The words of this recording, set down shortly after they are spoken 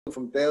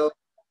from Teo.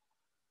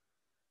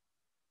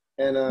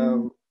 And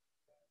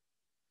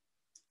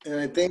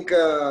I think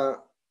I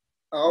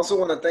also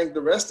want to thank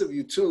the rest of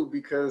you too,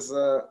 because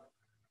it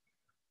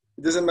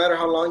doesn't matter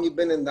how long you've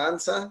been in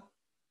danza.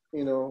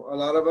 You know, a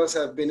lot of us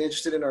have been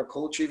interested in our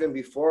culture even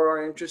before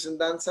our interest in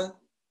danza,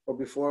 or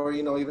before,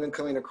 you know, even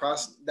coming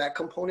across that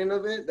component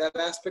of it, that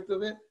aspect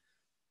of it.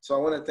 So I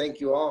want to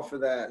thank you all for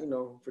that, you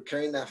know, for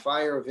carrying that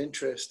fire of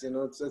interest. You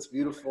know, that's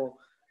beautiful.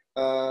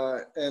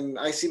 And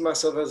I see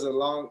myself as a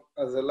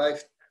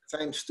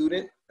lifetime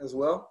student as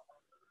well,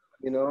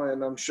 you know,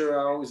 and I'm sure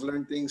I always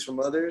learn things from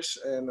others,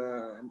 and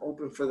I'm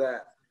open for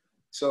that.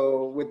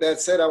 So with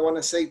that said, I want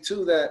to say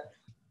too that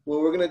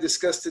what we're going to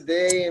discuss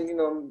today, and, you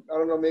know, I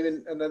don't know, maybe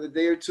another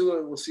day or two,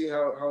 and we'll see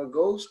how it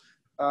goes,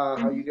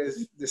 how you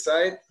guys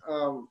decide.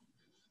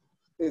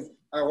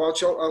 I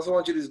also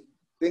want you to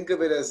think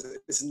of it as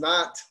it's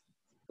not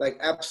like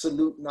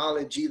absolute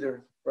knowledge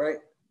either, right?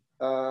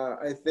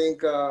 I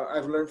think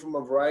I've learned from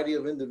a variety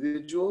of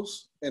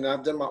individuals, and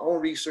I've done my own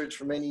research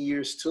for many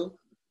years too.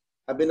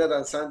 I've been a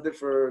danzante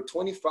for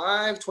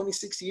 25,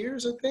 26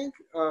 years, I think.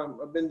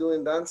 I've been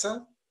doing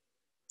danza.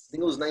 I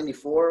think it was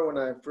 94 when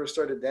I first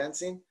started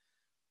dancing.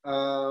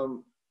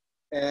 And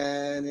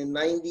in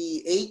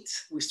 98,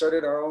 we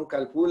started our own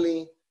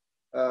calpuli,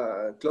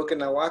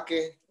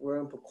 Cozkacuauhtli. We're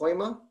in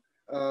Pacoima.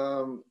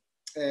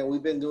 And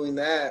we've been doing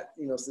that,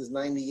 you know, since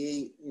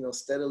 98, you know,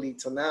 steadily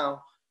till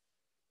now.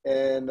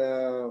 And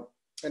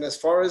as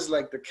far as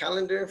like the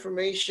calendar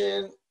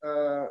information,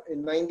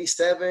 in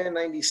 97,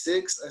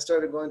 96, I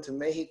started going to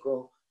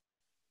Mexico,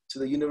 to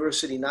the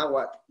University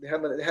Nahuatl. They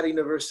had a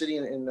university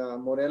in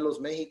Morelos,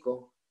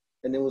 Mexico,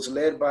 and it was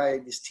led by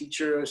these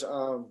teachers,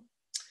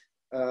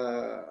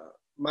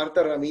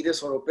 Marta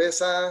Ramirez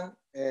Oropesa,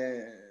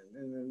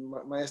 and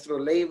Maestro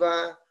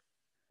Leiva,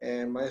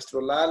 and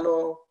Maestro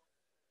Lalo.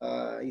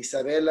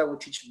 Isabella would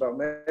teach about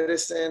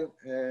medicine,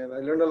 and I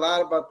learned a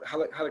lot about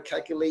how to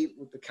calculate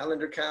with the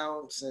calendar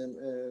counts,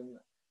 and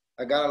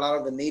I got a lot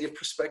of the native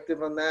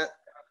perspective on that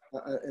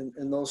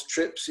in those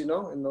trips, you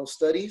know, in those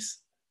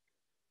studies,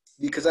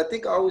 because I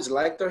think I always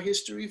liked our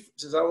history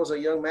since I was a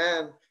young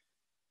man,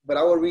 but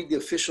I would read the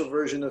official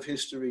version of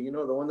history, you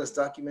know, the one that's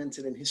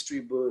documented in history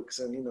books,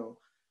 and, you know,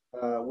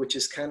 which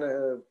is kind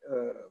of,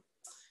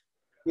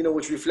 you know,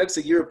 which reflects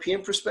a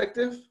European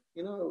perspective,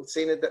 you know,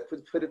 saying it that,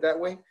 put it that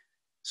way.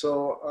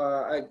 So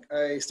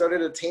I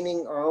started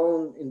attaining our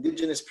own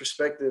indigenous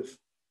perspective,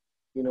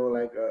 you know,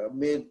 like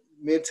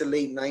mid to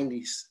late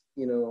 90s,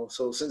 you know.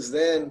 So since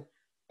then,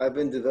 I've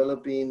been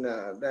developing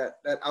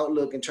that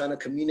outlook and trying to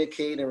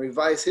communicate and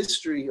revise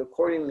history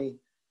accordingly.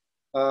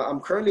 I'm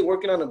currently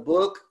working on a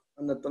book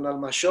on the Tonal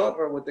Mashot,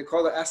 or what they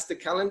call the Aztec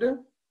calendar.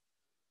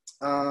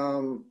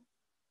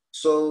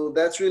 So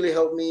that's really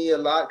helped me a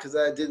lot because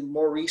I did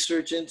more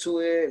research into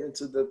it,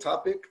 into the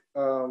topic.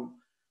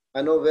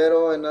 I know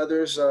Vero and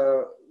others,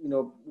 you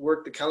know,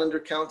 work the calendar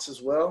counts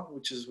as well,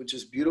 which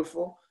is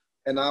beautiful.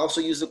 And I also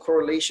use the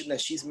correlation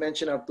that she's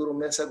mentioned, Arturo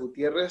Mesa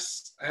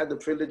Gutierrez. I had the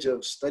privilege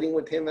of studying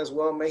with him as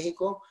well in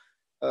Mexico.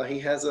 He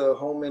has a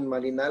home in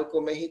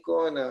Marinalco,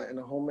 Mexico, and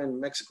a home in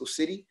Mexico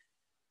City.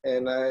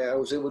 And I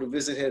was able to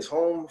visit his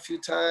home a few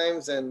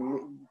times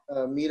and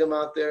meet him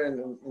out there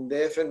in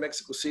DF in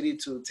Mexico City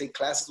to take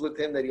classes with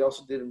him that he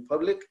also did in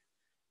public.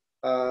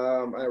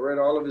 I read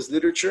all of his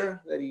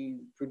literature that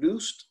he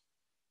produced.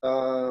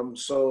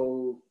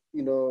 So,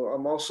 you know,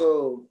 I'm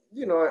also,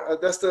 you know,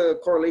 that's the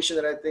correlation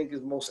that I think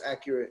is most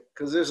accurate,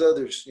 because there's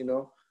others, you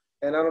know,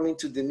 and I don't mean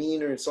to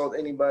demean or insult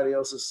anybody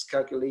else's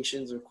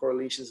calculations or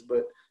correlations,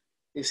 but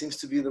it seems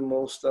to be the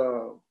most,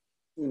 you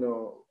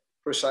know,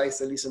 precise,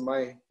 at least in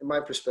my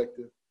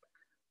perspective.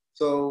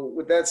 So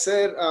with that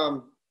said,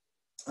 I'm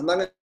not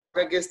gonna talk,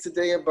 I guess,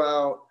 today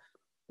about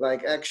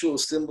like actual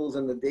symbols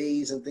and the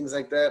days and things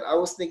like that. I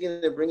was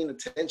thinking of bringing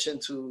attention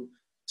to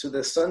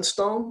the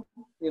sunstone,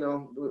 you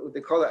know, what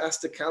they call the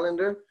Aztec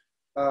calendar,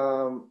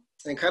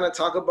 and kind of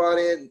talk about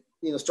it,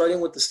 you know,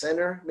 starting with the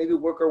center, maybe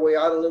work our way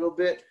out a little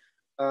bit.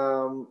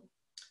 And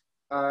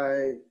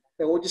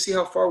we'll just see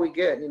how far we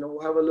get. You know,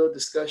 we'll have a little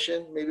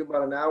discussion, maybe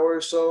about an hour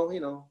or so, you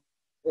know,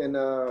 and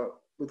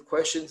with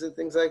questions and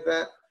things like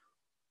that.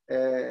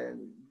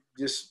 And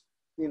just,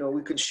 you know,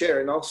 we could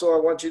share. And also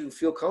I want you to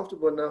feel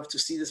comfortable enough to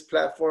see this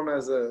platform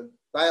as a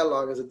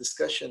dialogue, as a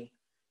discussion.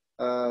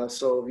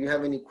 So if you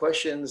have any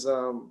questions,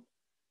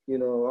 you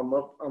know,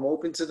 I'm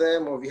open to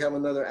them, or if you have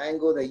another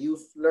angle that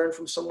you've learned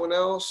from someone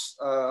else,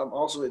 I'm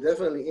also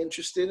definitely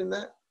interested in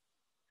that,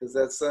 because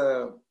that's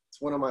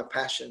it's one of my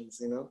passions,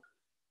 you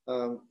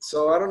know.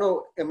 So I don't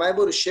know, am I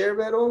able to share,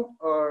 Vero,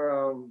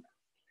 or?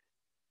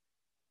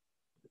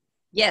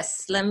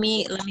 Yes, let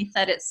me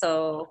set it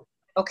so,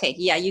 okay,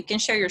 yeah, you can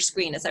share your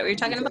screen. Is that what you're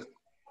talking about?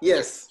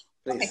 Yes,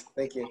 please, okay.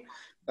 Thank you.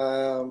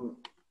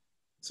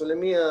 So let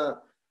me,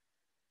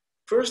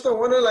 first I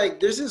wanna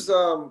there's this,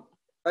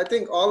 I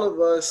think all of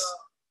us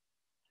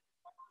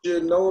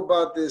should know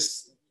about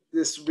this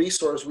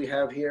resource we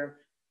have here.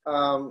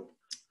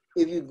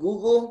 If you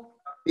Google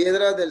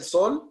Piedra del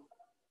Sol,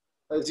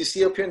 as you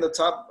see up here in the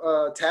top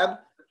tab,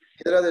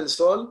 Piedra del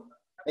Sol,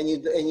 and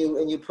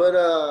you put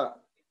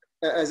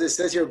as it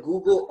says here,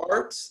 Google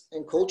Arts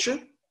and Culture.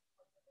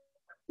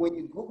 When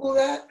you Google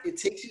that, it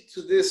takes you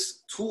to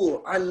this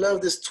tool. I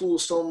love this tool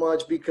so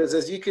much because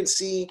as you can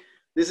see,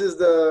 this is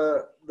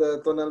the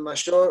Tonal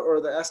Mayor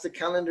or the Aztec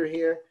calendar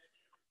here.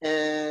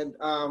 And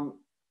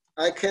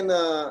I can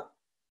go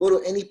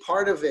to any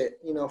part of it.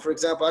 You know, for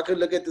example, I could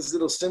look at this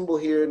little symbol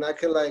here and I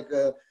could like,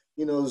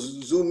 you know,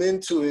 zoom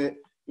into it,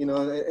 you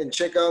know, and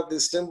check out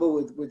this symbol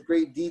with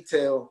great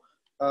detail.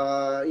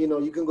 You know,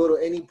 you can go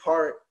to any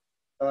part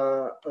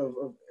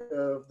of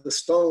the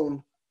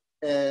stone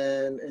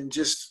and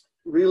just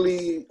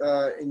really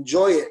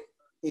enjoy it,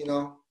 you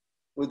know,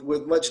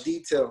 with much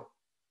detail.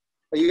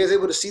 Are you guys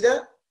able to see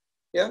that?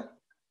 Yeah?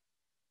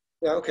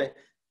 Yeah, okay.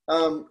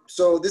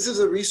 So this is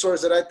a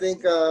resource that I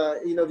think,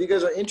 you know, if you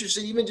guys are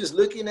interested, even just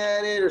looking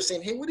at it or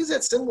saying, hey, what is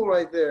that symbol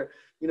right there?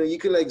 You know, you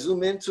can like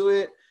zoom into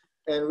it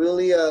and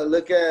really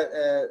look at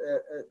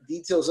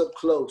details up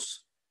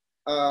close.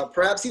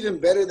 Perhaps even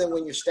better than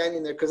when you're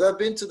standing there, because I've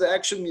been to the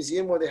actual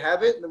museum where they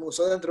have it, the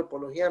Museo de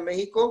Antropología en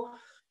Mexico,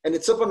 and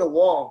it's up on the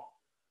wall.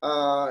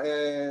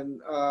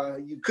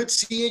 You could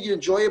see it, you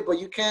enjoy it, but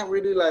you can't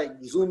really like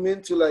zoom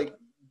into like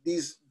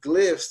these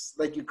glyphs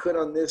like you could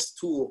on this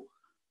tool.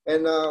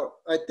 And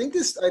I think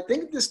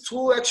this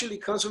tool actually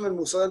comes from the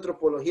Museo de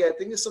Antropología. I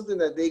think it's something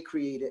that they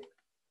created.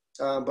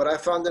 But I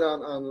found it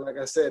on like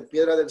I said,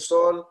 Piedra del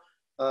Sol,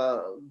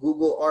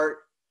 Google Art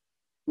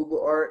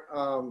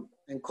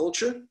and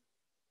Culture.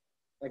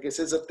 Like it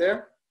says up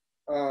there.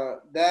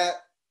 That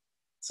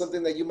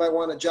something that you might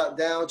want to jot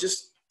down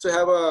just to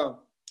have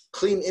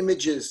clean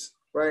images,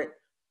 right,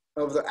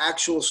 of the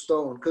actual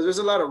stone. Because there's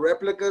a lot of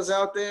replicas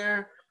out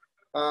there.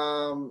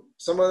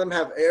 Some of them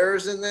have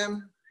errors in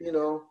them, you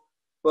know,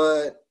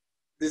 but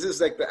this is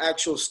like the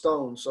actual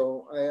stone.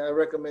 So I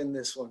recommend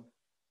this one.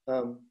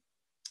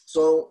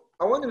 So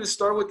I wanted to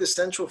start with the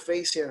central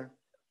face here.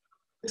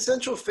 The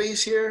central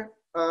face here,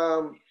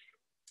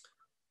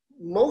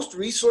 most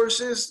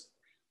resources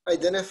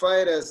identify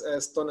it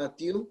as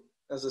Tonatiuh,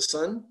 as the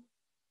sun,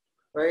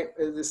 right?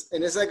 And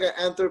it's like an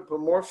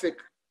anthropomorphic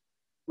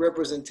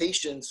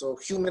representation, so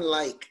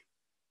human-like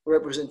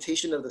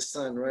representation of the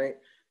sun, right?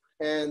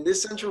 And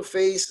this central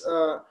face,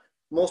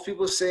 most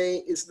people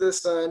say it's the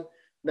sun.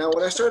 Now,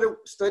 when I started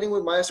studying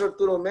with Maestro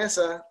Arturo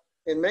Mesa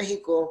in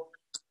Mexico,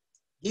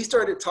 he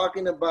started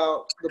talking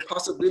about the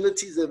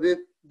possibilities of it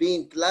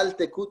being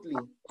Tlaltecutli,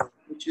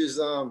 which is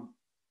a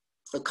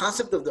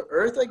concept of the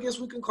earth, I guess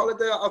we can call it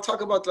that. I'll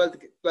talk about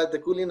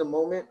Tlaltecutli in a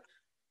moment.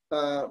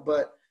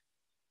 But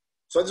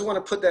so I just want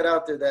to put that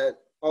out there that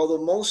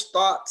although most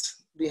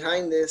thoughts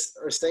behind this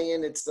are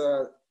saying it's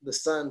the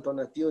sun,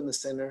 Tonatiuh in the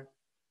center,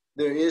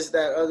 there is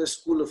that other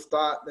school of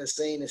thought that's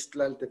saying it's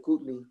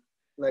Tlaltecutli,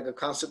 like a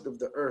concept of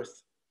the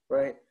earth,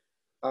 right?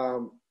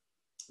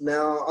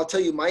 Now, I'll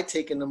tell you my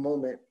take in a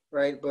moment,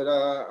 right? But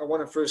I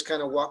want to first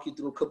kind of walk you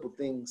through a couple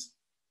things.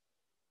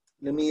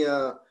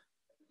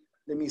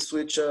 Let me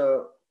switch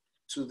to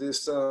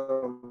this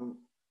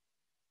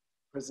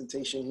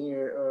presentation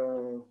here.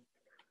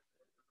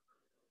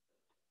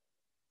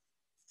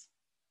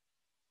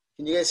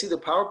 Can you guys see the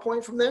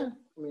PowerPoint from there?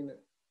 I mean,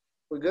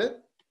 we're good?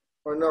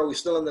 Or no, are we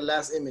still on the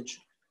last image?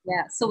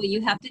 Yeah, so what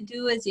you have to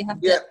do is you have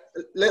to...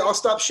 Yeah, I'll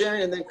stop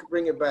sharing and then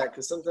bring it back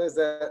because sometimes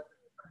that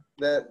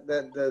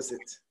does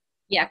it.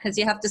 Yeah, because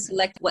you have to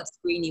select what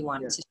screen you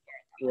want to share.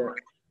 Yeah.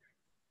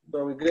 So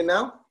are we good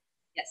now?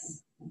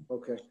 Yes.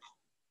 Okay.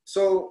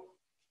 So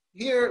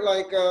here,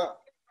 like,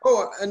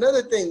 oh,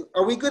 another thing.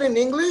 Are we good in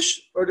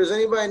English or does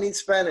anybody need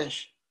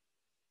Spanish?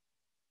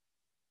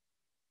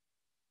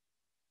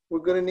 We're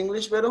good in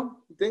English, Vero?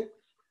 You think?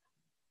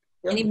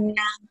 Yeah.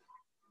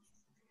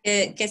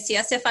 Que si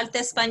hace falta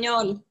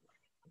español.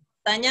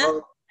 ¿Tania?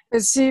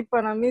 Sí,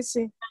 para mí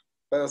sí.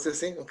 Para usted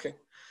sí? Okay.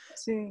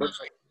 Sí.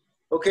 Perfect.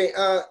 Okay,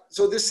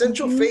 so this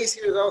central face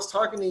here, as I was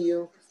talking to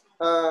you,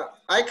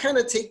 I kind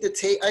of take the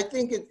take. I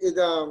think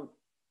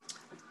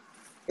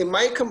it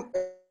might come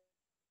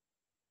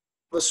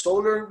a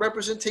solar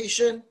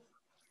representation,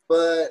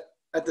 but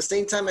at the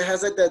same time, it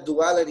has like that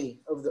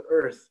duality of the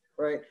earth,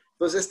 right?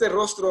 Entonces, este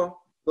rostro,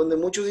 donde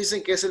muchos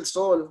dicen que es el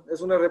sol,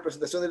 es una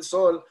representación del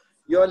sol,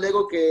 yo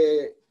alego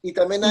que, y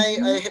también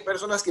hay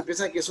personas que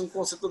piensan que es un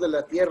concepto de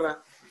la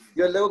tierra,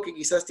 yo alego que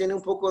quizás tiene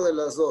un poco de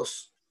las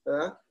dos,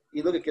 ¿verdad? Y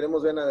es lo que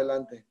queremos ver en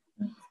adelante.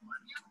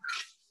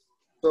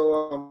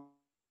 So,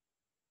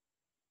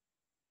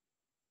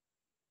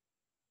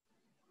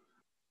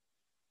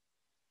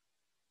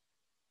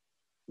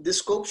 this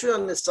sculpture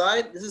on the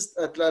side, this is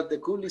a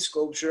Tlaltecutli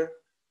sculpture.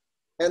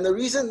 And the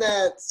reason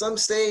that some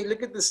say,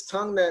 look at this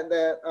tongue that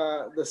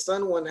the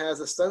sun one has,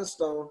 the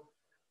sunstone,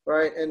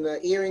 right? And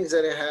the earrings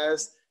that it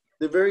has,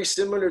 they're very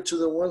similar to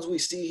the ones we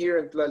see here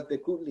in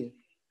Tlaltecutli,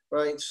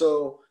 right?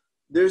 So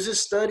there's a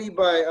study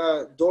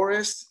by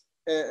Doris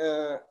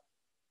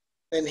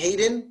and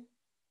Hayden.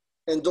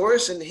 And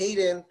Doris and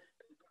Hayden,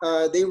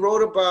 they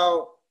wrote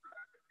about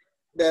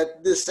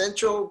that the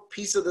central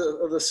piece of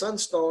the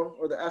sunstone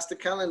or the Aztec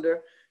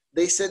calendar,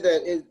 they said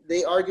that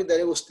they argued that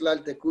it was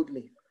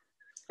Tlaltecutli.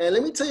 And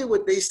let me tell you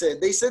what they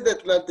said. They said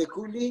that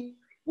Tlaltecuhtli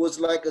was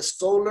like a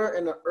solar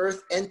and an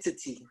earth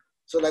entity.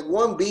 So like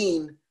one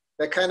being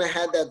that kind of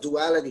had that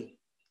duality,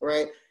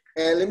 right?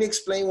 And let me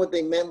explain what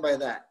they meant by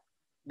that.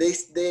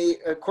 They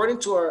according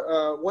to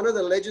our one of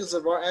the legends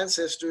of our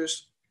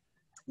ancestors,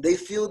 they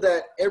feel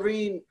that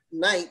every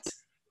night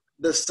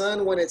the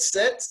sun, when it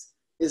sets,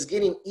 is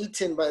getting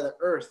eaten by the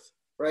earth,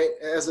 right?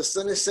 As the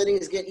sun is setting,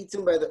 it's getting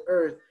eaten by the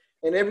earth.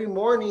 And every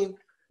morning,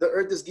 the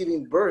earth is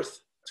giving birth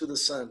to the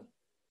sun,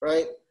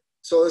 right?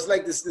 So it's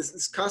like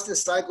this constant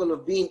cycle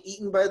of being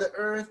eaten by the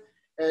earth,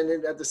 and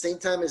then at the same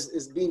time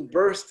is being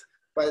birthed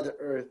by the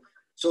earth.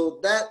 So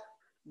that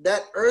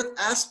earth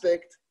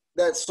aspect,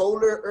 that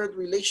solar earth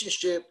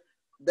relationship,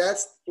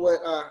 that's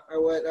what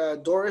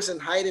Doris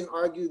and Haydn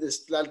argue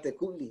this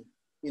Tlaltecuhtli.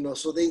 You know,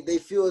 so they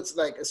feel it's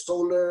like a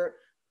solar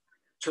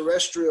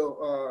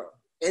terrestrial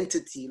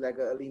entity, like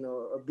a, you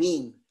know, a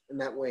being in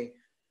that way.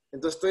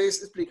 Entonces estoy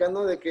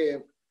explicando de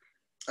que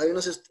hay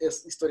unos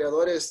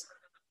historiadores,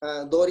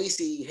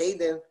 Doris y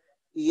Haydn,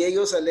 y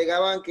ellos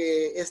alegaban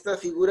que esta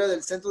figura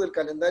del centro del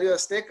calendario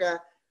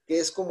azteca, que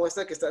es como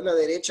esta que está a la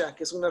derecha,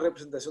 que es una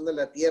representación de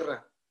la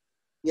tierra.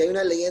 Y hay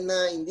una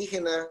leyenda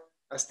indígena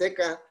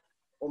azteca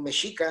o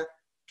mexica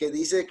que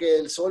dice que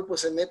el sol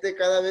pues se mete,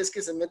 cada vez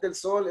que se mete el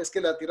sol es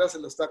que la tierra se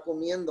lo está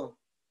comiendo.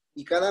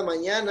 Y cada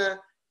mañana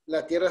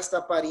la tierra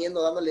está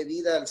pariendo, dándole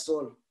vida al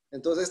sol.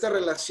 Entonces esta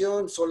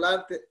relación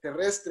solar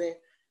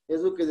terrestre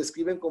es lo que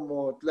describen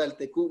como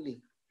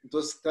Tlaltecuhtli.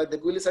 Entonces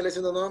Tlaltecuhtli sale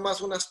siendo no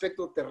más un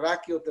aspecto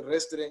terráqueo,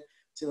 terrestre,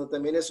 sino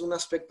también es un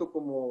aspecto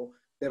como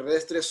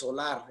terrestre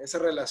solar, esa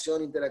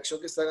relación, interacción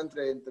que está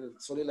entre el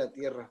sol y la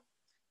tierra.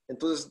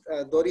 Entonces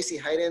Doris y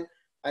Haydn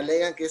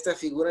alegan que esta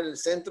figura en el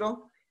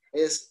centro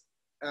es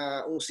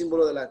un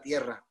símbolo de la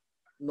tierra,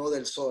 no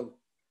del sol,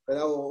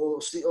 ¿verdad? O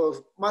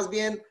más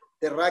bien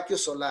terráqueo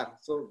solar.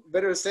 So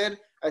better said,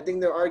 I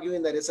think they're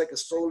arguing that it's like a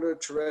solar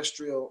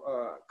terrestrial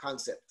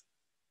concept.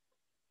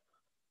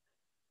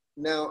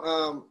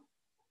 Now,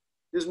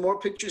 there's more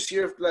pictures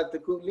here of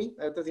Tlaltecuhtli.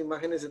 Hay otras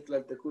imágenes de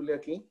Tlaltecuhtli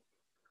aquí.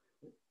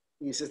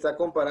 Y se está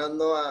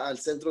comparando al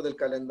centro del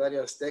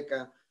calendario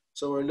azteca.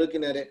 So we're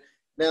looking at it.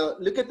 Now,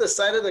 look at the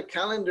side of the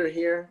calendar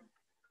here.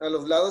 A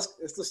los lados,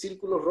 estos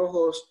círculos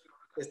rojos,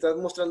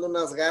 están mostrando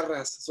unas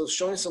garras. So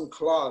showing some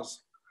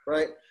claws,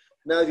 right?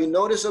 Now, if you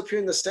notice up here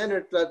in the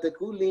center,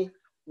 Tlaltecuhtli,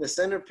 the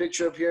center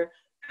picture up here,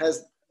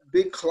 has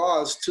big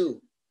claws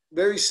too.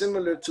 Very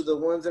similar to the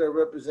ones that are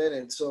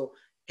represented. So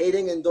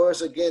Haydn and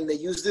Doris, again, they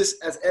use this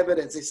as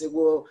evidence. They say,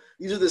 well,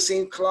 these are the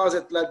same claws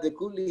that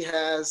Tlaltecuhtli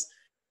has.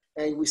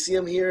 And we see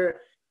them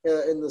here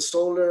in the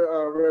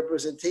solar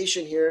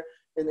representation here.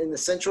 And in the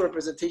central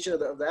representation of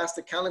the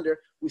Aztec calendar,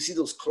 we see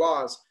those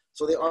claws.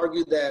 So they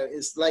argue that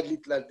it's likely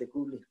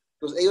Tlaltecuhtli.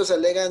 Entonces ellos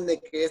alegan de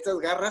que estas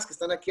garras que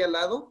están aquí al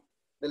lado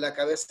de la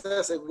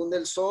cabeza, según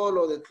del sol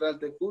o de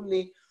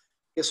Tlaltecuhtli,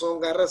 que son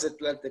garras de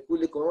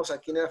Tlaltecuhtli, como vemos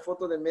aquí en la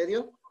foto de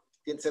medio,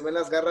 se ven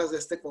las garras de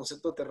este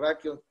concepto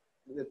terráqueo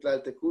de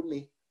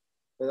Tlaltecuhtli,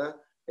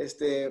 ¿verdad?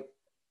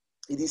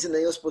 Y dicen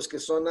ellos pues que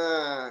son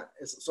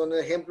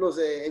ejemplos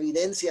de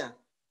evidencia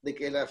de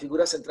que la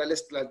figura central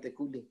es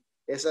Tlaltecuhtli,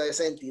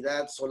 esa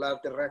entidad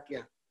solar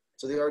terráquea.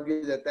 So they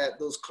argue that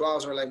those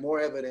claws are like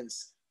more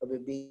evidence of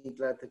it being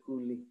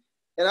Tlaltecuhtli.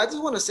 And I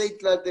just want to say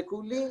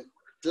Tlaltecuhtli,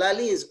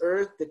 Tlali is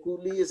earth,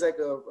 Tecuhtli is like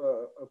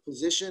a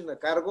position, a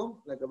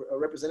cargo, like a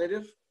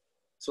representative.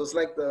 So it's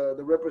like the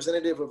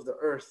representative of the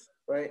earth,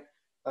 right?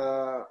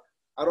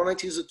 I don't like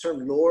to use the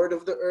term Lord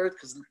of the earth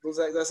because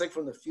that's like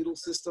from the feudal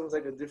system, it's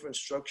like a different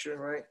structure,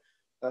 right?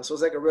 So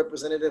it's like a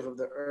representative of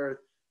the earth.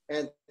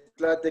 And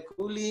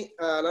Tlaltecuhtli,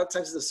 a lot of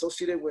times is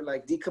associated with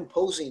like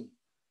decomposing,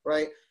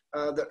 right?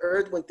 The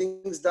earth, when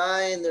things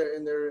die and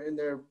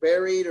they're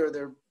buried or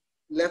they're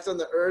left on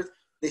the earth,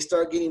 they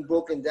start getting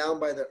broken down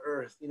by the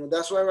earth. You know,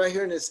 that's why right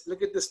here in this,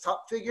 look at this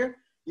top figure,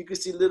 you can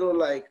see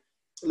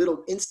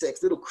little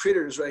insects, little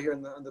critters right here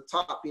on the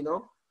top, you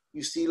know?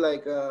 You see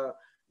like,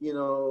 you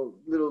know,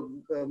 little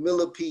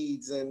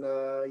millipedes and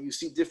you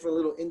see different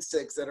little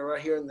insects that are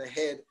right here in the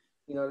head,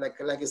 you know, like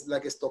it's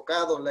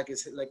tocado, like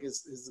it's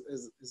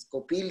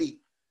copili,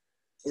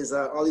 is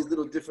all these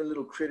different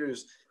little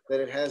critters that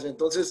it has.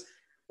 Entonces,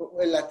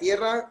 la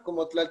tierra,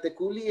 como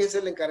Tlaltecuhtli es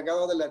el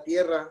encargado de la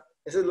tierra,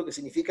 eso es lo que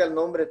significa el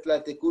nombre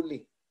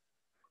Tlaltecuhtli.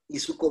 Y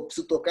su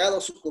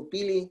tocado, su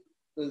copili,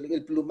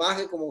 el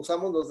plumaje como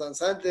usamos los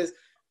danzantes,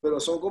 pero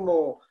son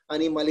como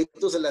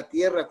animalitos de la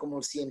tierra,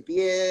 como cien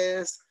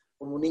pies,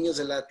 como niños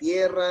de la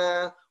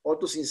tierra,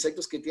 otros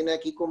insectos que tiene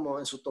aquí como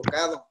en su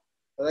tocado,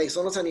 ¿verdad? Y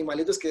son los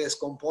animalitos que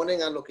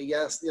descomponen a lo que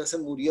ya se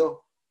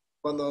murió.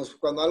 Cuando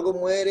algo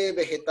muere,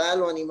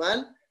 vegetal o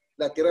animal,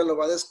 la tierra lo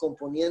va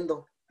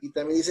descomponiendo. Y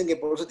también dicen que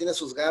por eso tiene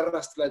sus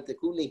garras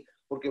Tlaltecuhtli,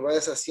 porque va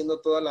deshaciendo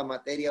toda la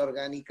materia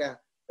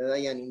orgánica, ¿verdad?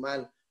 Y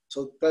animal.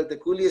 So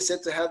Tlaltecuhtli is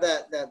said to have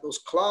those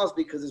claws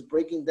because it's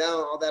breaking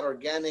down all that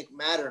organic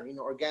matter, you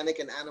know, organic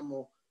and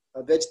animal,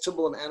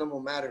 vegetable and animal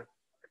matter.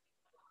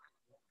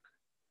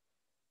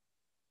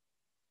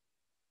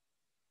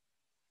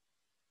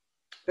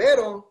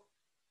 Pero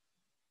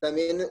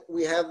También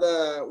we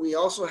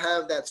also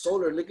have that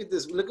solar. Look at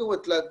this. Look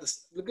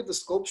at the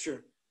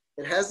sculpture.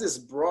 It has this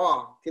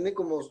bra. Tiene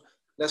como,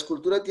 la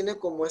escultura tiene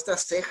como esta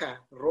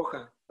ceja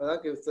roja,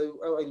 ¿verdad? Que estoy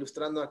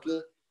ilustrando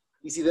aquí.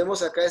 Y si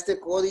vemos acá este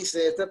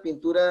códice, esta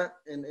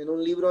pintura en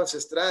un libro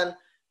ancestral,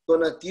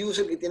 Tonatiuh es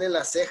el que tiene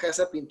la ceja,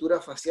 esa pintura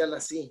facial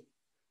así.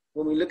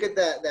 When we look at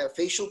that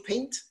facial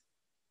paint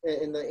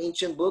in the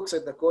ancient books,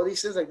 like the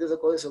códices, like there's a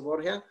Códice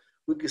Borgia,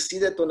 we can see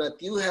that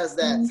Tonatiuh has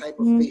that type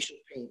of facial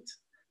paint,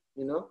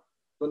 you know?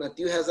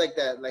 Tonatiuh has like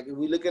that, like if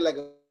we look at like,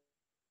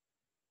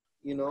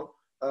 you know,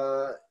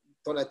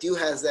 Tonatiuh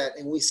has that,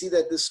 and we see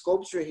that this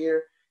sculpture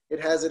here,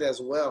 it has it as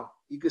well.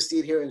 You can see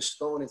it here in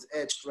stone, it's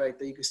etched right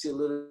there. You can see a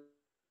little,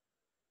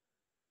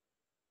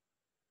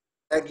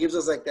 that gives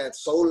us like that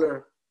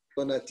solar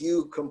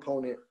Tonatiuh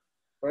component,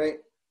 right?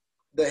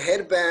 The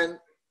headband,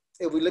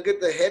 if we look at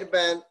the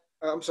headband,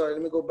 I'm sorry,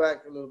 let me go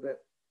back a little bit.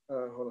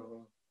 Hold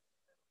on.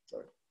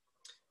 Sorry.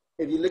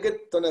 If you look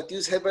at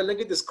Tonatiuh's headband,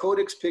 look at this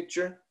codex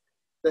picture.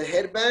 The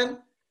headband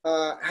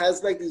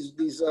has like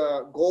these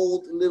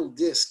gold little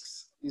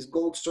discs, these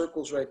gold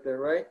circles right there,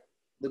 right?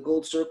 The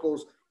gold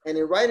circles. And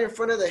then right in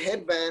front of the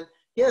headband,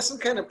 he has some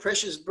kind of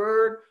precious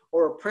bird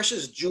or a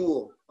precious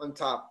jewel on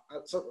top,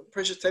 some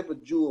precious type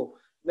of jewel.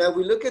 Now, if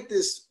we look at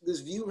this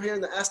view here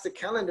in the Aztec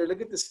calendar,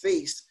 look at this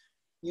face.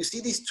 You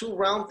see these two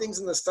round things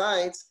on the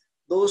sides.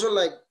 Those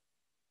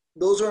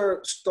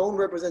are stone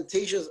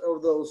representations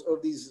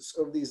of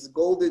these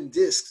golden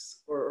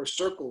discs or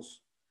circles.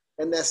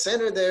 And that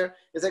center there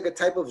is like a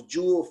type of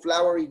jewel,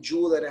 flowery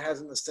jewel that it has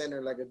in the center,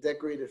 like a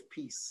decorative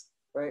piece,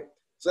 right?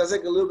 So that's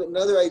like a little bit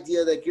another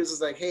idea that gives us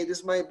like, hey,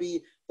 this might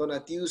be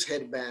Tonatiuh's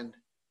headband,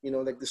 you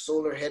know, like the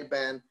solar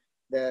headband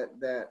that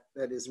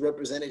is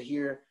represented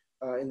here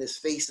in this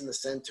face in the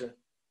center.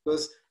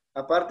 Entonces,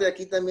 aparte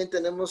aquí también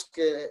tenemos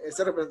que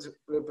esta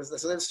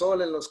representación del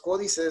sol en los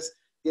códices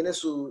tiene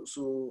su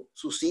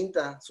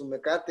cinta, su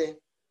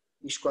mecate,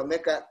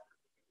 Ixcuameca,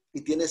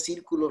 y tiene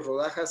círculos,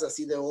 rodajas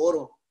así de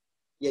oro.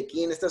 Y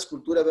aquí en esta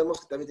escultura vemos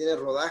que también tiene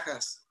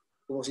rodajas,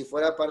 como si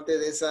fuera parte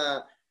de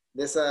esa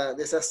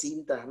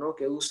cinta, ¿no?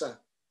 Que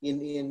usa.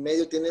 Y en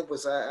medio tiene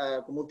pues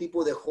como un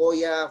tipo de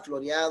joya,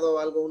 floreado,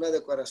 algo, una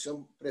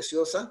decoración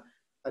preciosa.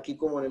 Aquí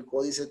como en el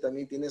códice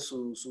también tiene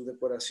su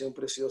decoración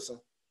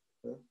preciosa,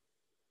 ¿no?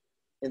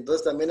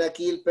 Entonces también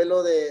aquí el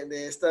pelo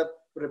de esta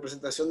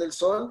representación del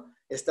sol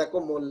está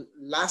como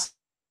lacio,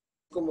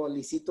 como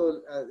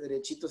lisito,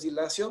 derechito y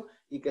lacio,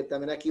 y que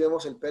también aquí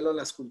vemos el pelo en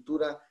la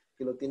escultura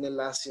que lo tiene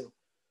lacio.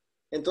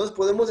 Entonces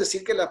podemos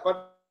decir que la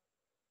parte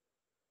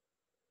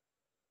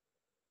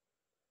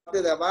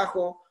de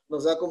abajo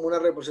nos da como una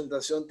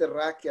representación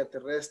terráquea,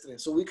 terrestre.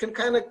 So we can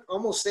kind of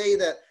almost say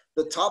that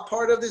the top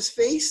part of this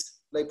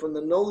face, like from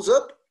the nose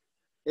up,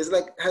 has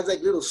like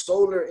little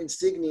solar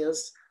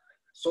insignias,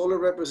 solar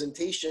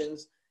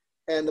representations,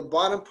 and the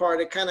bottom part,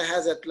 it kind of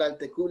has that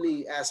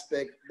Tlalteculi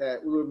aspect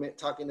that we were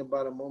talking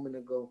about a moment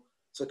ago.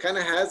 So it kind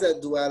of has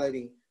that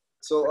duality.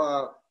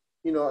 So,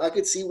 you know, I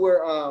could see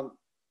where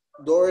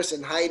Doris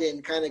and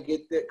Haydn kind of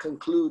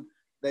conclude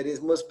that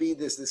it must be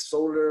this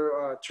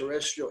solar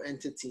terrestrial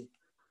entity,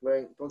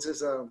 right?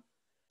 Entonces,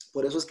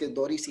 por eso es que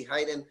Doris y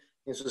Haydn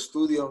en su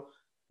estudio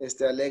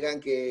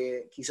alegan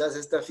que quizás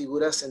esta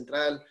figura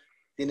central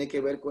tiene que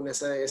ver con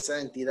esa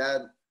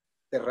entidad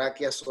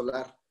terráquea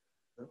solar,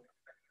 ¿no?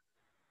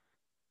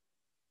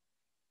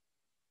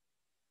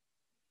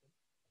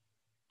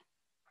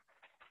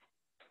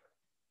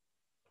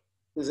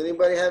 Does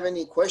anybody have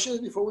any questions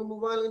before we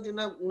move on?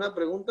 ¿Una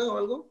pregunta o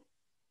algo?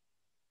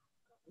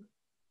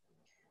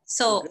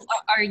 So Okay.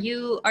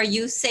 are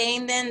you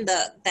saying then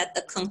that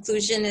the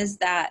conclusion is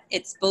that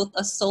it's both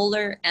a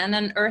solar and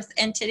an earth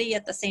entity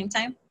at the same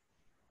time?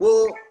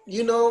 Well,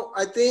 you know,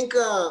 I think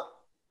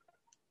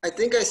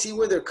I see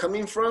where they're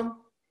coming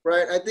from,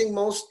 right? I think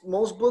most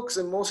books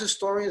and most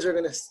historians are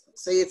going to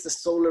say it's a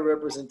solar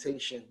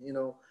representation, you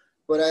know.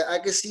 But I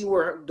can see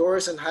where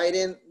Doris and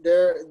Haydn,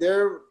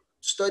 their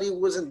study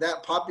wasn't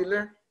that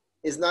popular.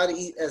 It's not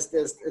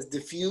as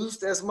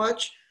diffused as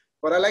much.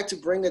 But I like to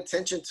bring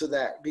attention to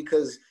that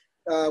because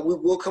we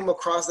will come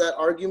across that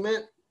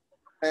argument.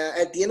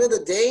 At the end of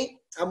the day,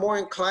 I'm more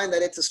inclined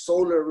that it's a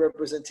solar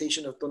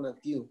representation of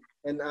Tonatiuh.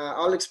 And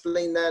I'll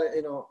explain that,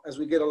 you know, as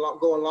we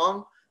go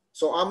along.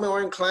 So I'm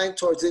more inclined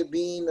towards it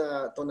being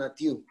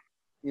Tonatiuh,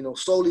 you know,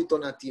 solely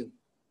Tonatiuh,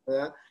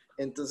 ¿verdad?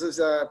 Entonces,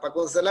 para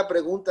contestar la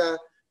pregunta,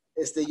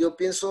 yo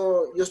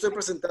estoy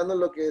presentando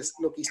lo que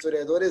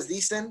historiadores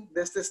dicen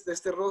de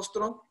este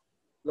rostro.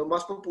 Lo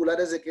más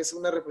popular es de que es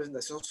una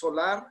representación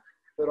solar,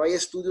 pero hay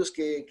estudios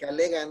que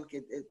alegan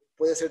que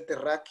puede ser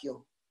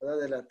terráqueo, ¿verdad?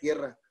 De la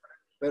Tierra.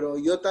 Pero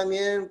yo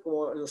también,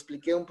 como lo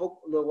expliqué un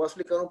poco, lo voy a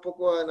explicar un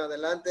poco en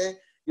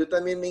adelante, yo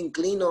también me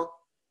inclino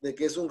de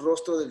que es un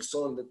rostro del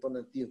sol, de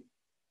Tonatiuh.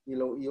 Y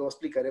yo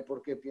explicaré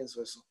por qué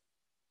pienso eso.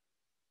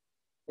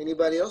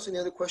 Anybody else? Any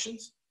other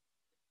questions?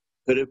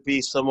 Could it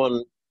be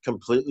someone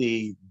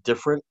completely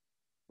different,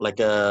 like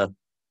a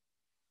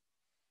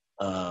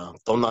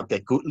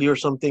Cozkacuauhtli or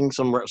something,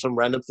 some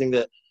random thing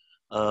that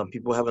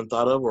people haven't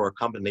thought of, or a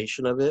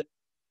combination of it?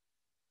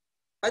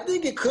 I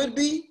think it could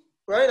be,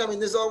 right? I mean,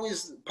 there's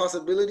always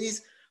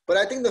possibilities, but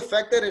I think the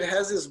fact that it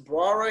has this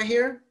bra right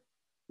here,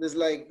 there's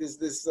like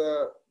this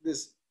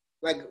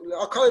like,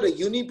 I'll call it a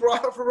uni bra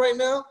for right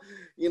now.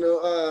 You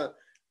know,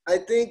 I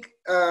think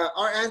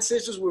our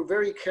ancestors were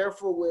very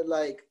careful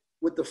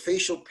with the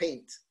facial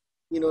paint.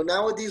 You know,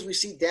 nowadays we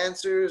see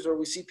dancers or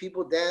we see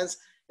people dance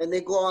and they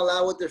go all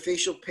out with their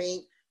facial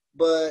paint,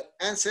 but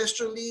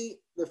ancestrally,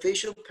 the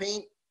facial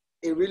paint,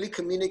 it really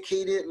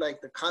communicated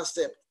like the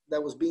concept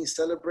that was being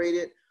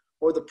celebrated,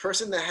 or the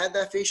person that had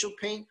that facial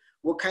paint,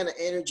 what kind of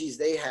energies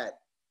they had,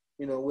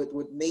 you know,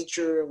 with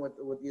nature and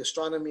with the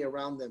astronomy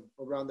around them,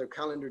 around their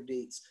calendar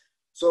dates.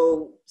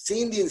 So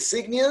seeing the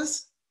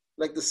insignias,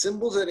 like the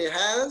symbols that it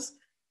has,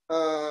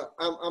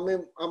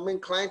 I'm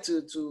inclined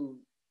to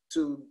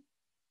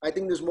I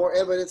think there's more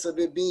evidence of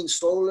it being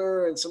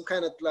solar and some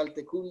kind of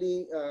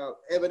Tlalteculi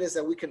evidence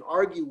that we can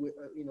argue with,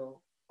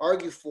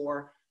 argue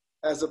for,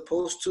 as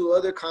opposed to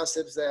other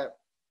concepts that,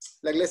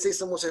 like, let's say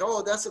someone said,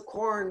 oh, that's a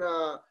corn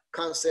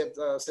concept,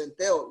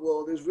 centeotl.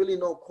 Well, there's really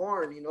no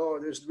corn, you know, or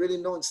there's really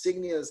no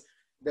insignias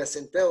that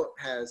centeotl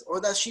has.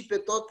 Or that's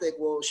Xipetotec.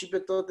 Well,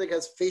 Xipetotec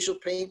has facial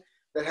paint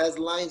that has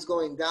lines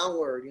going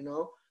downward, you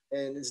know,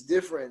 and it's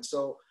different.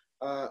 So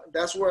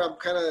that's where I'm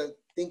kind of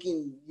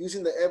thinking,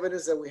 using the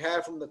evidence that we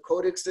have from the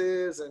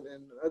codexes and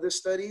other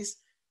studies,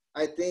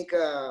 I think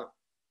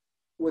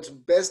what's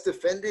best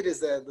defended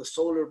is the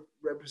solar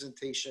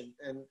representation.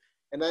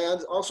 And I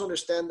also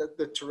understand that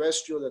the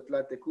terrestrial, the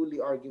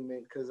Tlalteculi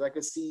argument, because I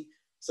could see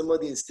some of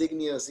the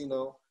insignias, you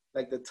know,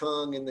 like the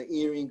tongue and the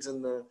earrings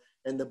and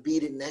the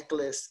beaded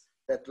necklace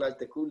that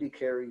Tlalteculi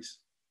carries.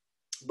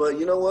 But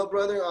you know what,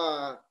 brother?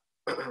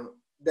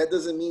 That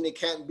doesn't mean it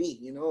can't be,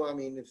 you know? I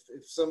mean,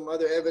 if some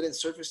other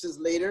evidence surfaces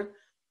later,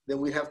 then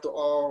we have to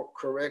all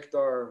correct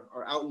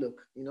our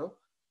outlook, you know?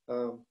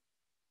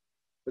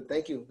 But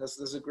thank you.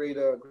 That's a great,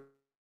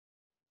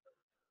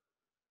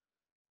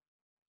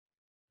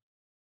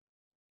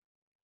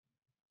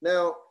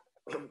 now,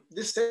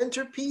 this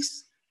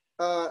centerpiece,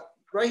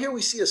 right here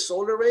we see a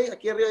solar ray.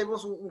 Aquí arriba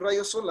vemos un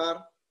rayo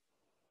solar.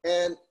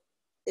 And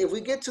if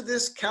we get to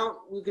this count,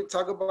 we could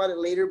talk about it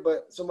later,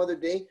 but some other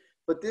day.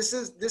 But this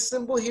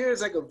symbol here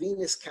is like a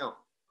Venus count,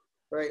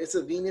 right? It's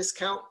a Venus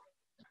count,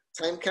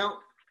 time count.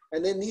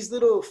 And then these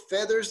little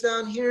feathers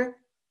down here,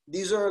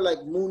 these are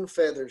like moon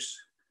feathers,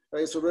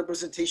 right? So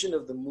representation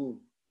of the moon,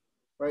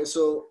 right?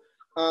 So,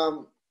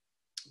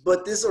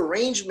 but this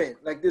arrangement,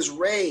 like this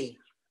ray,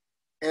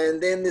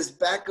 and then this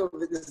back of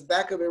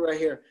it right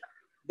here,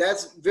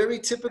 that's very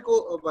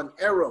typical of an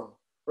arrow,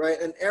 right?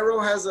 An arrow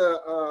has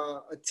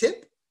a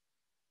tip,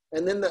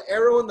 and then the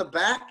arrow in the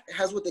back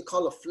has what they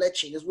call a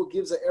fletching. It's what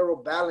gives the arrow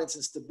balance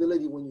and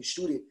stability when you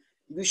shoot it.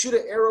 If you shoot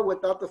an arrow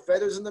without the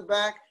feathers in the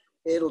back,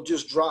 it'll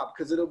just drop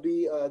because it'll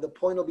be, the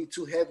point will be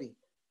too heavy.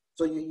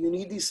 So you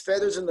need these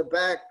feathers in the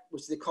back,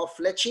 which they call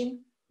fletching.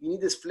 You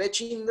need this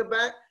fletching in the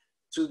back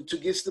to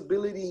give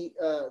stability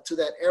to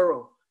that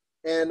arrow.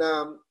 And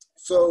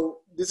so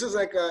this is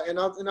like, and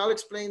I'll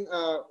explain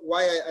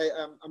why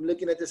I'm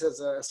looking at this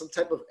as some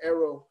type of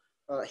arrow,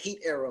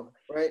 heat arrow,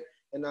 right?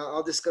 And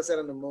I'll discuss that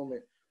in a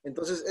moment.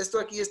 Entonces, esto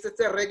aquí, este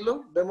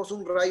arreglo, vemos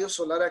un rayo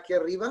solar aquí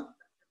arriba.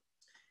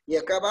 Y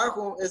acá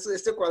abajo,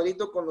 este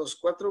cuadrito con los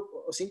 4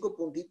 o 5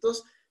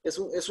 puntitos,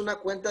 es una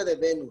cuenta de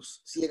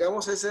Venus. Si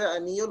llegamos a ese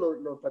anillo,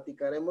 lo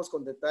platicaremos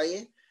con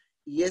detalle.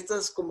 Y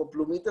estas como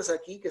plumitas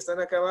aquí, que están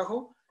acá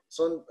abajo,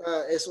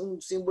 es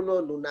un símbolo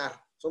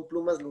lunar. Son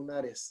plumas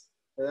lunares,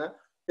 ¿verdad?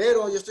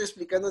 Pero yo estoy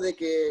explicando de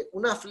que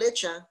una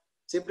flecha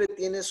siempre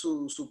tiene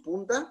su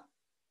punta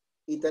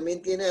y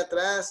también tiene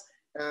atrás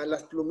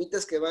las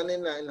plumitas que van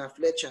en la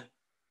flecha,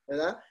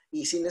 ¿verdad?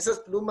 Y sin esas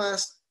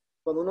plumas,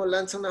 cuando uno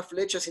lanza una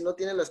flecha, si no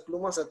tiene las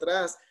plumas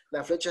atrás,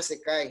 la flecha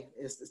se cae.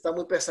 Está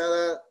muy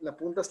pesada, la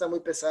punta está muy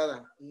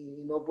pesada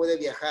y no puede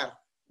viajar,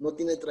 no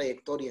tiene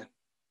trayectoria.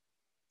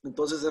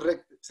 Entonces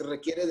se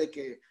requiere de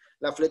que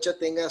la flecha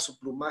tenga su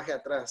plumaje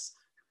atrás.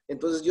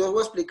 Entonces yo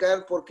voy a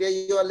explicar por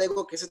qué yo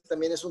alego que ese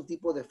también es un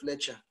tipo de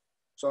flecha.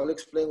 So I'll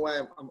explain why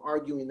I'm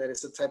arguing that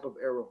it's a type of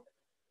arrow.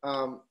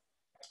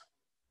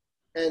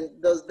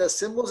 And the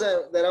symbols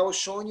that I was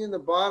showing you in the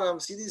bottom,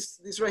 see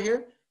this right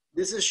here?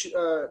 This is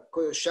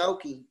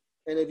Cozkacuauhtli.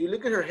 And if you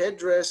look at her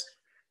headdress,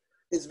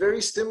 it's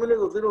very similar.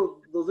 Those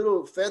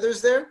little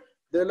feathers there,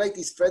 they're like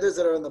these feathers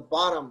that are on the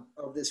bottom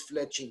of this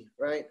fletching,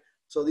 right?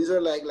 So these are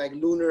like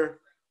lunar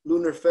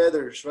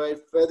feathers, right?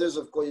 Feathers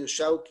of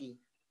Cozkacuauhtli,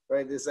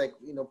 right? It's like,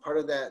 you know, part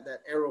of that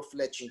arrow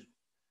fletching.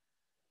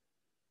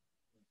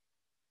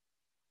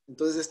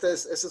 Entonces este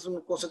es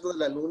un concepto de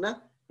la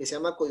luna que se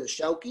llama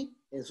Cozkacuauhtli,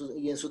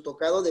 y en su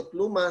tocado de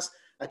plumas,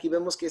 aquí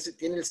vemos que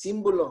tiene el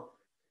símbolo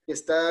que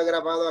está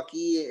grabado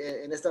aquí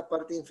en esta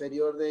parte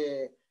inferior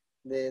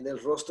del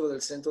rostro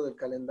del centro del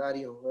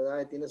calendario,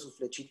 ¿verdad? Y tiene sus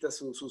flechitas,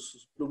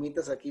 sus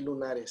plumitas aquí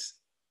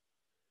lunares.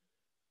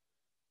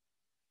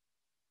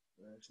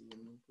 A ver si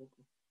viene un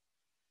poco.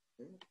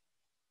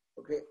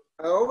 Okay,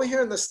 over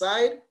here on the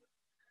side,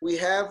 we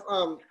have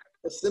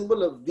a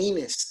symbol of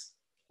Venus,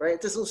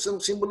 right? Estos son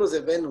símbolos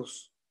de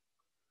Venus.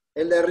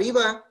 El de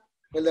arriba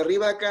El de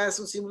arriba acá es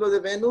un símbolo de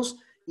Venus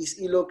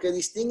y lo que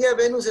distingue a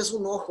Venus es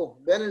un ojo.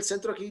 Vean el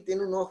centro aquí,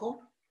 tiene un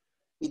ojo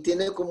y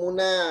tiene como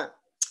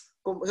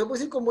se puede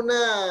decir como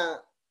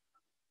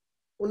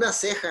una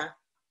ceja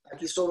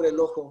aquí sobre el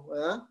ojo,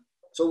 ¿verdad?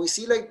 So we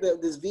see like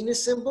this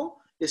Venus symbol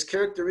is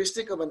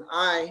characteristic of an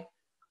eye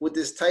with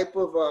this type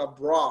of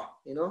brow,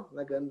 you know,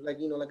 like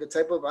a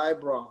type of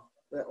eyebrow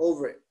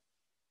over it.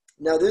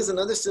 Now there's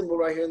another symbol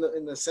right here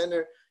in the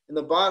center, in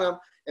the bottom,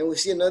 and we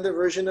see another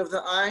version of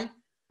the eye,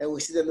 and we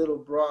see that little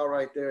brow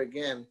right there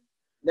again.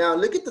 Now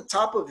look at the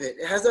top of it.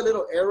 It has that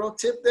little arrow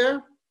tip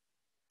there,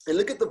 and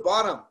look at the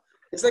bottom.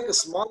 It's like a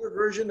smaller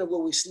version of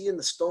what we see in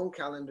the stone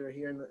calendar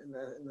here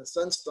in the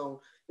sunstone.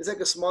 It's like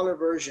a smaller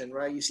version,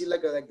 right? You see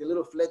like the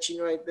little fletching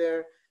right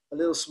there, a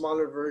little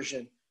smaller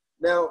version.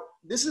 Now,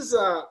 this is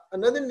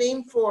another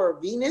name for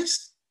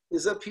Venus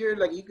is up here,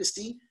 like you can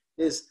see,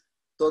 is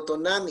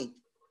Totonami,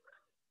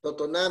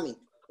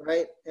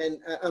 right? And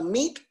a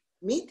meat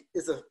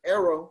is an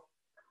arrow,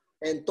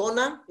 and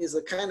tona is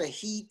a kind of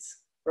heat,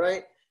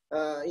 right?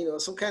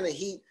 Some kind of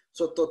heat.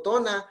 So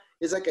totona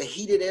is like a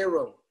heated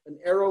arrow, an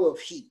arrow of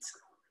heat,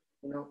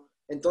 you know.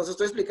 Entonces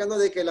estoy explicando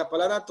de que la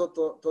palabra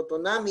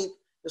totonami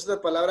es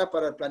una palabra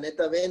para el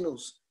planeta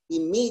Venus, y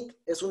mit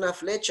es una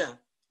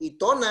flecha, y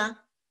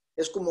tona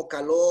es como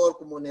calor,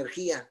 como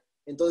energía.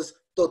 Entonces,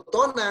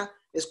 totona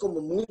es como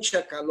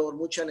mucha calor,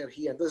 mucha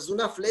energía. Entonces, es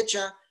una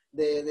flecha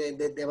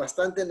de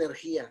bastante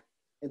energía.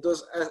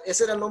 Entonces,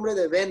 ese era el nombre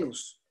de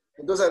Venus.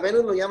 Entonces, a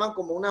Venus lo llaman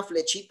como una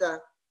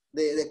flechita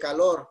de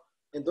calor.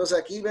 Entonces,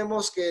 aquí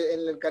vemos que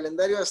en el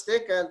calendario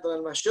azteca, en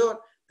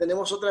Tonalmayor,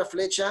 tenemos otra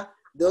flecha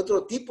de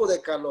otro tipo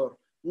de calor.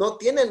 No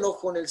tiene el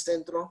ojo en el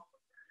centro,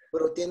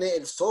 pero tiene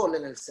el sol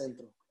en el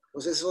centro.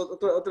 Entonces, es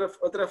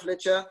otra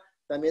flecha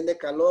también de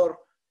calor,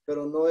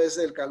 pero no es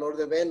el calor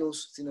de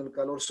Venus, sino el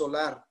calor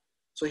solar.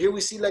 So here we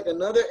see like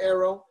another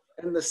arrow,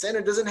 and the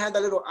center doesn't have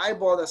that little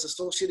eyeball that's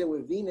associated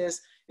with Venus.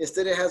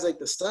 Instead, it has like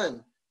the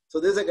sun. So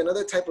there's like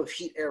another type of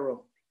heat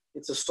arrow.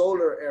 It's a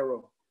solar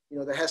arrow,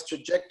 that has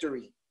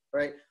trajectory,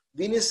 right?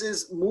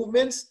 Venus's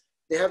movements,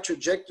 they have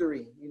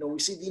trajectory. We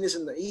see Venus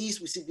in the east,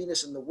 we see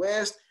Venus in the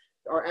west.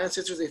 Our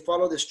ancestors, they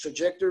follow this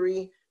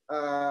trajectory,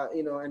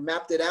 and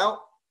mapped it out.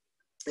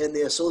 And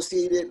they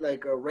associated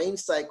like rain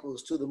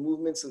cycles to the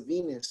movements of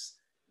Venus.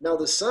 Now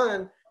the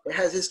sun, it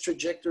has its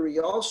trajectory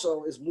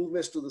also, its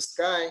movements through the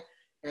sky,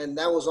 and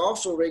that was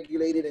also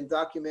regulated and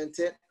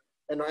documented.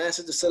 And our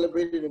ancestors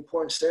celebrated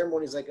important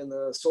ceremonies like in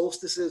the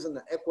solstices and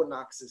the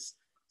equinoxes.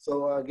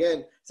 So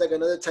again, it's like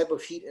another type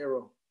of heat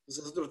arrow. Es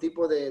otro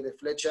tipo de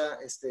flecha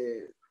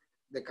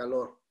de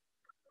calor.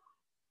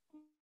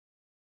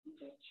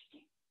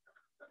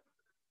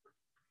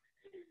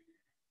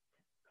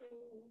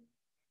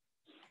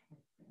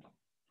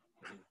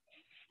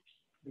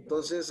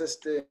 Entonces,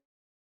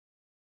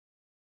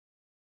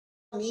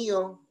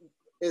 anillo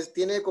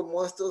tiene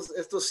como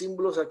estos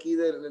símbolos aquí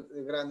de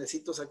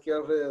grandecitos aquí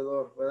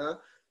alrededor, ¿verdad?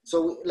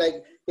 So,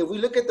 like, if we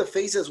look at the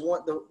faces,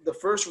 the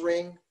first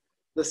ring,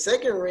 the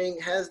second ring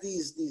has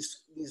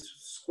these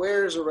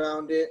squares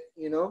around it,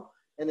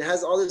 and it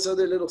has all these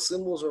other little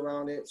symbols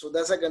around it. So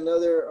that's like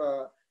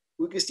another,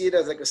 we can see it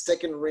as like a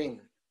second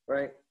ring,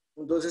 right?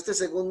 Entonces,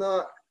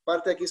 segunda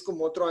parte aquí es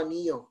como otro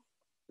anillo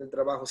del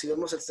trabajo. Si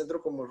vemos el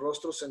centro como el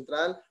rostro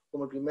central,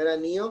 como el primer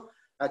anillo,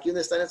 aquí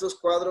donde están estos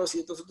cuadros y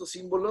estos otros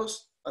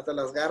símbolos, hasta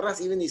las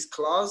garras, even these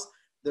claws,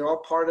 they're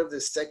all part of the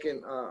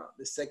second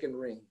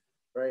ring,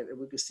 right? And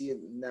we can see it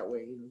in that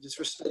way, just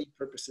for study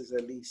purposes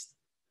at least.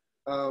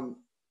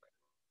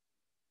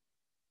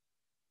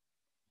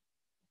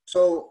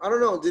 So I don't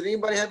know, did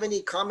anybody have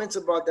any comments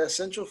about that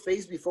central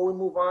face before we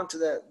move on to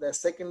that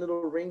second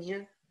little ring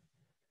here?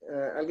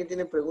 ¿Alguien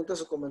tiene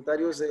preguntas o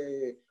comentarios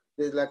de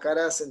la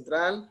cara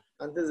central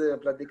antes de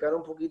platicar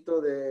un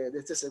poquito de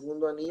este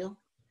segundo anillo?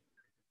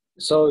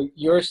 So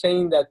you're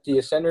saying that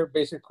the center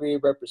basically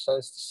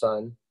represents the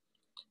sun,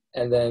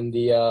 and then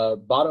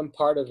the bottom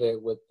part of it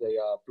with the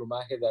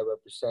plumaje that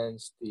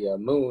represents the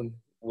moon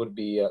would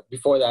be,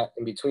 before that,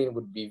 in between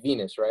would be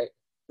Venus, right?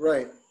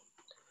 Right.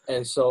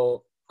 And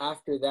so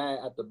after that,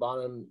 at the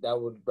bottom, that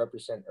would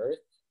represent Earth?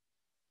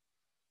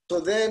 So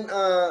then,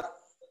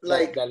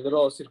 like... That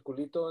little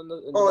circulito in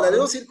the that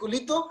little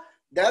circulito,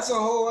 that's a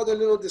whole other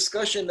little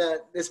discussion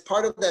that is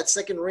part of that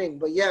second ring.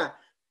 But yeah,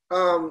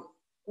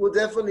 we'll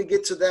definitely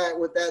get to that,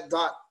 what that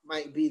dot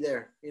might be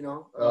there,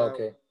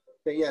 Okay.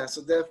 But yeah,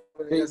 so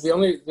definitely. The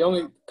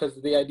only,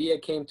 because the idea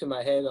came to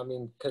my head, I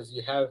mean, because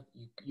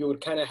you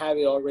would kind of have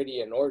it already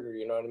in order,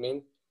 you know what I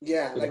mean?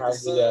 Yeah, You'd like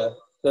have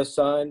the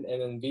sun,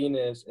 and then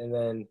Venus, and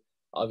then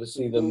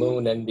obviously the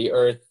moon and the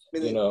Earth,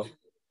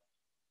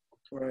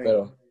 Right.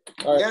 Pero,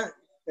 all right. Yeah,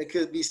 it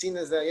could be seen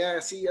as that. Yeah, I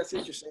see what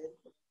you're saying.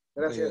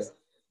 Gracias.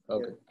 Yeah.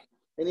 Okay. Yeah.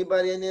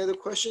 Anybody, any other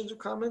questions or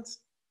comments?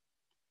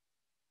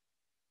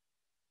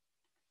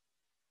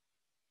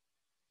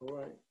 All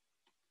right.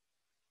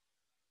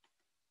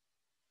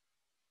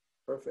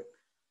 Perfect.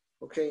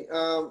 Okay.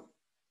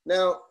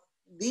 Now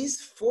these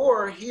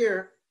four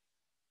here,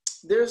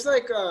 there's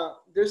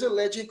a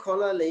legend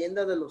called La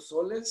Leyenda de los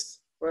Soles.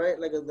 right?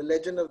 Like the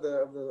legend of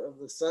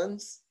the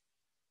suns,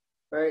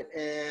 right?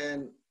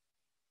 And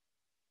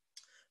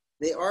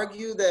they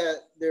argue that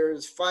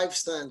there's 5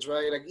 suns,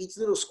 right? Like each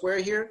little square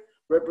here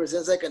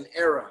represents like an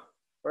era,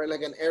 right?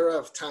 Like an era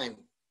of time.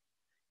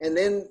 And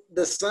then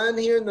the sun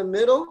here in the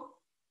middle.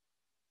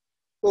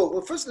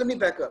 Well, first let me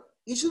back up.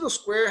 Each little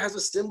square has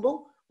a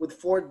symbol with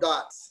 4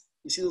 dots.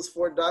 You see those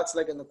 4 dots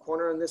like in the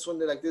corner on this one?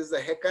 They're like, this is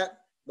a hecat,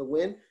 the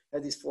wind,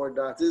 has these 4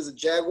 dots. This is a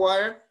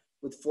jaguar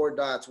with 4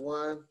 dots.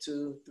 1,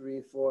 2,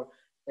 3, 4.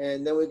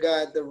 And then we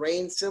got the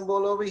rain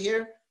symbol over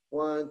here.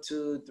 1,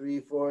 2, 3,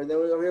 4. And then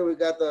over here we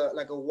got the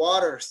like a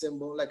water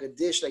symbol, like a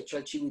dish, like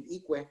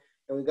Huitzilzenteotl.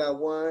 And we got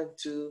 1,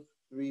 2,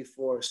 3,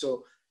 4.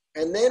 So,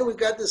 and then we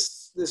got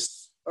this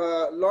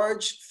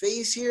large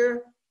face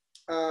here,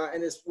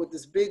 and it's with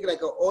this big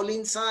like a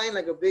Olin sign,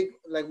 like a big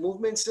like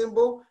movement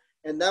symbol.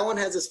 And that one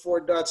has its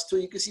 4 dots too.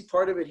 You can see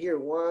part of it here.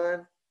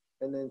 1,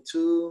 and then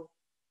 2,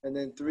 and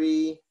then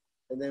 3,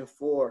 and then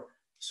 4.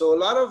 So a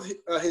lot of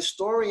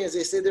historians,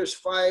 they say there's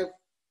 5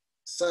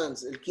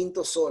 suns, el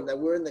quinto sol, that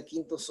we're in the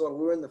quinto sol,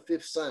 we're in the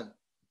 5th sun.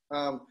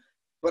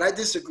 But I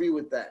disagree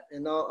with that,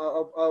 and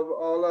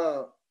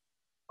I'll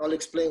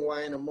explain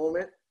why in a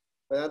moment.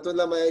 Pero entonces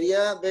la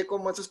mayoría ve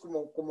como esto es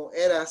como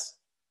eras,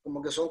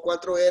 como que son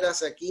 4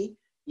 eras aquí,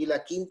 y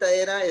la quinta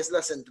era es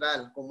la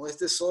central, como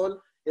este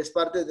sol es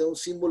parte de un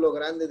símbolo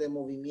grande de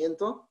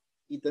movimiento,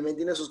 y también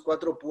tiene sus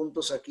 4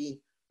 puntos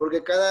aquí,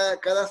 porque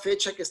cada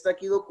fecha que está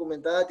aquí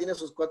documentada tiene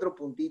sus 4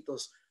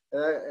 puntitos,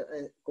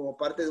 como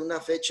parte de una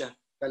fecha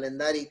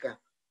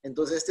calendárica.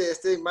 Entonces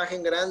esta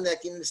imagen grande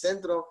aquí en el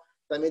centro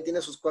también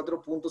tiene sus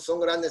 4 puntos, son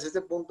grandes.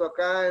 Este punto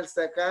acá,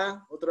 este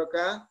acá, otro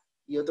acá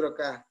y otro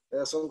acá.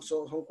 Son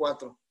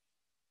 4.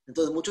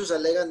 Entonces muchos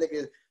alegan de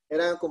que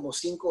eran como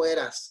 5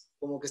 eras,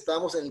 como que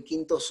estábamos en el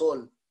quinto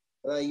sol.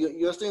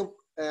 Yo estoy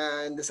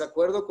en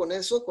desacuerdo con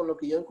eso, con lo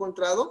que yo he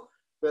encontrado,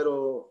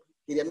 pero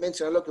quería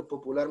mencionar lo que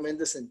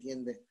popularmente se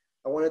entiende.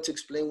 I wanted to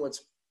explain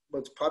what's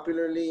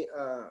popularly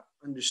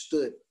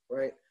understood,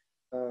 right?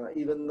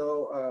 Even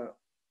though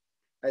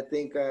I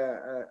think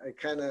I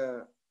kind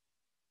of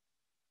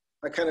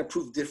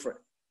prove different,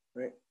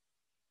 right?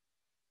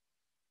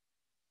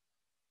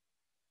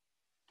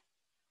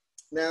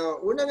 Now,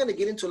 we're not going to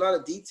get into a lot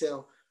of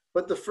detail,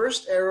 but the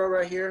first era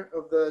right here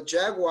of the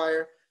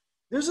jaguar,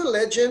 there's a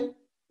legend,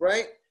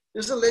 right?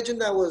 There's a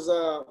legend that was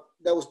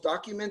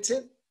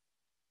documented.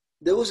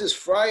 There was this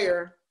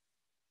friar,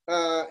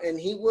 and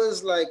he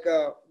was like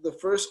the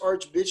first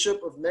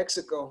archbishop of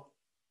Mexico,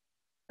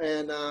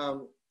 and I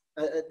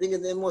think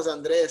his name was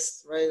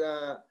Andres,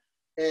 right?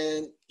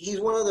 And he's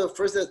one of the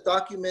first that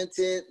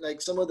documented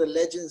like some of the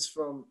legends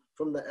from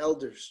the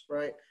elders,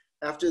 right?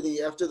 After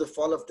the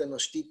fall of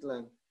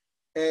Tenochtitlan.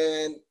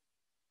 And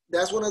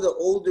that's one of the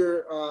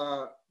older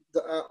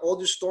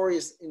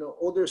stories,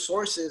 older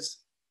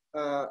sources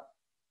that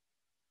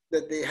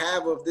they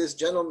have of this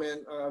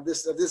gentleman, of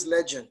this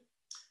legend.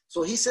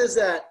 So he says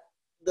that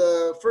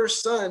the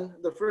first sun,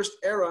 the first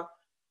era,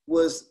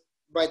 was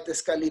by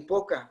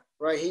Tezcatlipoca,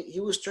 right?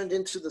 He was turned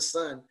into the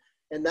sun,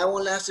 and that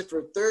one lasted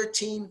for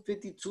 13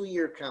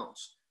 52-year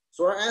counts.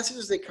 So our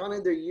ancestors, they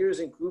counted their years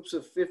in groups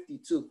of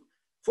 52.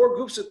 4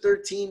 groups of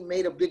 13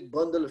 made a big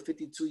bundle of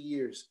 52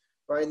 years.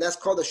 Right? And that's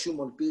called a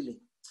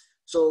Shumolpili.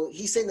 So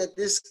he's saying that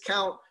this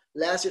count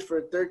lasted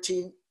for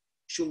 13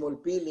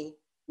 Shumolpili,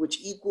 which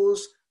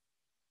equals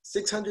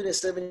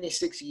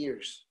 676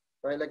 years,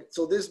 right? Like,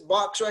 so this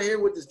box right here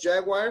with this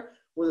jaguar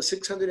was a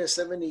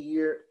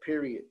 670-year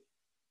period.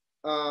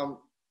 But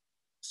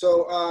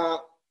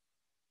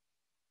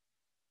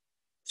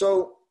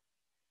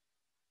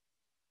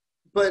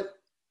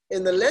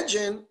in the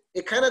legend,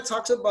 it kind of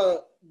talks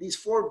about these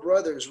 4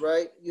 brothers,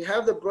 right? You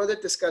have the brother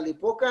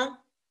Tezcatlipoca,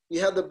 you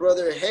have the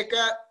brother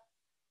Hecat,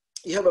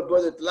 you have a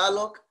brother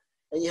Tlaloc,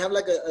 and you have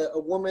like a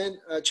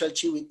woman,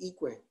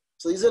 Chalchihuitlicue.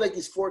 So these are like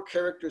these 4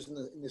 characters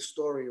in the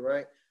story,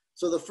 right?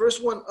 So the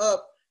first one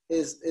up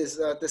is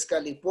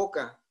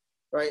Tezcatlipoca,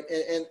 right?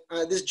 And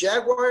this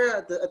jaguar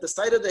at the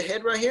side of the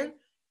head right here,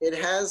 it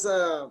has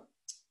a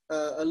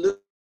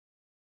little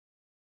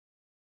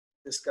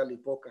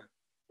Tezcatlipoca,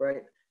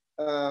 right?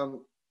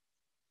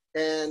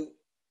 And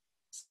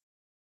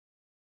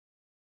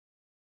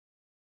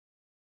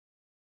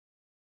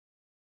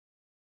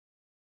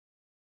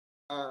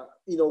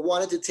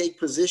wanted to take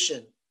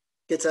position.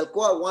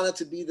 Quetzalcoatl wanted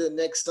to be the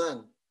next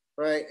sun,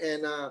 right?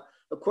 And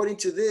according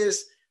to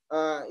this,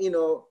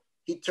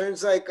 he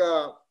turns like,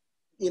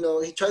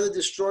 he tried to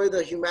destroy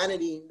the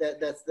humanity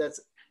that's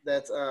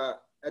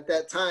at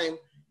that time.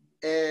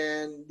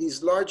 And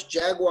these large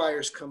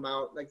jaguars come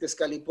out, like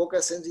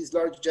Tezcatlipoca sends these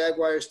large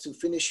jaguars to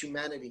finish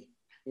humanity,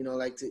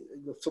 like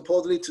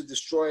supposedly to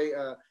destroy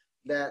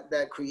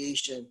that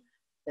creation.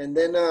 And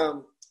then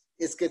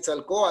it's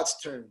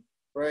Quetzalcoatl's turn,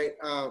 right?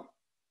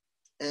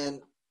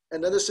 And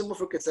another symbol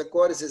for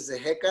Quetzalcoatl is the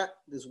Hecat,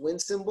 this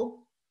wind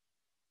symbol,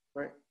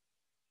 right?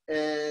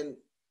 And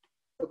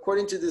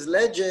according to this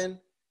legend,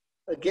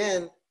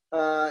 again,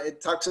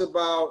 it talks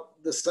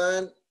about the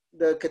sun.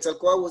 The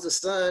Quetzalcoatl was the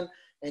sun,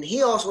 and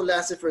he also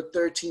lasted for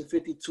 13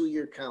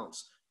 52-year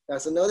counts.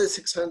 That's another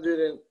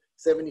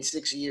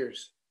 676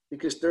 years,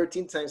 because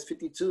 13 times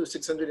 52 is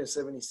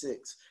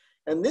 676.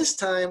 And this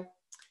time,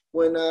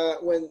 when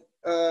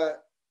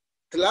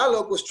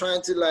Tlaloc was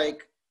trying to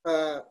like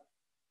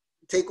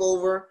take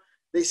over,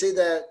 they say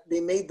that they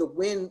made the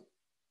wind,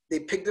 they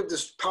picked up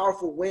this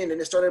powerful wind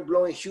and it started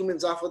blowing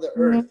humans off of the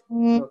earth, you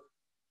know,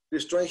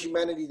 destroying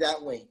humanity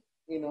that way,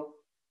 you know.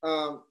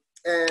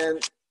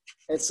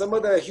 And some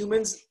of the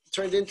humans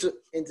turned into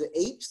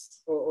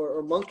apes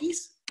or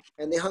monkeys,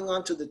 and they hung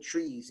on to the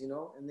trees, you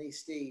know, and they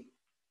stayed.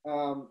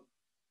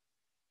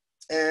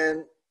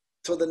 And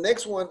so the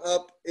next one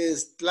up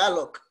is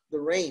Tlaloc, the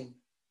rain,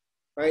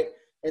 right?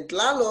 And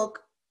Tlaloc,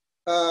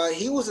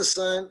 he was a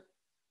son,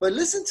 but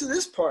listen to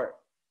this part.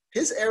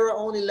 His era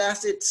only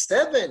lasted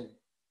 7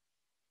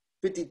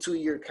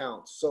 52-year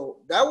counts.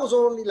 So that was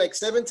only like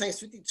 7 times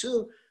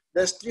 52,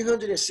 that's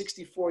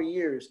 364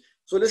 years.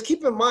 So let's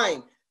keep in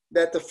mind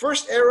that the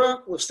first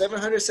era was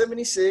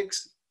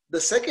 776. The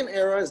second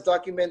era is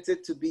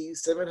documented to be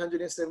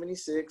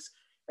 776.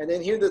 And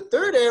then here the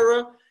third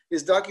era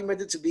is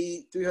documented to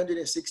be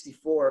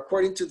 364,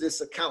 according to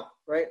this account,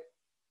 right?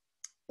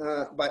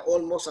 By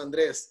Olmos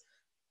Andrés.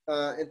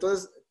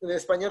 Entonces, en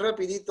español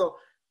rapidito,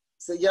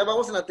 ya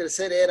vamos en la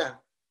tercera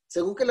era.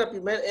 Según que la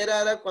primera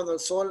era cuando el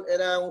sol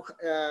era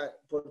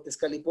por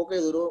Tezcalipoca, y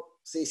duró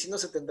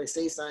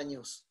 676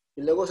 años.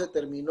 Y luego se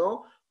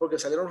terminó porque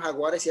salieron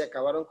jaguares y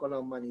acabaron con la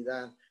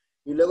humanidad.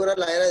 Y luego era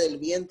la era del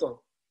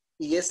viento.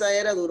 Y esa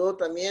era duró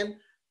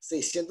también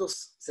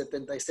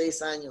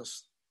 676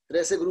 años.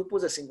 13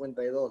 grupos de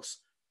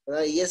 52.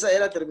 ¿Verdad? Y esa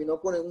era terminó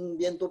con un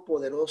viento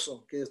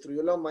poderoso que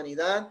destruyó la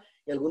humanidad,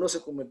 y algunos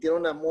se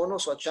convirtieron a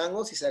monos o a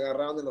changos y se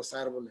agarraron de los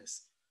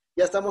árboles.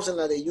 Ya estamos en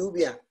la de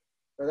lluvia,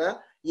 ¿verdad?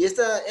 Y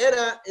esta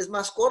era es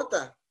más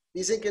corta.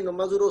 Dicen que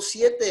nomás duró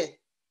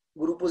 7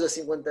 grupos de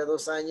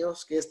 52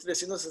 años, que es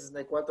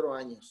 364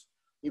 años.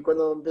 Y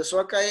cuando empezó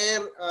a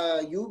caer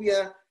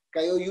lluvia,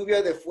 cayó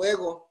lluvia de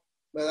fuego,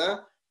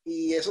 ¿verdad?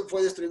 Y eso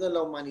fue destruyendo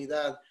la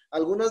humanidad.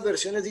 Algunas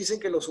versiones dicen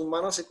que los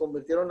humanos se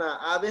convirtieron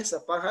a aves,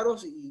 a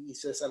pájaros, y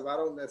se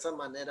salvaron de esa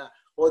manera.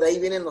 O de ahí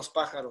vienen los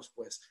pájaros,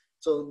 pues.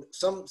 So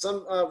some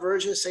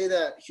versions say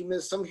that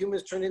some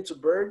humans turned into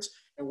birds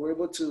and were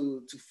able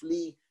to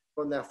flee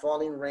from that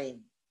falling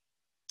rain,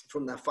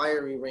 from that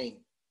fiery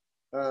rain.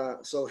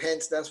 So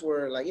hence that's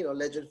where, like, you know,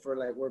 legend for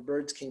like where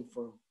birds came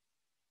from.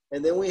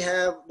 And then we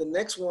have the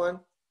next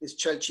one is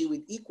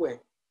Chalchihuitlicue.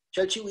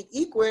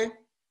 Chalchihuitlicue,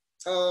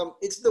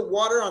 it's the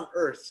water on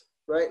earth,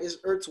 right? It's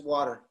earth's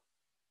water,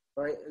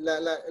 right?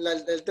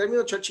 El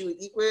término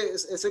Chalchihuitlicue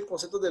es el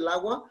concepto del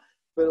agua,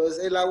 pero es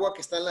el agua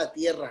que está en la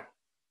tierra,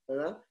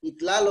 ¿verdad? Y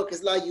Tlaloc que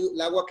es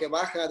el agua que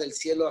baja del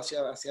cielo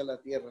hacia la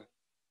tierra.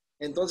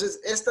 Entonces,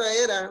 esta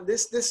era,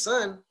 this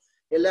sun,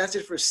 it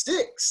lasted for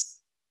 6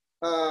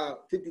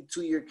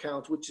 52-year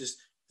counts, which is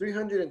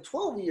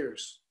 312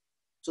 years.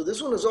 So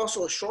this one is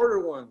also a shorter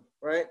one,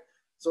 right?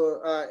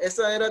 So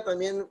esta era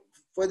también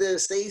fue de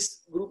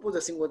 6 grupos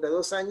de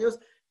 52 años,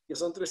 que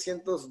son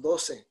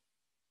 312,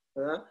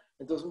 ¿verdad?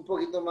 Entonces un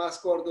poquito más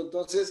corto.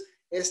 Entonces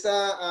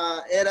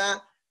esta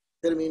era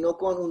terminó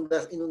con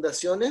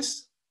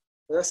inundaciones,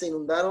 ¿verdad? Se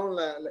inundaron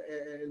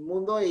el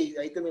mundo y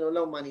ahí terminó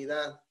la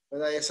humanidad,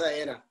 ¿verdad? Esa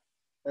era,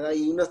 ¿verdad?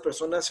 Y unas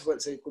personas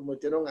se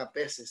convirtieron a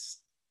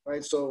peces,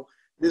 right? So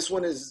this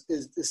one is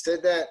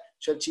said that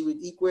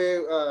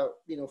Chalchihuitlicue,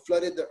 you know,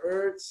 flooded the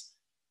earths,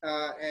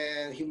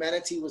 and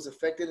humanity was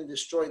affected and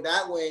destroyed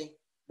that way.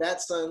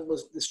 That sun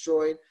was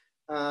destroyed,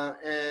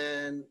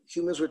 and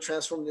humans were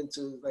transformed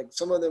into, like,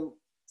 some of them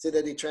say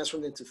that they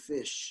transformed into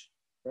fish,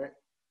 right?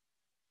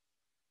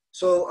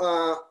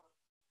 So,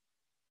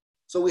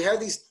 so we have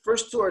these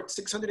first two are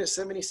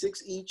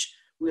 676 each.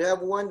 We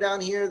have one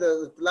down here,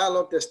 the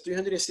Tlaloc, that's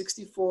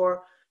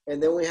 364.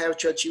 And then we have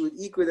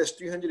Chalchihuitlicue, that's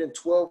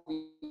 312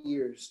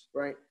 years,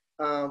 right?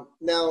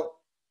 Now,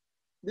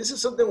 this is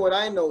something what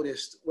I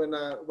noticed when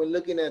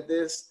looking at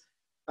this.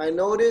 I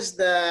noticed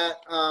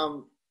that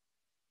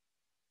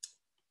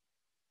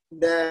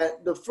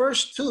that the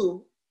first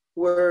two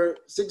were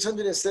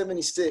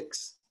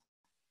 676,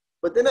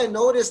 but then I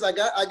noticed I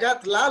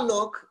got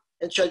Tlaloc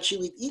and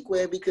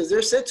Chalchihuitlicue because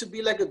they're said to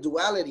be like a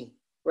duality,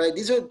 right?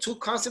 These are two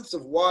concepts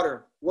of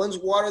water. One's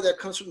water that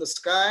comes from the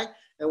sky,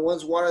 and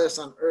one's water that's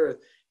on earth.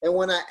 And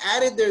when I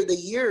added the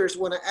years,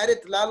 when I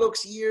added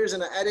Tlaloc's years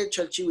and I added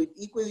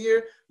Chalchihuitlicue's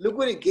year, look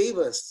what it gave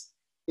us.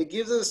 It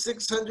gives us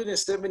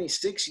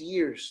 676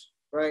 years,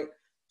 right?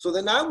 So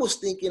then I was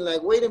thinking,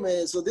 like, wait a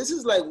minute. So this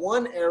is like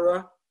one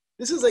era.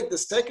 This is like the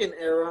second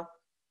era.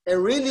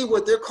 And really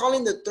what they're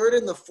calling the third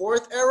and the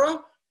fourth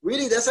era,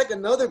 really that's like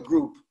another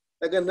group,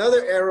 like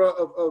another era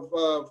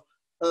of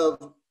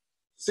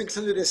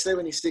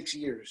 676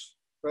 years,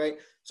 right?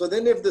 So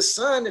then if the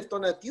sun, if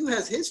Tonatiuh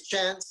has his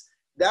chance,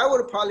 that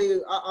would probably,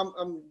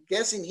 I'm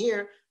guessing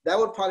here, that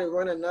would probably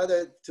run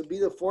another to be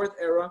the fourth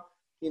era,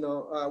 you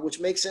know, which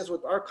makes sense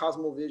with our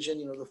cosmovision,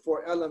 you know, the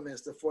 4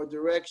 elements, the 4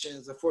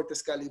 directions, the 4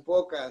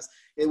 Tezcalipocas.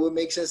 It would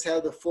make sense to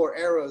have the 4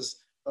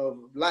 eras of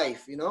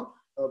life, you know,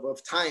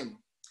 of time,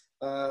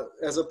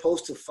 as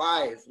opposed to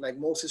 5, like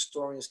most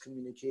historians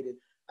communicated.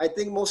 I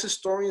think most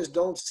historians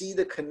don't see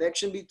the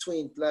connection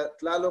between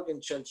Tlaloc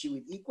and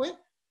Chalchihuitlicue.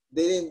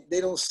 They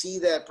don't see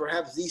that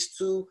perhaps these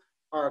two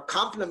are a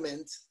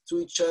complement to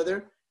each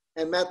other.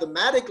 And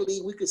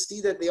mathematically, we could see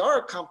that they are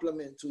a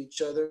complement to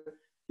each other,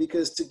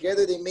 because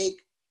together they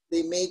make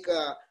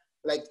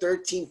like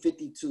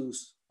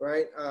 1352s,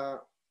 right?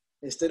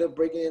 Instead of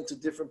breaking it into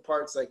different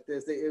parts like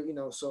this, that's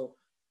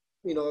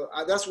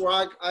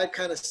where I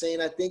kind of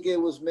saying, I think it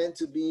was meant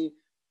to be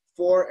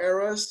 4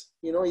 eras,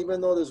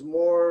 even though there's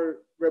more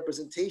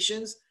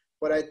representations,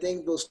 but I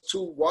think those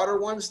 2 water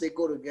ones, they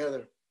go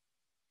together,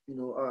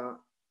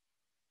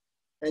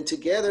 and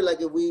together, like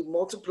if we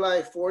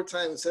multiply 4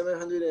 times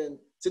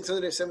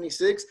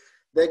 676,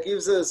 that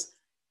gives us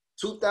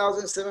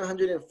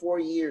 2,704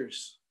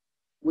 years,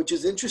 which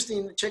is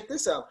interesting. Check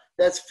this out.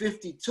 That's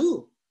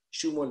 52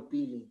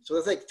 Shumolpili. So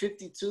that's like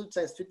 52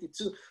 times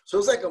 52. So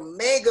it's like a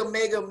mega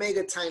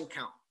time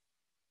count,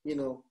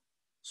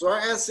 So our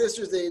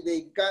ancestors,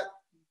 they got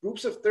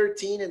groups of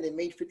 13 and they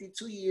made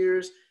 52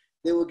 years.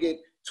 They will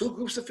get 2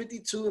 groups of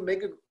 52 and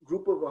make a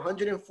group of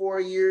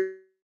 104 years,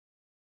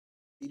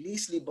 the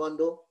Lisli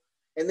bundle.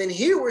 And then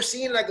here we're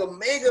seeing like a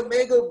mega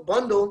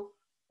bundle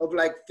of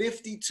like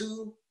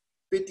 52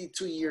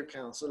 year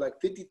count. So like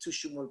 52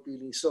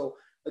 Shumolpili. So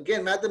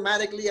again,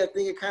 mathematically, I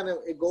think it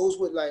goes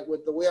with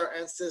the way our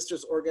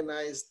ancestors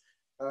organized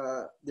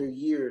their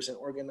years and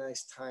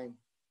organized time.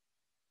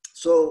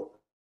 So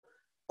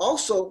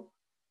also,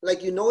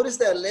 like you notice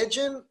that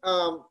legend,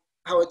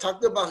 how it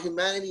talked about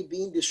humanity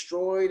being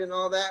destroyed and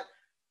all that.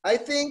 I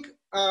think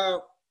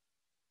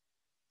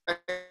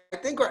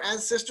our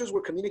ancestors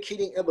were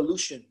communicating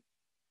evolution,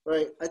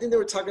 right? I think they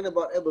were talking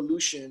about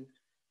evolution,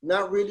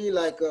 not really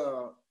like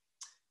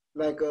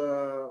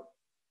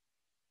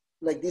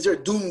these are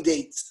doom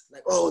dates.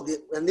 Like,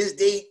 on this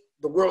date,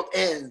 the world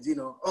ends,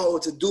 oh,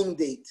 it's a doom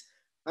date.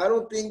 I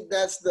don't think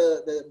that's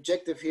the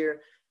objective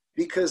here,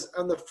 because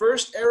on the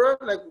first era,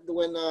 like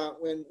when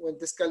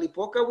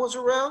Tezcatlipoca was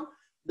around,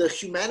 the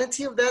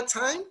humanity of that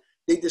time,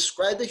 they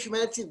described the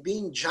humanity of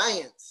being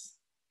giants,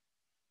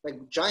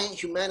 like giant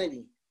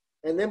humanity.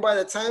 And then by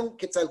the time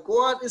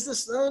Quetzalcoatl is the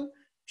sun,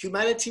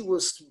 humanity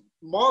was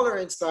smaller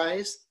in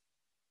size,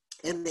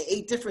 and they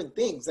ate different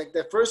things. Like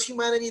the first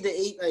humanity, they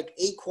ate like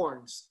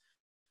acorns.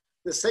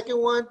 The second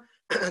one,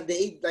 they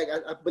ate like,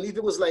 I believe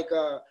it was like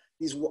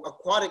these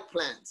aquatic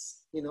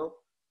plants,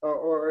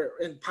 or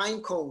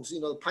pine cones,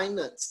 pine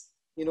nuts,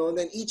 and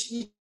then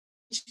each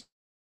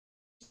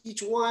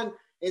one,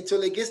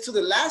 until it gets to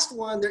the last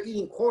one, they're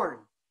eating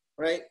corn,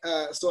 right?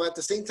 So at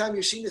the same time,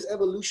 you're seeing this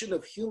evolution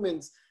of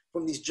humans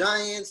from these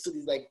giants to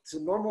these to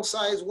normal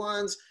sized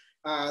ones.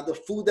 The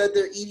food that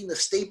they're eating, the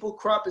staple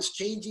crop is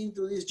changing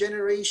through these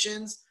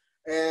generations.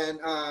 And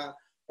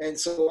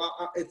so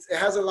it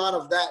has a lot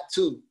of that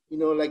too,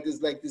 like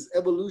this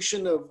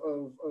evolution of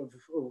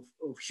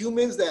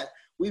humans that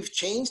we've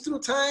changed through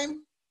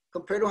time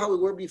compared to how we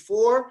were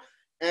before.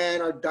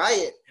 And our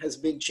diet has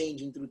been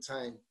changing through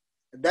time.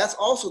 And that's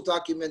also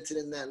documented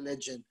in that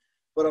legend.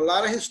 But a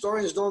lot of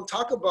historians don't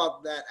talk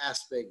about that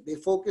aspect. They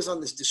focus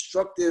on this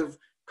destructive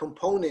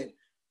component,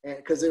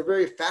 because they're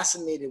very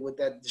fascinated with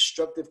that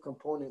destructive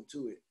component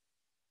to it.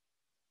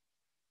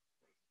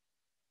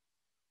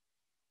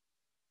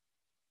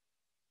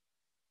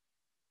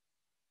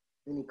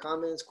 Any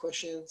comments,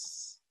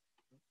 questions?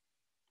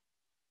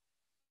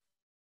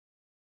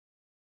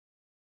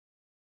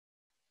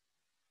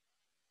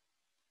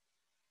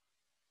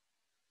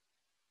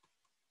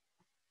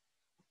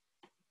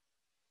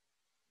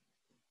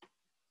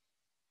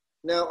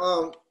 Now,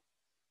 I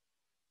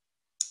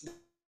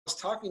was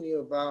talking to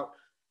you about,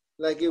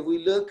 like, if we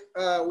look,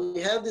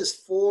 we have this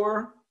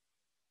 4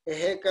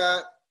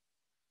 Ejecat,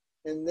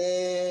 and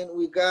then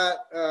we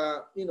got,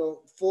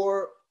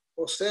 4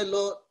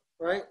 Ocelot,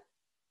 right?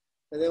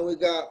 And then we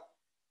got,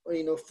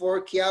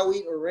 4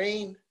 Kiawi or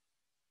rain.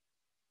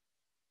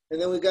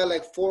 And then we got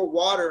like 4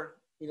 water,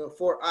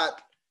 4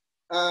 At.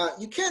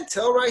 You can't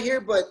tell right here,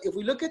 but if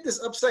we look at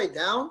this upside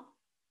down,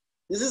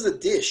 this is a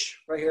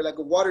dish right here, like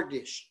a water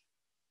dish.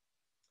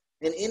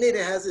 And in it,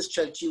 it has this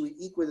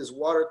Chalchihuitlicue, this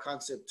water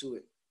concept to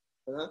it,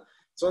 ¿verdad?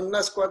 Son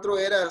las 4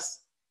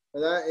 eras,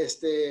 ¿verdad?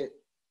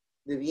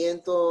 De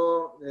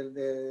viento,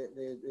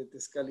 de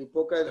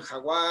Tezcatlipoca, del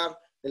jaguar,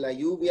 de la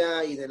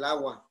lluvia y del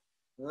agua,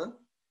 ¿verdad?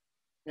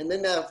 And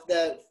then that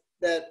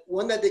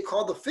one that they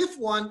call the 5th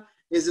one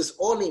is this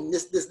Olim.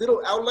 This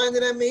little outline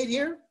that I made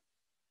here,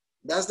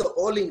 that's the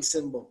Olim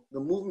symbol, the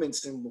movement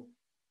symbol.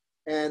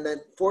 And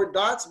then 4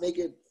 dots make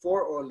it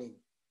 4 Olim.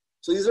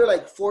 So these are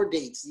like 4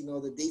 dates,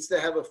 the dates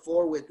that have a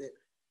 4 with it.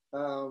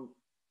 Now,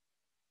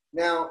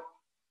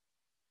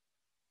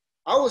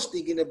 I was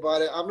thinking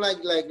about it. I'm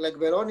like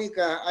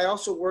Veronica. I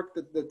also work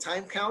the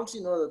time counts,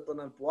 the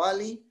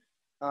Tonalpoali.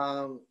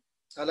 I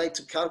like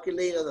to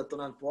calculate the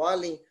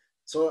Tonalpoali.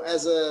 So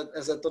as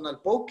a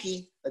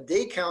Tonalpoqui, a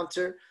day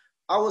counter,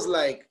 I was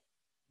like,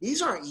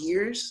 these aren't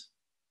years.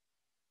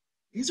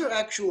 These are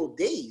actual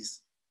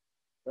days,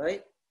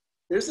 right?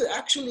 There's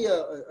actually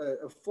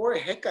a 4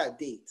 Heka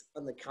date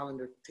on the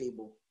calendar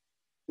table.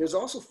 There's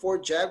also for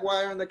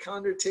Jaguar on the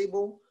calendar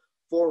table,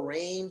 for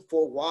rain,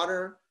 for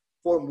water,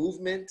 for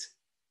movement.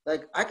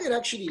 Like I could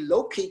actually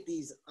locate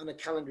these on a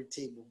calendar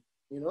table,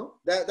 you know?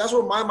 That's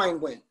where my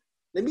mind went.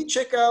 Let me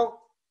check out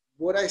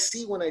what I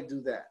see when I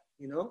do that,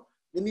 you know?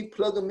 Let me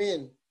plug them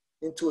in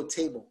into a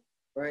table,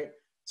 right?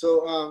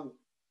 So,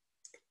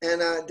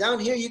 down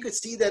here, you could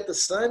see that the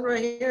sun right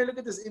here, look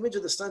at this image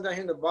of the sun down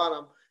here in the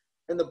bottom.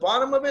 And the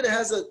bottom of it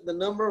has the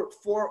number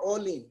 4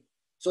 Olin.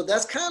 So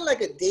that's kind of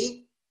like a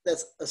date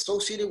that's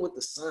associated with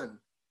the sun,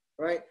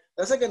 right?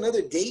 That's like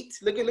another date.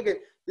 Look at,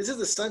 this is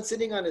the sun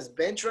sitting on his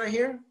bench right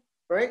here,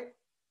 right?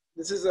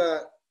 This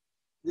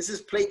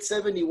is plate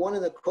 71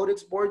 in the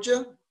Codex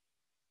Borgia,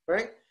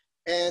 right?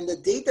 And the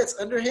date that's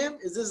under him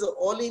is this is an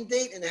Olin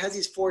date, and it has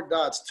these 4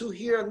 dots, 2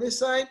 here on this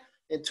side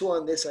and 2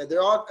 on this side.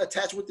 They're all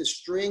attached with the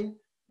string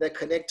that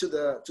connect to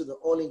the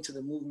Olin, to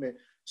the movement.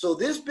 So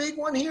this big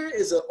one here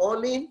is an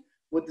Olin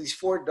with these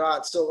 4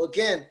 dots. So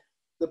again,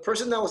 the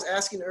person that was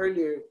asking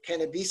earlier,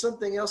 can it be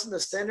something else in the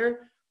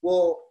center?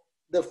 Well,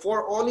 the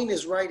 4 Olin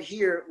is right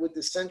here with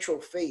the central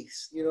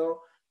face, you know?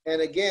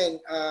 And again,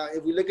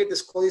 if we look at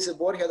this Códice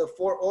Borgia, the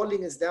 4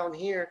 Olin is down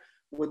here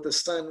with the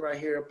sun right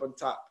here up on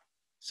top.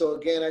 So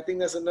again, I think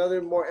that's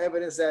another more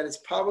evidence that it's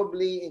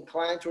probably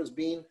inclined towards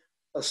being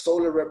a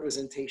solar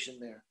representation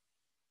there.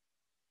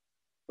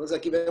 Entonces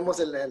aquí vemos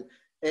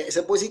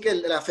se puede decir que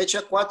la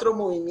fecha 4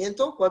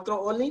 movimiento, 4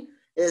 Olin,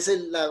 es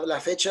la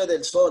fecha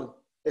del sol.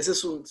 Esa es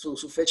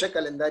su fecha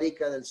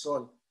calendárica del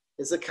sol.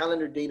 Es the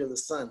calendar date of the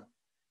sun.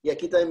 Y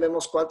aquí también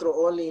vemos 4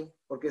 Olin,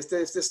 porque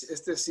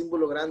este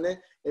símbolo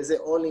grande es de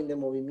Olin, de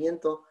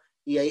movimiento.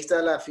 Y ahí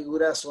está la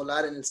figura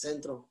solar en el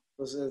centro.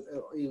 Entonces,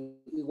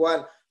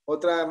 igual,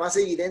 otra más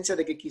evidencia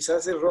de que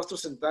quizás el rostro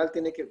central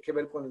tiene que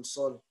ver con el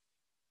sol.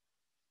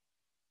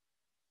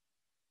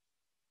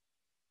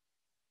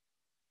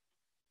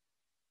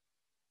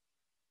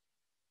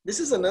 This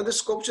is another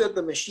sculpture that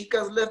the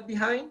Mexicas left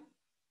behind.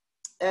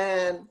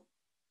 And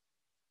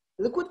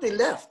look what they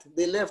left.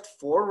 They left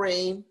 4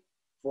 rain,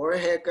 4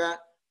 Hecat,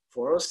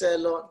 4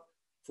 Ocelot,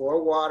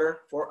 4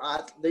 water, 4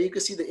 At. There you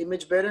can see the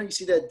image better. You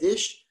see that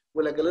dish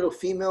with like a little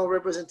female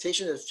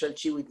representation of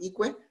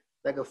Chalchihuitlicue,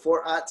 like a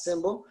 4 At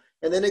symbol.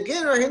 And then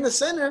again, right here in the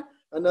center,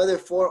 another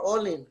 4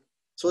 Olin.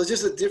 So it's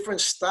just a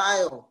different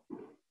style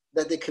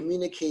that they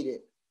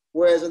communicated.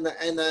 Whereas in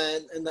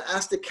the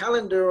Aztec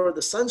calendar or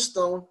the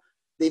sunstone,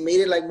 they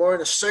made it like more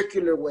in a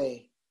circular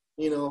way,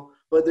 you know,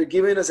 but they're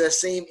giving us that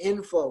same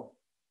info,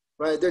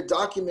 right? They're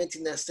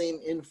documenting that same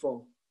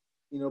info,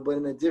 you know, but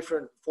in a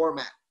different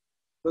format.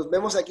 Entonces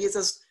vemos aquí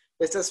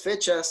estas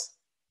fechas,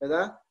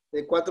 ¿verdad?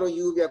 De 4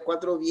 lluvia,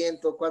 4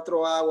 viento,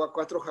 4 agua,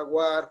 4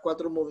 jaguar,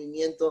 4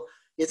 movimiento.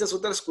 Y esta es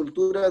otra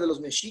escultura de los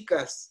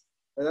mexicas,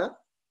 ¿verdad?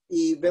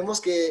 Y vemos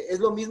que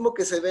es lo mismo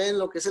que se ve en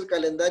lo que es el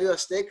calendario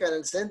azteca en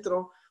el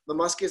centro,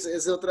 nomás que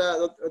es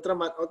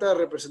otra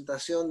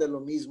representación de lo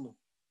mismo.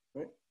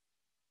 Right?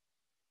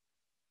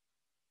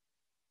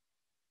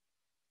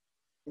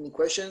 Any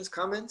questions,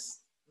 comments?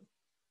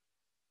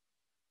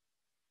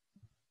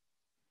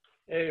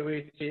 Hey,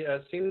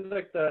 it seems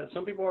like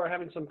some people are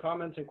having some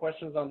comments and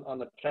questions on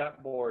the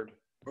chat board.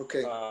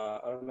 Okay.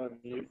 I don't know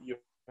if you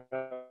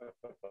have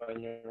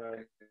on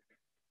your...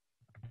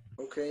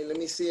 Okay, let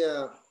me see.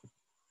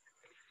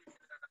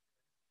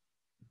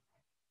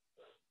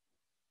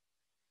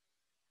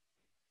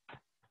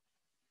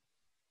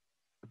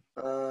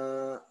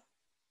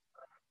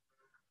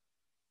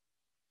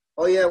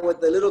 Oh yeah, with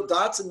the little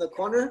dots in the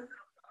corner,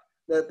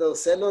 that they'll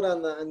sell it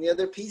on the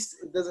other piece.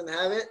 It doesn't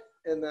have it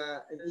in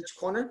each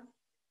corner.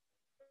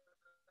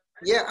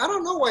 Yeah, I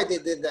don't know why they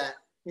did that.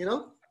 You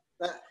know,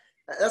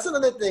 that's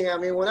another thing. I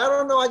mean, when I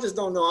don't know, I just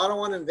don't know. I don't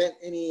want to invent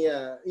any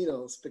you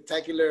know,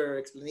 spectacular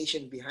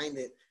explanation behind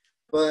it.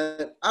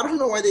 But I don't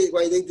know why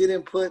they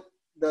didn't put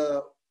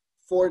the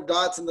 4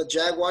 dots in the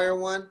Jaguar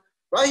one.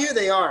 Right here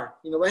they are.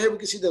 You know, right here we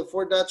can see the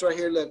 4 dots right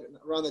here. Look,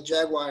 around the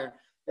Jaguar.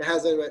 It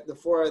has the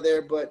 4 are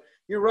there. But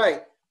you're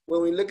right.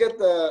 When we look at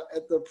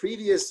the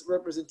previous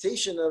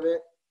representation of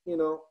it, you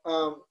know,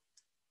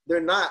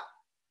 they're not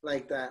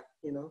like that.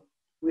 You know,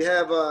 we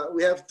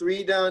have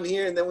 3 down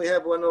here, and then we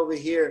have 1 over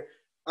here.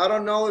 I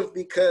don't know if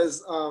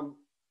because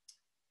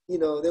you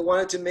know, they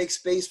wanted to make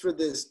space for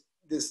this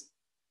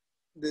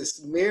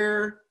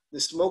mirror, the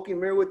smoking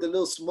mirror with the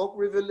little smoke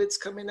rivulets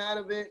coming out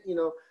of it. You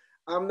know,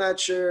 I'm not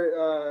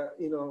sure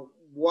you know,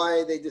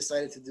 why they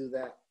decided to do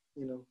that.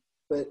 You know,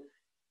 but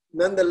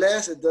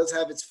nonetheless, it does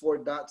have its 4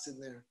 dots in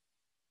there.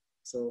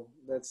 So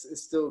it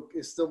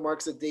still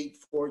marks a date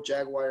for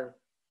Jaguar,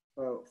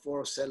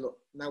 for Ocelot,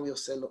 Nahui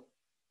Ocelot.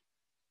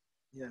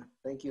 Yeah,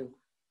 thank you.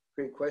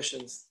 Great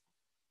questions.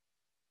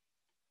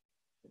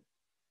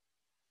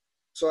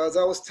 So as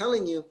I was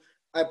telling you,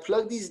 I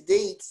plugged these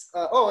dates.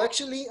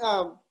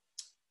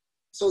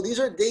 So these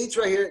are dates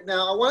right here.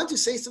 Now I wanted to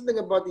say something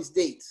about these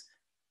dates.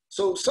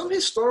 So some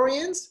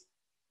historians,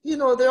 you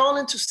know, they're all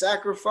into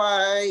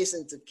sacrifice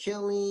and to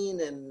killing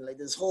and like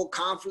this whole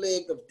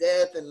conflict of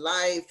death and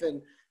life.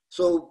 And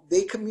so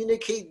they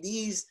communicate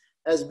these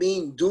as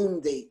being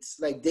doom dates,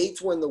 like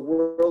dates when the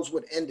worlds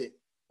would end it.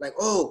 Like,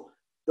 oh,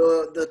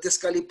 The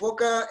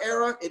Tezcatlipoca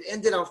era, it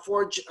ended on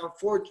four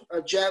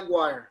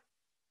jaguar.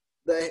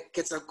 The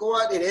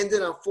Quetzalcoatl, it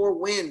ended on 4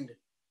 wind.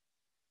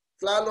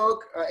 Tlaloc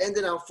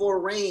ended on 4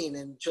 rain.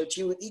 And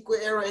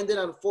Huitzilzenteotl era ended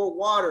on 4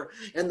 water.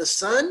 And the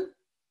sun,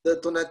 the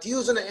Tonatiuh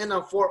is going to end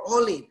on 4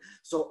 olin.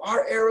 So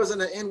our era is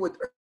going to end with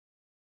earth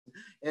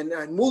and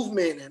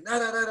movement and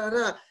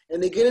da-da-da-da-da.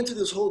 And they get into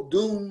this whole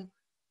doom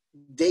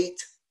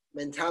date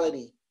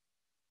mentality,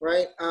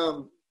 right?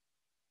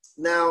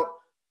 Now,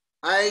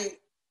 I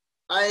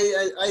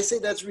say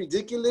that's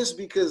ridiculous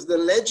because the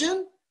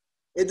legend,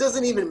 it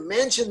doesn't even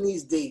mention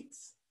these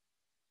dates.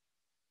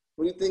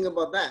 What do you think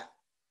about that?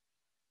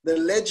 The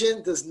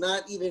legend does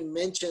not even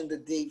mention the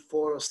date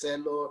 4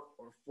 Ocelot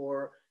or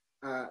 4,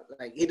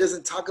 like he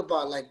doesn't talk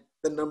about like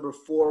the number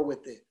 4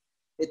 with it.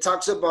 It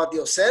talks about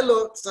the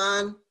Ocelot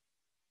sun,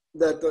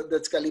 the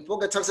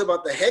Tezcatlipoca talks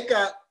about the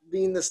Hecat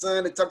being the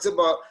sun. It talks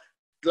about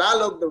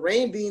Tlaloc, the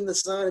rain being the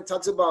sun. It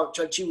talks about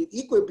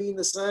Huitzilzenteotl being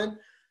the sun,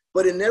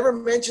 but it never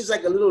mentions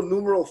like a little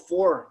numeral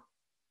 4,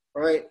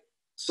 right?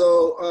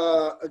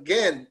 So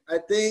again, I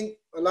think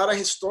a lot of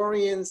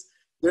historians,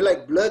 they're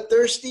like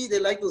bloodthirsty. They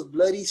like those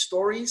bloody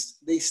stories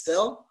they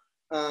sell,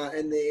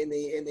 and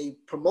they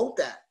promote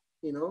that,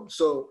 you know.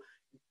 So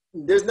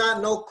there's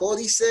not no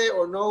codice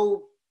or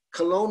no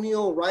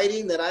colonial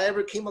writing that I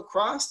ever came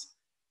across,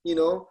 you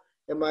know.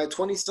 In my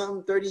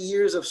 20-something, 30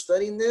 years of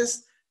studying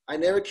this, I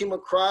never came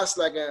across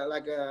like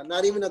a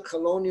not even a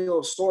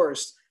colonial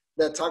source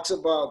that talks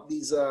about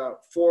these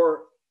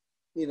 4,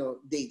 you know,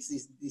 dates,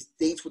 these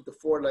dates with the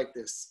 4 like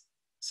this.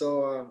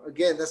 So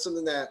again, that's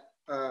something that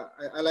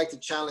I like to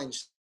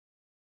challenge.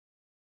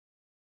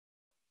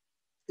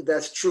 If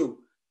that's true.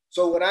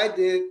 So what I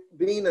did,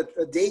 being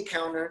a day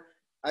counter,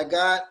 I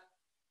got,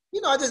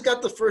 you know, I just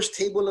got the first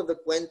table of the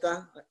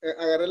cuenta.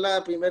 Agarré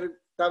la primera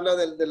tabla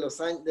de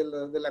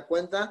la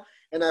cuenta,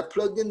 and I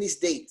plugged in these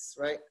dates,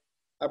 right?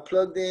 I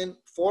plugged in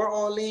 4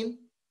 Olin,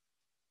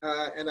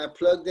 and I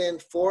plugged in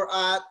 4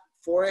 At,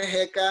 4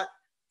 Hecat,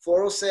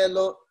 4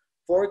 Ocelot,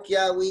 4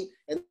 Kiawi,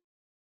 and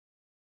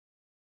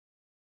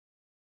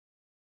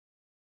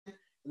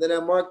then I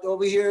marked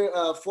over here,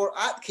 4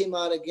 At came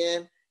out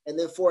again, and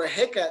then 4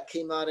 Hecat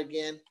came out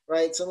again,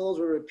 right? Some of those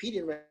were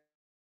repeating, right?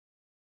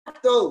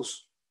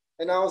 Those,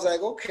 and I was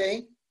like,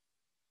 okay,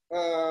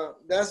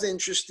 that's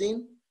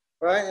interesting,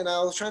 right? And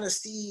I was trying to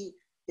see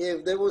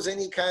if there was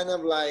any kind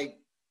of like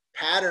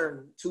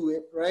pattern to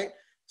it, right?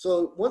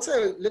 So once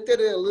I looked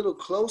at it a little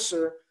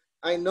closer,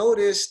 I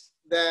noticed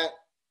that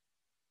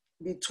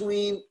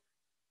between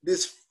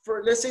this,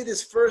 let's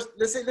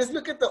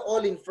look at the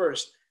all-in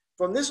first.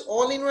 From this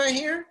all-in right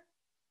here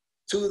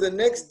to the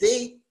next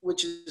date,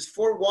 which is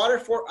 4 water,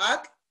 4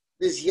 At,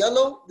 this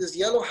yellow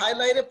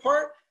highlighted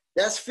part,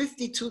 that's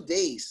 52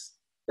 days.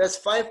 That's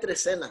 5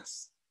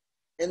 trecenas.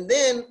 And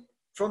then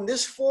from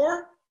this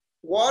 4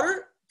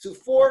 water to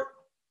 4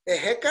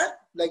 Hecat,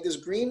 like this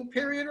green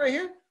period right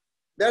here,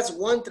 that's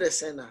 1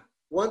 trecena,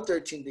 1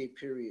 13-day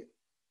period.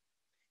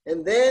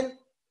 And then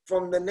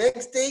from the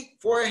next date,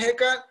 4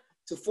 Hecat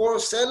to 4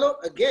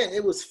 Ocelot, again,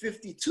 it was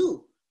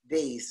 52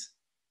 days,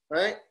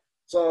 right?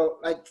 So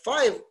like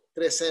 5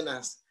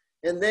 trecenas.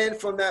 And then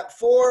from that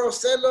 4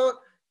 Ocelot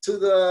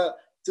to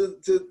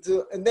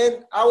and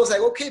then I was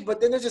like, okay,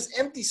 but then there's this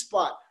empty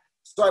spot.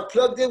 So I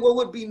plugged in what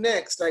would be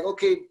next. Like,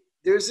 okay,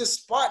 there's this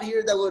spot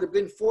here that would have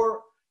been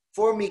 4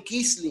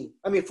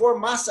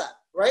 Masa,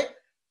 right?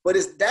 But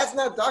that's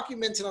not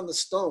documented on the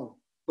stone.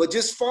 But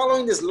just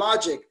following this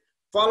logic,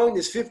 following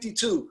this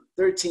 52,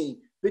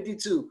 13,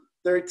 52,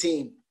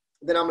 13.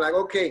 Then I'm like,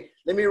 okay,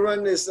 let me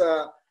run this.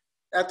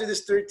 After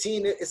this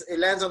 13, it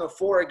lands on a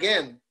 4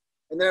 again.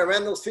 And then I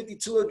ran those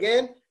 52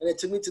 again, and it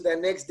took me to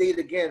that next date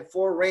again,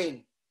 4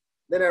 rain.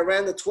 Then I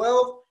ran the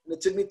 12, and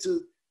it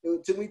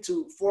took me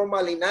to 4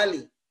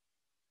 Malinali.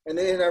 And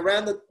then I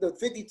ran the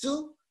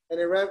 52, and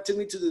it took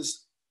me to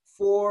this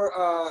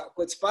 4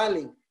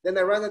 Quetzalcoatl. Then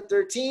I ran the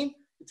 13,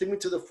 it took me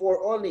to the 4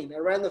 Olin. I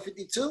ran the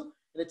 52,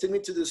 and it took me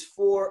to this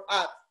 4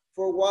 At,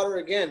 4 water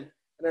again.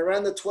 And I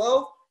ran the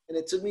 12, and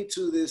it took me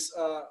to this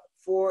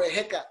 4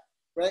 Hecat,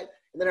 right?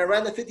 And then I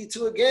ran the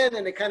 52 again,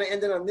 and it kind of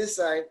ended on this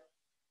side,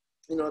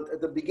 you know,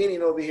 at the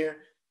beginning over here,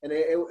 and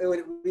it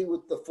would be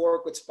with the 4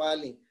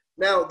 Quetzalcoatl.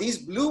 Now, these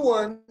blue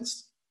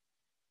ones,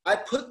 I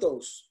put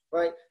those,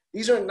 right?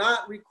 These are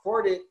not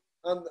recorded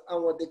on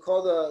what they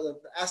call the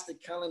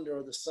Aztec calendar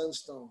or the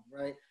sunstone,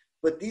 right?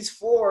 But these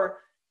 4,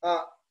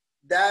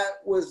 that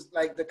was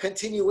like the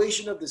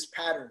continuation of this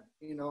pattern,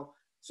 you know?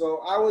 So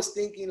I was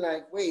thinking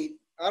like, wait,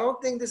 I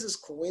don't think this is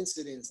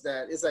coincidence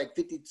that it's like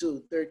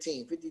 52,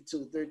 13,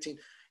 52, 13.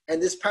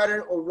 And this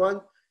pattern will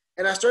run.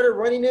 And I started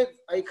running it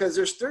because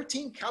there's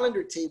 13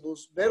 calendar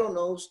tables. Vero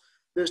knows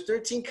there's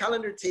 13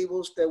 calendar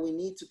tables that we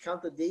need to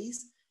count the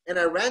days. And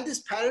I ran this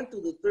pattern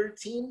through the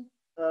 13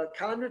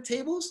 calendar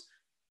tables,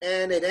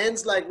 and it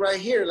ends like right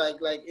here, like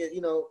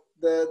you know,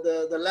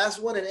 the last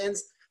one, it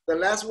ends. The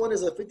last one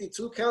is a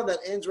 52 count that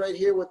ends right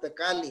here with the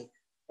Kali,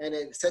 and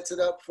it sets it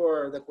up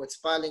for the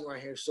Quetzalcoatl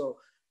right here. So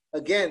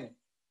again,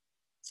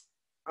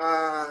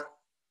 I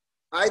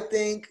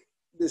think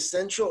the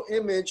central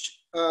image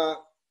let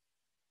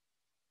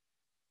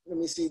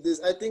me see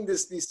this. I think the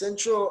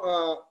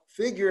central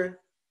figure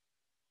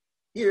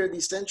here, the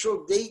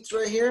central dates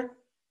right here,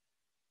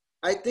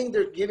 I think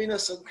they're giving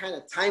us some kind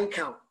of time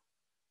count,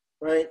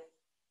 right?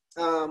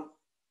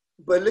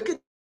 But look at,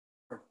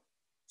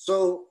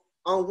 so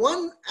on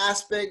one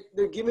aspect,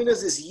 they're giving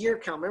us this year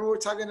count. Remember, we're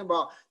talking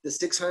about the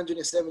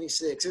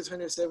 676,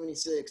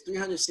 676,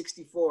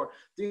 364,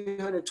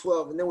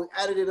 312, and then we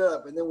added it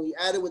up, and then we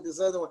added with this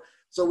other one.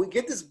 So we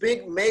get this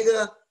big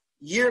mega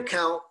year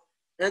count,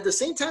 and at the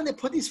same time, they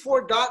put these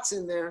 4 dots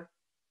in there,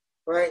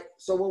 right?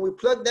 So when we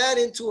plug that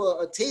into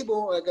a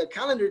table, like a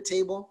calendar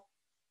table,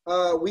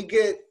 we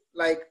get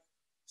like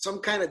some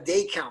kind of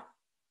day count.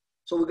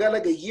 So we got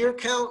like a year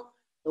count,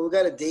 and we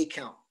got a day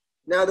count.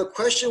 Now the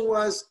question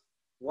was,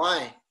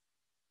 why?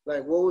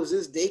 Like, what was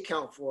this day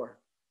count for?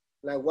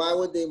 Like, why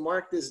would they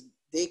mark this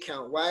day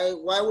count? Why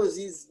was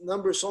these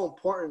numbers so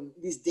important,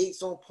 these dates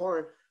so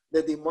important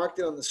that they marked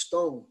it on the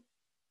stone?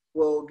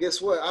 Well,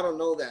 guess what? I don't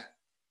know that.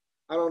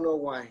 I don't know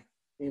why,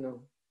 you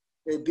know.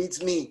 It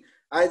beats me.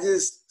 I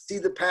just see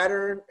the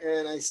pattern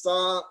and I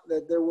saw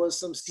that there was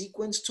some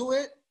sequence to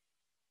it,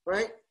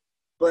 right?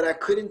 But I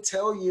couldn't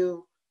tell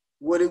you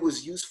what it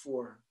was used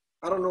for.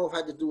 I don't know if it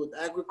had to do with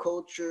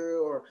agriculture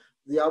or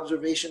the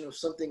observation of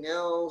something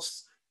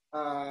else,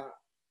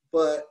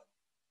 but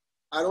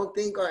I don't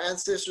think our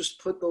ancestors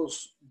put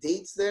those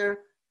dates there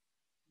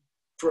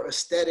for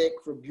aesthetic,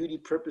 for beauty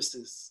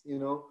purposes, you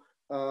know.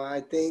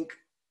 I think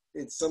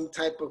it's some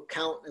type of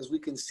count, as we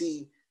can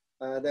see,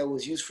 that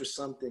was used for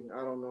something.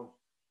 I don't know,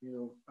 you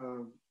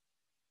know.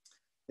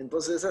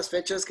 Entonces esas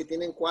fechas que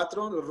tienen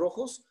 4, los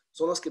rojos,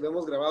 son los que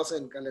vemos grabados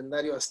en el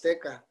calendario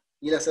azteca.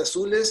 Y las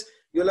azules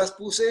yo las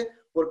puse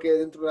porque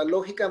dentro de la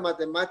lógica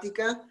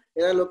matemática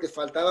era lo que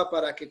faltaba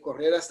para que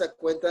corriera esta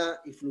cuenta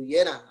y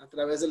fluyera a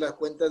través de la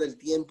cuenta del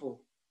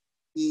tiempo.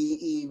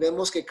 Y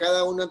vemos que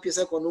cada una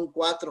empieza con un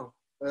 4,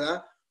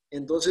 ¿verdad?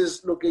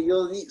 Entonces lo que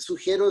yo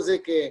sugiero es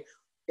de que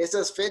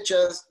estas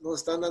fechas nos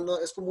están dando,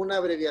 es como una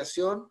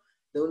abreviación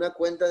de una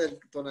cuenta del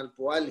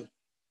Tonalpoali,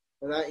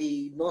 ¿verdad?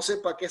 Y no sé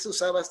para qué se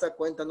usaba esta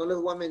cuenta, no les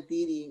voy a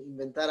mentir y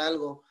inventar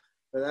algo,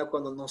 ¿verdad?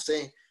 Cuando no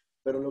sé,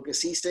 pero lo que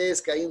sí sé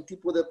es que hay un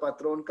tipo de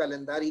patrón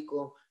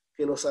calendárico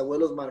que los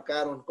abuelos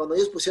marcaron. Cuando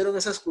ellos pusieron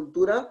esa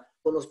escultura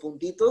con los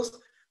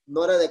puntitos,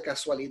 no era de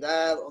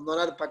casualidad o no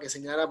era para que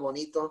señalara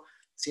bonito,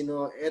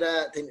 sino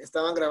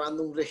estaban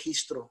grabando un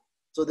registro.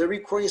 So they're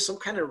recording some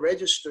kind of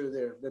register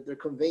there that they're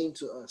conveying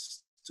to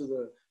us, to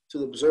the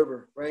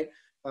observer, right?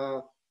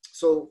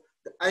 So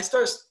I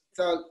start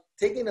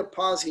taking a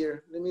pause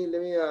here. Let me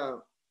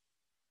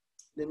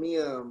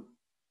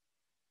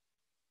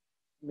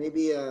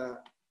maybe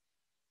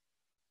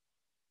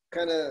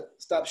kind of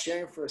stop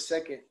sharing for a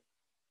second.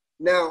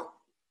 Now,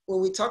 when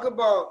we talk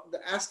about the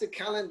Aztec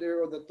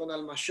calendar, or the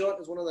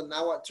Tonalmashot is one of the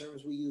Nahuatl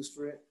terms we use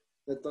for it,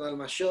 the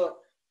Tonalmashot.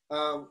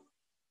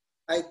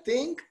 I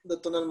think the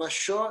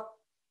Tonalmashot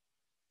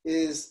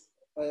is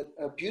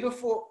a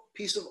beautiful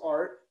piece of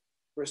art,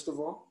 first of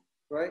all,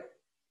 right?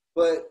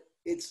 But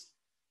it's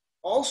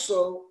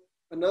also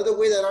another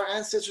way that our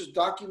ancestors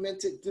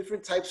documented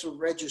different types of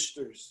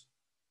registers.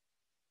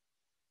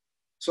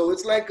 So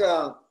it's like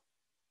an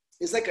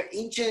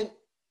ancient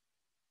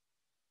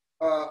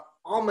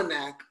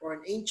almanac or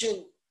an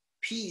ancient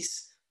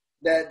piece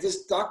that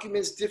just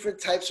documents different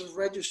types of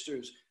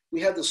registers.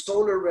 We have the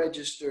solar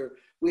register.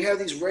 We have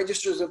these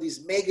registers of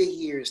these mega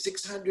years,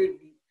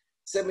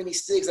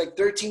 676, like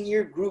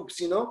 13-year groups,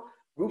 you know,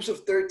 groups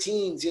of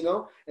 13s, you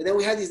know. And then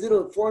we have these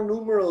little 4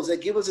 numerals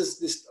that give us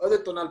this other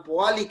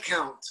Tonalpoali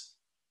count,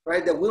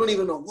 right? That we don't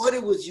even know what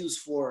it was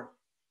used for,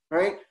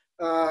 right?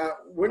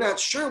 We're not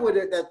sure what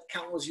that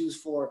count was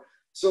used for.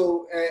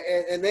 So,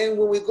 and then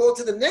when we go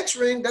to the next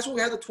ring, that's when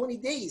we have the 20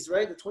 days,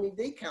 right? The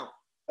 20-day count.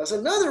 That's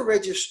another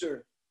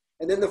register.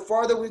 And then the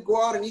farther we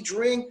go out in each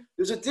ring,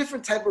 there's a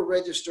different type of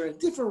register and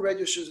different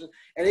registers.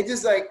 And it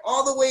just like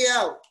all the way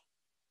out,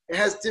 it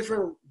has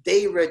different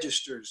day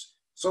registers.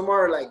 Some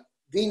are like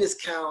Venus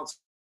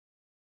counts.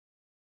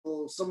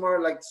 Some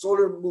are like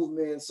solar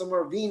movements. Some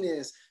are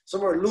Venus.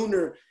 Some are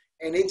lunar.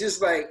 And it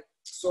just like,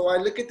 so I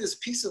look at this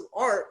piece of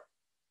art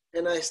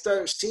and I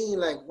start seeing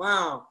like,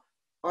 wow,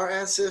 our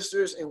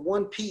ancestors in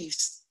one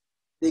piece,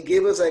 they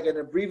gave us like an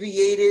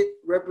abbreviated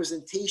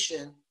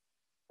representation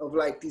of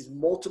like these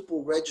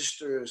multiple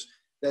registers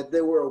that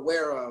they were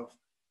aware of,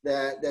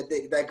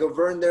 that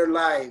govern their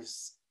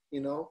lives,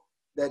 you know,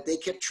 that they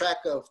kept track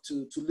of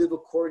to live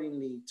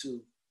accordingly,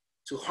 to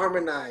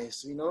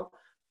harmonize, you know.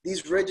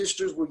 These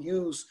registers were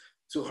used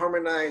to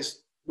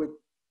harmonize with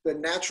the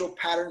natural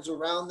patterns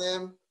around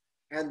them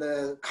and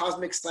the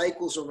cosmic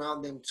cycles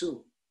around them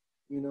too,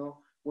 you know.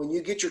 When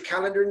you get your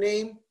calendar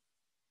name,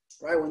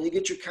 right? When you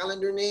get your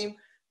calendar name,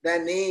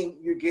 that name,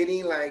 you're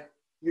getting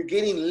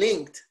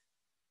linked,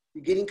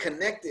 you're getting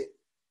connected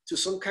to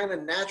some kind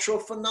of natural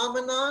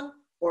phenomenon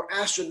or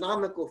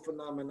astronomical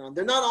phenomenon.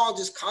 They're not all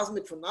just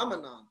cosmic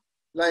phenomenon.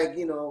 Like,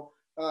 you know,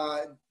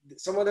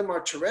 some of them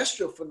are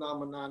terrestrial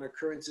phenomenon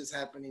occurrences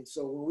happening.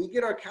 So when we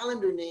get our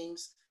calendar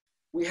names,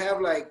 we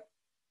have like,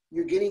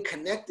 you're getting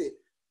connected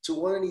to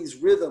one of these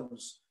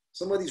rhythms,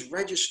 some of these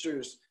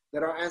registers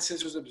that our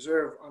ancestors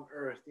observed on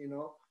Earth, you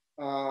know.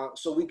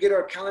 So we get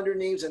our calendar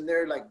names and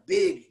they're like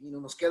big, you know,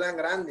 nos quedan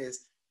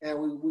grandes, and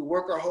we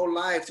work our whole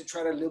life to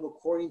try to live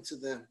according to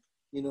them,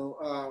 you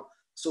know.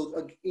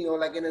 You know,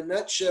 like in a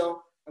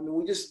nutshell, I mean,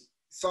 we just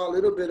saw a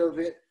little bit of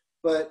it,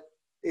 but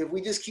if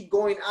we just keep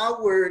going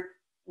outward,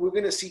 we're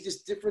going to see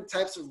just different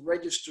types of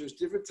registers,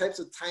 different types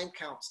of time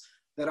counts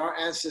that our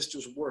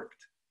ancestors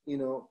worked, you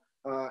know,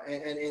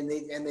 and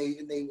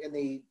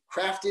they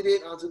crafted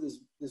it onto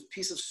this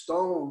piece of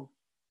stone,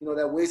 you know,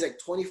 that weighs like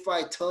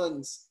 25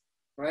 tons,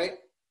 right?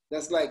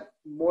 That's like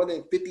more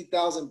than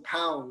 50,000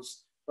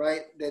 pounds,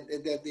 right?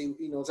 That they,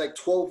 you know, it's like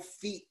 12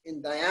 feet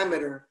in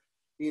diameter,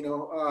 you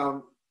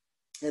know,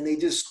 and they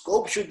just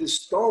sculptured the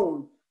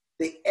stone.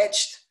 They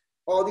etched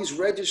all these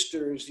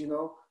registers, you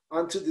know,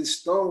 onto the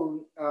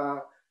stone,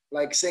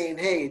 like saying,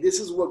 hey, this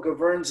is what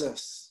governs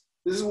us.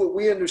 This is what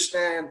we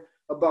understand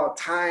about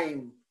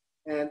time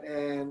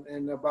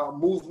and about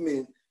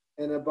movement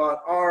and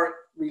about our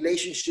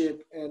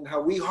relationship and how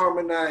we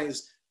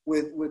harmonize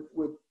with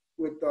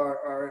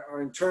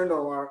our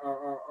internal,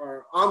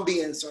 our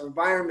ambience, our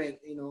environment,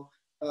 you know,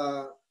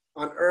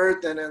 on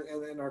Earth and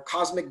our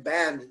cosmic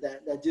band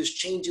that just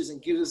changes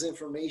and gives us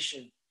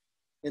information.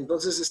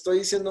 Entonces estoy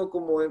diciendo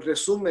como en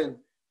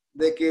resumen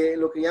de que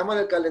lo que llaman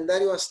el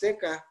calendario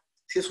azteca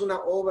sí es una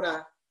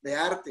obra de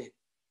arte,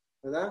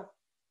 ¿verdad?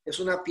 Es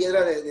una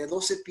piedra de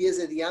 12 pies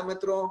de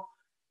diámetro,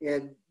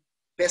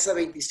 pesa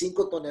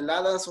 25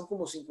 toneladas, son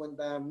como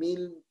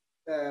 50,000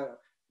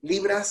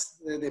 libras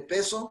de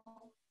peso.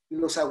 Y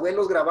los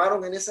abuelos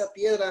grabaron en esa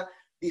piedra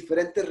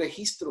diferentes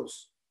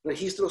registros,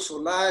 registros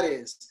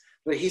solares,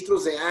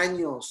 registros de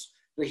años,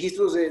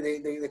 registros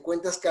de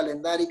cuentas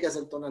calendáricas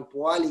del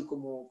Tonalpoali,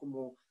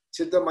 como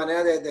cierta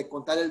manera de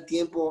contar el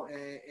tiempo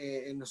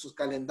en nuestros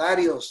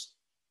calendarios.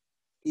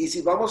 Y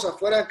si vamos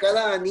afuera,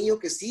 cada anillo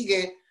que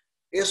sigue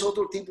es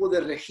otro tipo de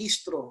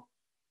registro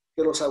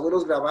que los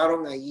abuelos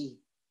grabaron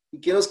allí.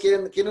 ¿Y qué nos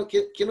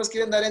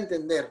quieren dar a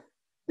entender?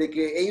 De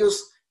que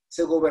ellos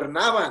se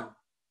gobernaban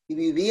y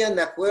vivían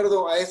de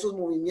acuerdo a esos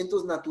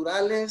movimientos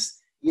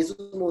naturales y esos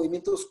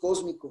movimientos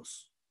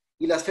cósmicos.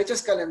 Y las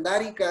fechas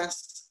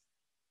calendáricas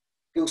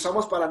que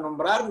usamos para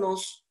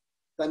nombrarnos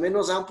también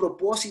nos dan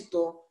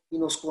propósito y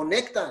nos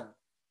conectan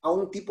a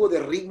un tipo de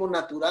ritmo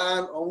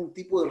natural, a un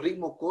tipo de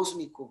ritmo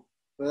cósmico,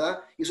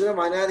 ¿verdad? Y es una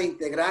manera de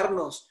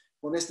integrarnos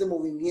con este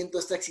movimiento,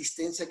 esta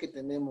existencia que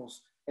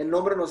tenemos. El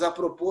nombre nos da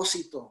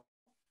propósito,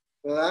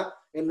 ¿verdad?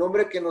 El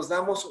nombre que nos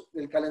damos,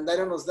 el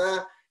calendario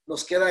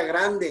nos queda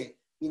grande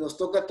y nos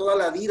toca toda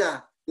la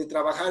vida de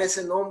trabajar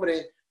ese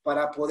nombre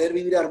para poder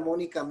vivir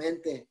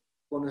armónicamente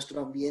con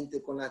nuestro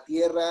ambiente, con la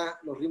tierra,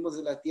 los ritmos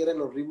de la tierra y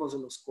los ritmos de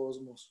los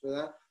cosmos,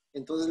 ¿verdad?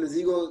 Entonces les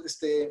digo,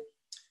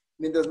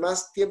 mientras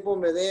más tiempo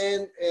me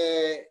den,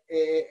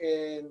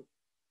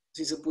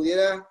 si se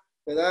pudiera,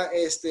 ¿verdad?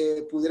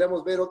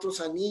 Pudiéramos ver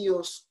otros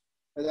anillos,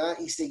 ¿verdad?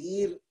 Y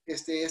seguir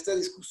esta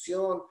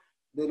discusión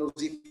de los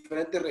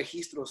diferentes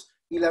registros.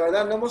 Y la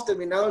verdad, no hemos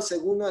terminado el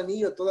segundo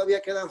anillo,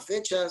 todavía quedan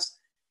fechas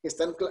que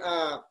están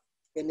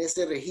en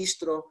este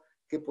registro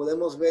que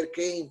podemos ver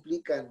qué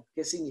implican,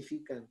 qué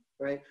significan,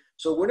 right?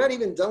 So we're not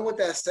even done with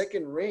that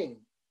second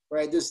ring,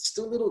 right? There's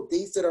still little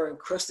dates that are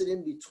encrusted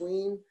in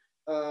between.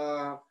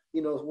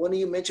 You know, one of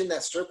you mentioned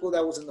that circle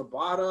that was in the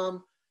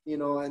bottom, you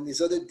know, and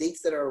these other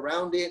dates that are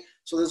around it.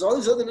 So there's all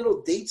these other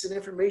little dates and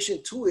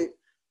information to it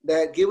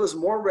that give us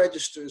more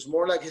registers,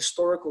 more like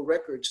historical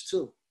records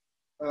too.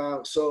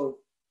 So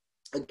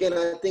again,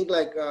 I think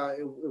like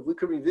if we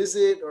could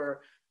revisit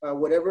or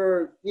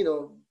whatever, you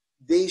know,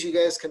 days you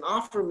guys can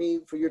offer me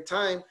for your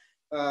time,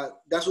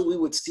 that's what we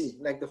would see.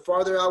 Like the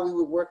farther out we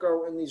would work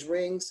out in these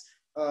rings,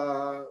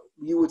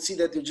 you would see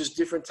that they're just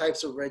different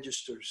types of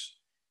registers.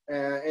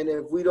 And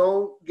if we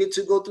don't get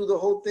to go through the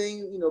whole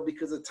thing, you know,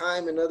 because of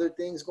time and other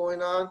things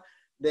going on,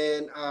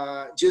 then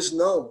just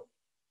know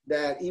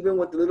that even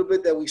with the little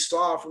bit that we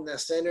saw from that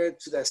center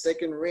to that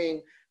second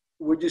ring,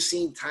 we're just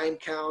seeing time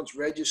counts,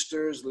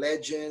 registers,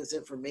 legends,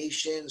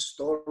 information,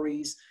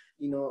 stories,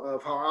 you know,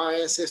 of how our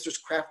ancestors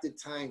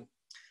crafted time.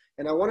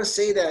 And I want to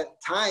say that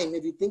time,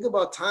 if you think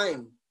about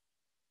time,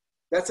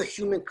 that's a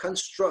human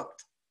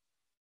construct,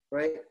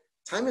 right?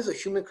 Time is a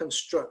human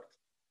construct.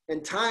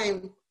 And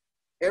time,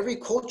 every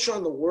culture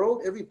in the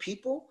world, every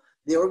people,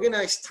 they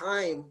organize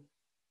time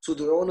to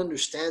their own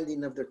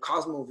understanding of their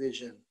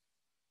cosmovision,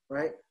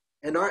 right?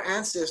 And our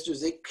ancestors,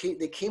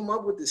 they came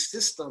up with this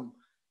system.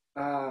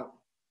 I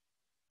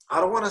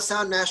don't want to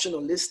sound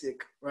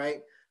nationalistic,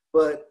 right?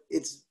 But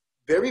it's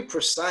very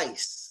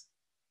precise,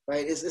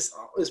 right?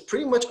 It's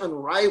pretty much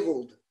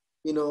unrivaled,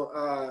 you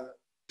know,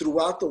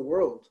 throughout the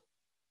world,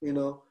 you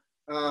know.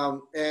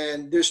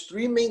 And there's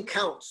three main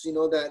counts, you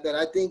know, that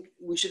I think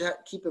we should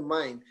keep in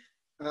mind.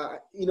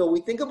 You know, we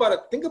think about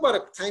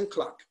a time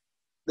clock.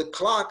 The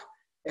clock,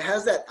 it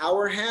has that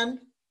hour hand,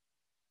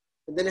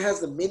 and then it has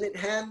the minute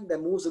hand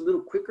that moves a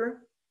little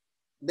quicker.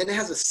 Then it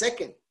has a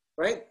second,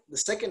 right? The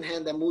second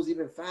hand that moves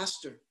even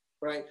faster,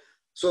 right?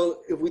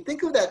 So if we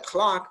think of that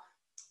clock,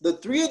 the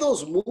three of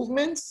those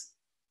movements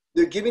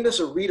they're giving us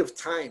a read of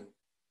time,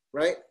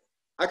 right?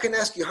 I can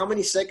ask you how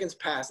many seconds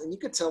passed, and you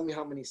could tell me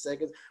how many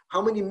seconds,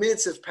 how many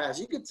minutes have passed.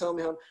 You could tell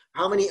me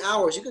how many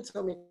hours. You could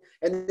tell me,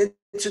 and then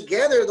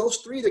together, those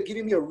three, they're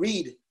giving me a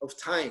read of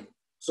time.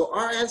 So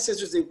our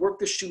ancestors, they worked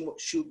the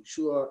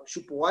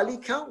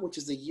Shupuali count, which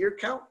is the year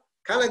count,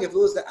 kind of like if it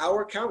was the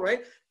hour count,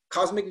 right?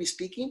 Cosmically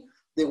speaking,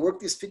 they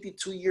worked these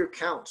 52-year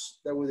counts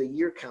that were the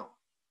year count.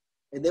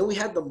 And then we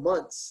had the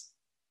months,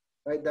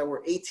 right? That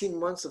were 18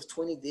 months of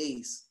 20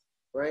 days,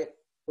 right?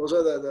 Those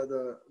are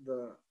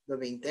the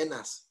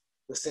veintenas,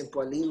 the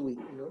sempualilwi,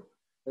 you know?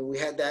 And we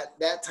had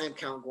that time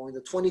count going,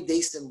 the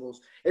 20-day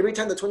symbols. Every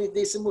time the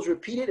 20-day symbols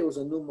repeated, it was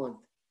a new month.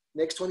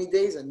 Next 20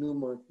 days, a new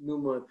month, new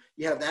month.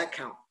 You have that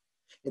count.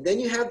 And then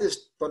you have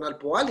this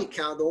Tonalpoali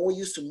count, the one we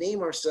used to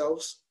name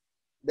ourselves,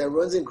 that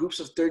runs in groups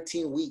of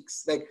 13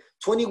 weeks, like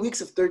 20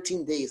 weeks of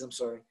 13 days, I'm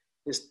sorry.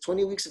 There's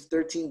 20 weeks of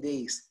 13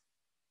 days.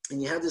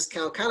 And you have this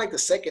count, kind of like the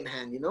second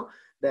hand, you know,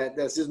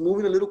 that's just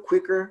moving a little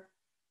quicker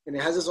and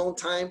it has its own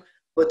time.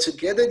 But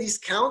together, these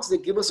counts, they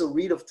give us a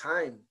read of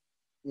time,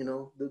 you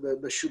know,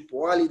 the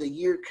Shupuali, the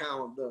year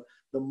count,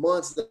 the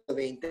months, the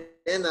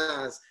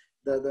veintenas,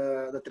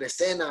 the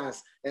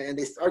trecenas, and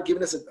they start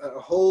giving us a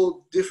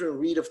whole different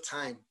read of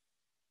time.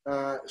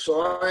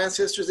 So our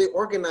ancestors, they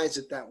organized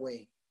it that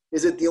way.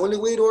 Is it the only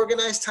way to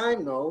organize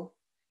time? No.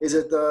 Is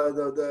it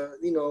the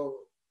you know,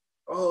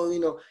 oh,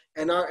 you know,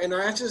 and our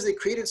ancestors, they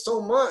created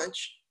so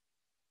much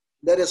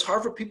that it's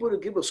hard for people to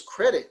give us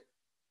credit.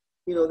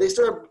 You know, they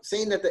start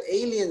saying that the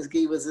aliens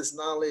gave us this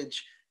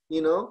knowledge,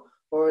 you know,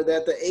 or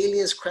that the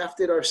aliens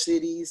crafted our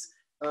cities.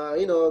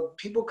 You know,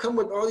 people come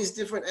with all these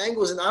different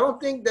angles, and I don't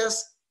think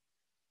that's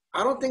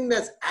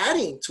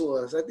adding to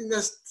us. I think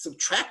that's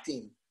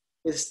subtracting.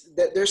 Is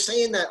that they're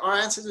saying that our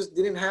ancestors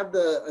didn't have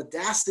the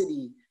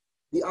audacity,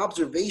 the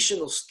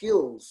observational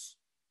skills,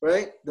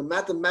 right? The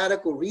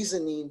mathematical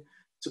reasoning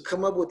to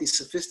come up with these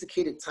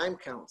sophisticated time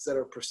counts that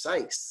are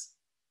precise,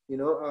 you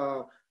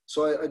know?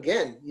 So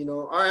again, you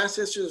know, our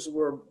ancestors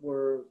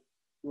were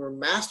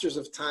masters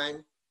of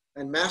time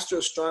and master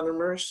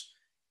astronomers.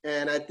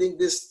 And I think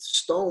this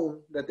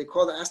stone that they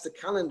call the Aztec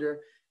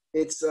calendar,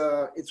 it's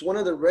one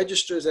of the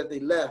registers that they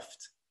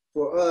left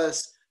for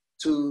us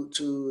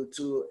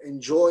to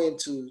enjoy and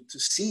to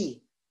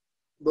see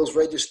those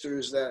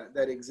registers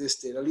that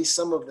existed, at least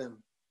some of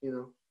them, you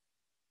know.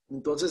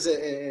 Entonces,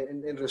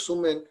 en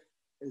resumen,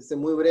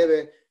 muy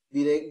breve,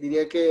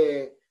 diría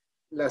que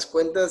las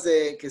cuentas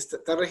que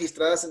están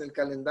registradas en el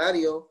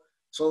calendario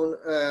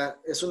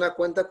es una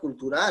cuenta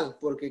cultural,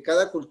 porque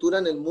cada cultura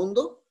en el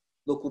mundo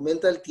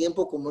documenta el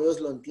tiempo como ellos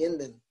lo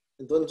entienden.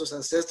 Entonces, nuestros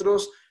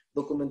ancestros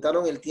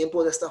documentaron el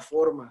tiempo de esta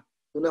forma,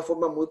 de una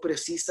forma muy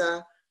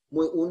precisa,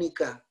 muy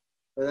única,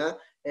 ¿verdad?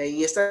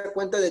 Y esta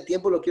cuenta de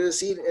tiempo, lo quiero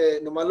decir,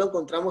 nomás lo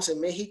encontramos en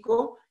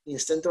México y en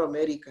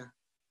Centroamérica.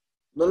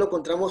 No lo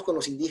encontramos con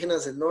los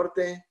indígenas del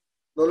norte,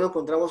 no lo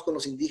encontramos con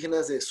los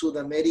indígenas de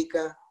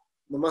Sudamérica,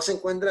 nomás se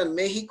encuentra en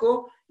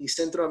México y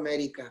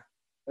Centroamérica,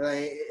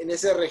 ¿verdad? En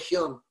esa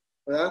región,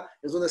 ¿verdad?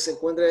 Es donde se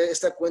encuentra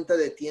esta cuenta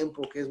de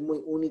tiempo que es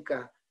muy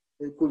única.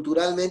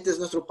 Culturalmente es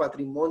nuestro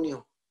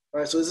patrimonio.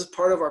 Right? So this is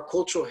part of our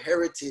cultural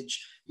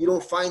heritage. You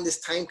don't find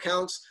these time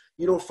counts,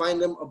 you don't find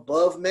them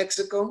above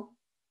Mexico.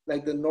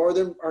 Like our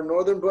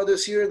northern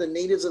brothers here, the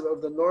natives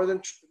of the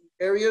northern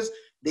areas,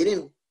 they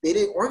didn't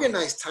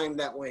organize time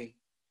that way.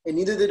 And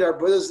neither did our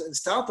brothers in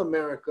South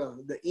America,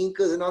 the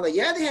Incas and all that.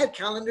 Yeah, they had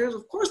calendars,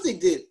 of course they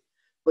did,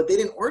 but they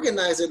didn't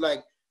organize it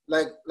like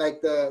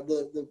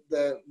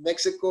the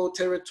Mexico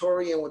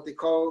territory and what they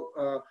call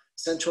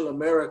Central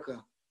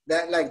America.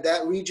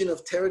 That region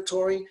of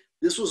territory,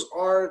 this was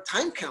our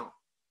time count.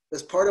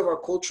 That's part of our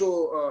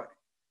cultural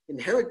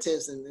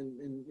inheritance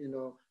and you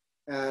know,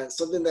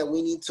 something that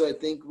we need to, I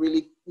think,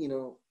 really, you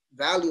know,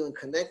 value and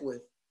connect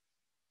with.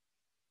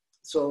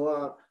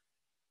 So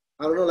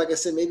I don't know, like I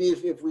said, maybe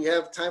if we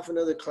have time for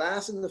another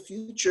class in the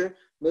future,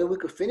 maybe we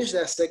could finish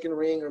that second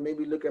ring, or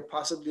maybe look at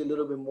possibly a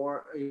little bit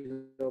more,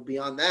 you know,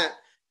 beyond that,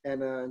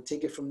 and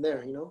take it from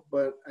there, you know.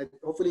 But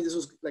hopefully this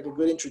was like a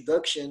good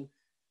introduction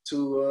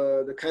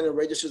to the kind of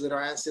registers that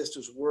our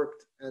ancestors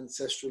worked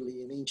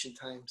ancestrally in ancient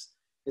times.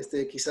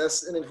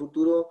 Quizás en el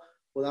futuro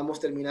podamos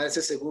terminar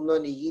ese segundo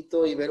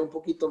anillito y ver un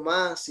poquito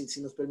más,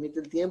 si nos permite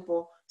el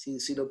tiempo,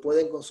 si lo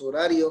pueden con su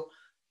horario,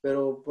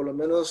 pero por lo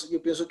menos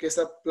yo pienso que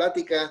esta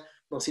plática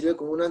nos sirve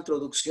como una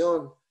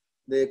introducción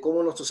de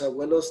cómo nuestros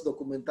abuelos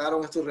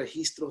documentaron estos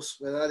registros,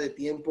 ¿verdad?, de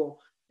tiempo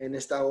en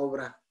esta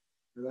obra,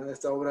 ¿verdad?,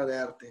 esta obra de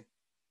arte.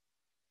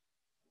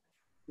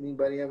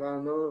 Anybody have, I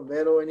don't know,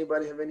 Vero,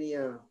 anybody have any?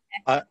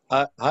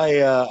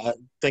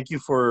 Thank you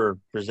for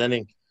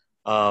presenting.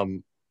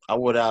 I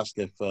would ask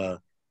if,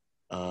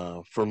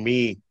 for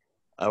me,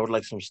 I would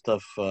like some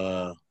stuff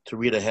to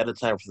read ahead of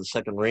time for the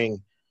second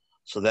ring,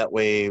 so that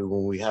way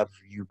when we have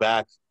you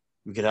back,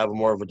 we could have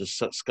more of a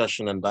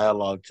discussion and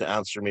dialogue to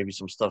answer maybe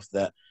some stuff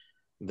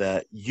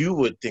that you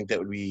would think that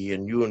would be,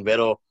 and you and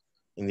Vero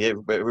and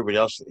everybody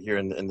else here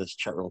in this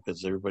chat room,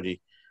 because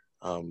everybody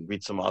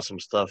reads some awesome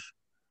stuff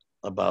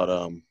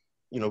about,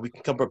 you know, we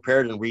can come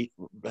prepared and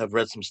have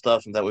read some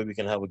stuff, and that way we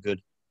can have a good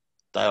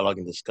dialogue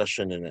and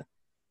discussion and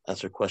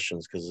answer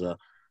questions, because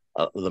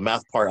the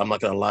math part, I'm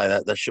not gonna lie,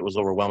 that shit was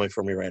overwhelming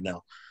for me right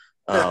now.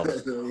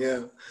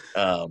 Yeah.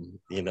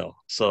 You know,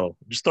 so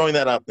just throwing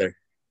that out there.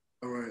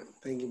 All right.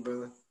 Thank you,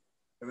 brother.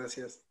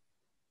 Gracias.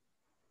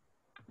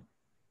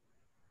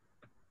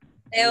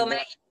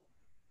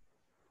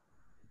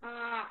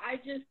 I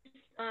just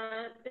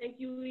thank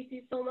you,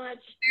 Luisi, so much.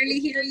 Barely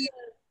hear you.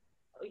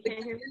 Oh, you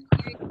can't hear me?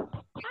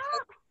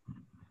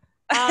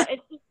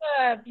 It's just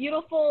a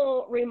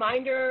beautiful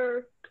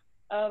reminder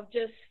of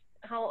just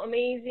how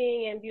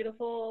amazing and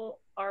beautiful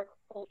our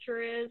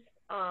culture is.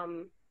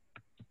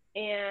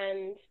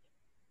 And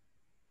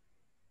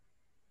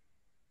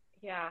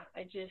yeah,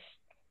 it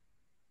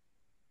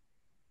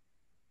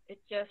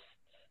just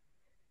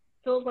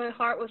fills my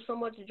heart with so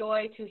much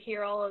joy to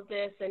hear all of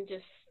this and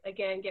just,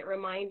 again, get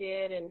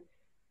reminded. And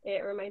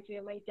it reminds me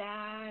of my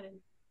dad. And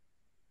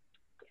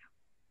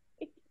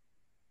yeah.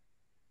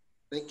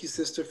 Thank you,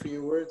 sister, for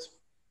your words.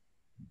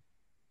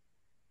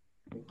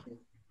 Thank you.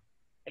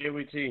 Hey,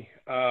 Huitzi.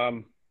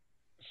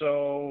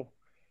 So,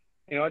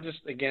 you know,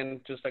 just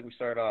like we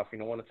started off, you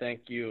know, I want to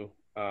thank you.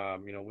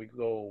 You know, we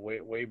go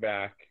way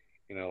back,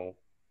 you know,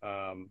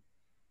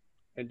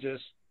 and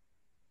just,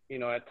 you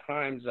know, at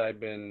times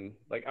I've been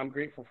like, I'm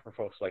grateful for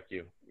folks like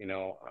you. You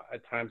know,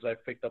 at times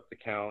I've picked up the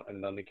count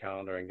and done the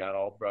calendar and got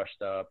all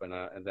brushed up, and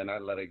then I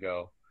let it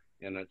go,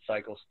 and it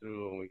cycles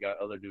through, and we got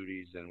other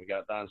duties, and we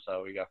got danza,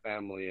 we got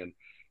family, and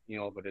you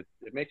know, but it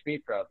makes me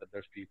proud that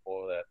there's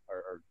people that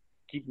are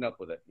keeping up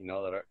with it, you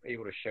know, that are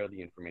able to share the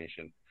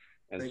information,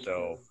 and Thank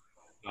so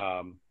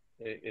you.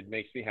 it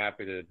makes me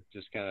happy to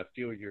just kind of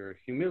feel your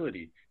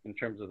humility in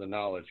terms of the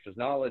knowledge, because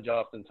knowledge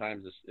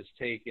oftentimes is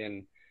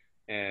taken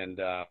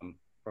and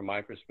from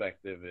my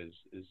perspective is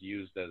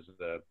used as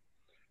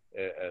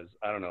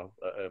I don't know,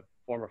 a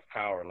form of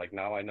power. Like,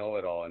 now I know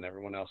it all and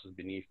everyone else is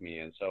beneath me.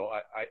 And so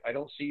I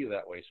don't see you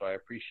that way. So I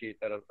appreciate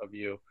that of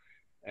you.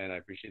 And I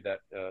appreciate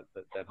that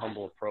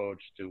humble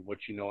approach to what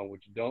you know and what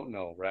you don't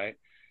know. Right.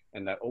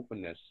 And that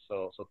openness.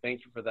 So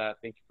thank you for that.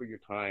 Thank you for your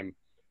time.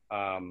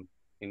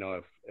 You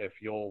know, if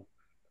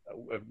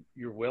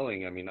you're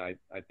willing, I mean, I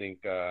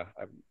think I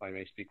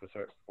may speak with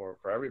her for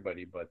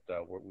everybody, but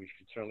we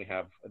should certainly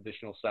have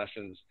additional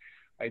sessions.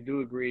 I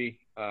do agree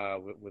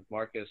with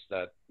Marcus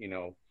that, you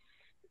know,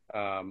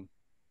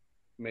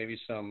 maybe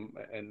some,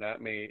 and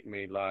that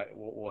may lie,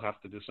 we'll have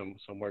to do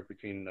some work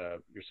between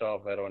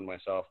yourself, Vero, and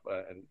myself,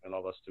 and all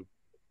of us to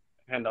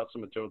hand out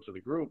some material to the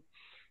group.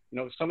 You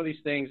know, some of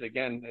these things,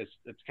 again,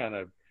 it's kind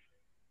of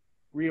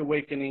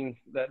reawakening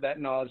that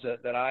knowledge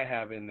that I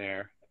have in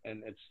there.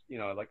 And it's, you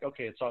know, like,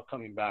 okay, it's all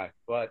coming back,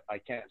 but I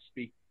can't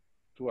speak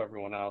to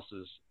everyone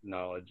else's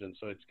knowledge. And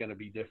so it's going to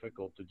be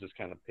difficult to just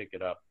kind of pick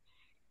it up.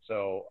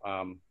 So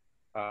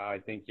I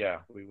think, yeah,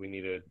 we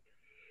need to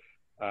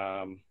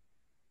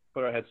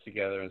put our heads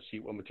together and see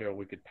what material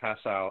we could pass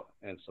out.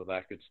 And so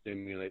that could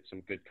stimulate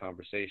some good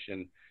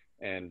conversation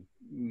and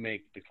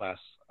make the class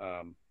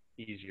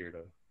easier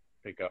to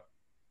pick up.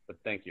 But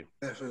thank you.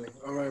 Definitely.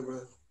 All right,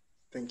 brother.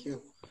 Thank you.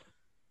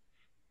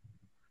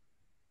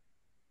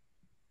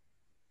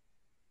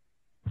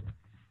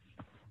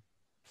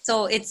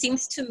 So it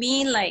seems to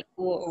me like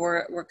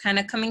we're kind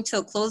of coming to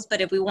a close, but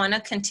if we want to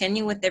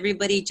continue with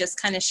everybody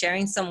just kind of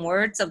sharing some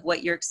words of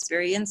what your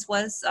experience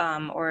was,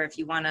 or if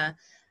you want to,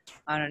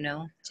 I don't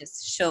know,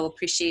 just show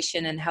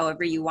appreciation and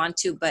however you want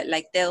to. But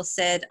like Dale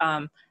said,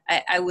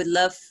 I would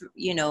love,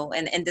 you know,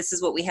 and this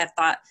is what we had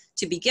thought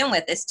to begin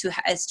with, is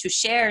to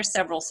share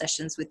several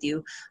sessions with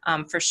you,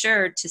 for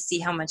sure, to see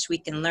how much we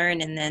can learn.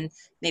 And then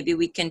maybe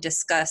we can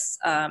discuss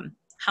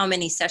how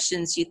many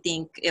sessions you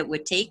think it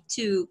would take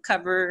to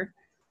cover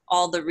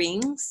all the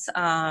rings.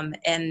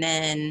 And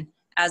then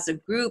as a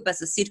group,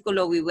 as a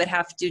círculo, we would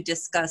have to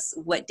discuss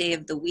what day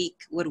of the week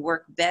would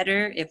work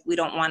better if we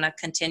don't want to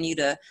continue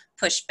to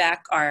push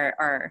back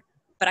our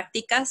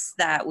prácticas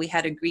that we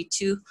had agreed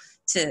to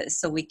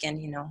so we can,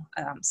 you know,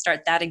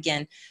 start that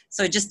again.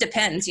 So it just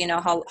depends, you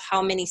know,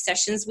 how many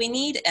sessions we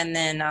need, and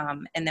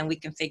then we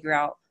can figure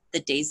out the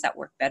days that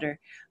work better.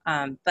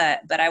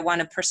 But I want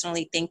to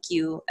personally thank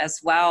you as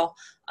well,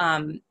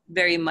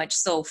 very much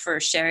so, for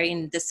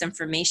sharing this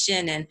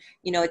information. And,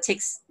 you know, it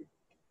takes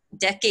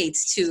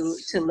decades to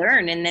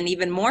learn, and then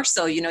even more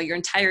so, you know, your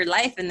entire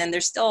life, and then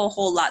there's still a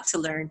whole lot to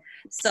learn.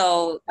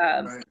 So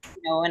Right.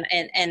 you know,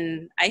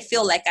 and I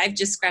feel like I've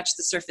just scratched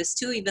the surface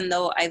too, even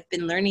though I've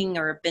been learning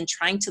or been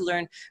trying to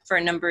learn for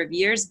a number of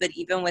years. But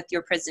even with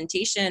your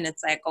presentation,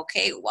 it's like,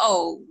 okay,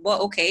 whoa,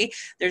 okay,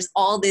 there's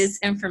all this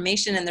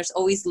information and there's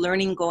always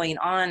learning going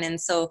on.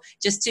 And so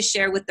just to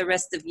share with the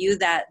rest of you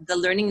that the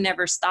learning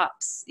never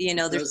stops, you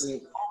know, there's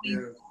Doesn't, yeah.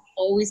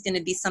 always going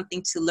to be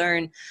something to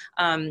learn.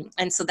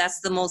 And so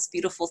that's the most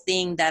beautiful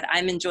thing that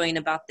I'm enjoying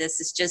about this,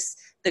 is just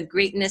the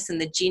greatness and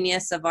the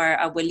genius of our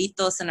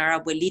abuelitos and our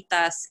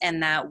abuelitas,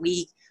 and that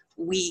we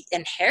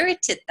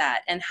inherited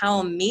that, and how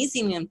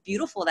amazing and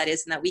beautiful that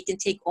is, and that we can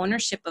take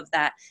ownership of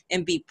that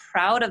and be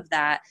proud of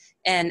that,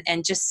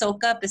 and just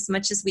soak up as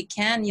much as we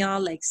can,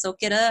 y'all. Like,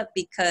 soak it up,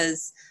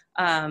 because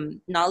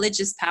knowledge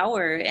is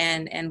power,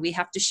 and we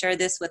have to share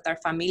this with our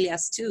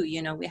familias too.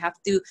 You know, we have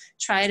to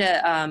try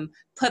to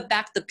put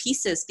back the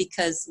pieces,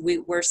 because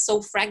we're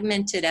so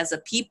fragmented as a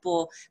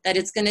people that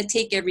it's going to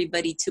take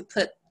everybody to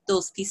put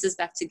those pieces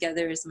back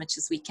together as much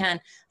as we can.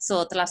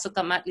 So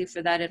Tlazocamatli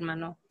for that,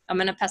 hermano. I'm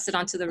going to pass it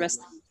on to the rest.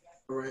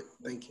 All right,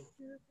 thank you.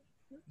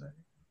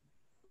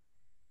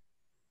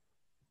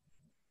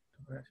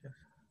 Gracias.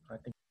 I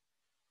think.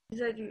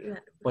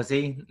 Pues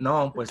sí,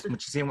 no, pues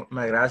muchísimas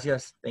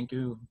gracias. Thank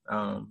you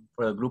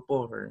for the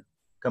grupo for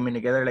coming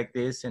together like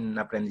this, and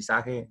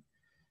aprendizaje,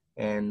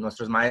 and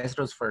nuestros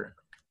maestros for,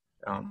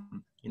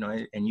 you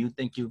know, and you,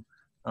 thank you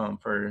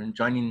for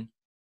joining.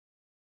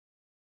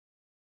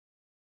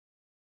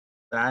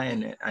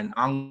 And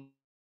I'm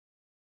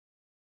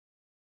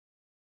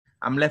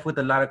left with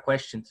a lot of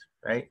questions,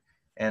 right?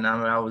 And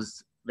I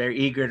was very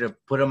eager to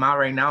put them out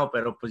right now,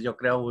 pero pues yo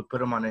creo we put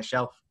them on a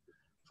shelf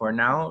for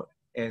now.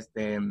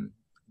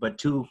 But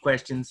two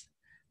questions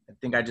I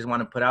think I just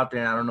want to put out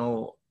there, and I don't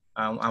know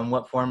on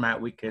what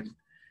format we could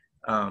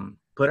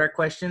put our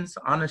questions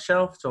on a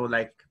shelf, so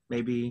like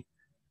maybe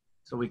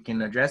so we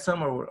can address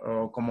them,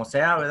 or como sea,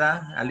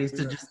 ¿verdad? At least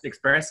to just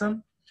express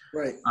them.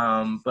 Right.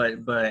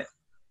 But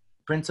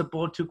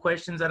principal two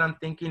questions that I'm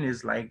thinking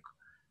is like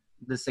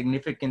the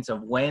significance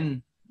of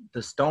when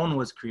the stone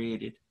was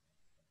created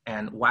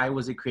and why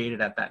was it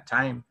created at that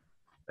time,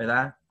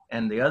 ¿verdad?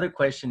 And the other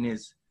question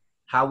is,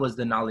 how was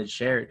the knowledge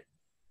shared?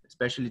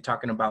 Especially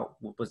talking about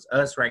what was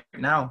us right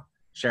now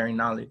sharing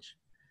knowledge.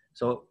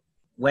 So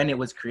when it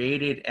was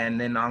created, and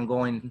then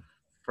ongoing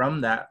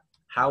from that,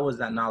 how was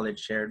that knowledge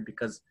shared?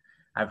 Because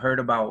I've heard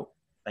about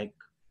like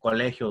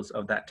colegios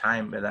of that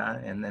time,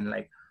 ¿verdad? And then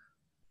like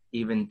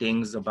even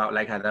things about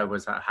like how there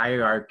was a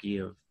hierarchy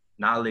of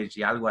knowledge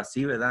y algo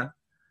así, ¿verdad?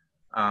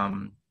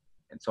 And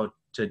so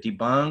to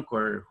debunk,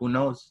 or who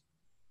knows,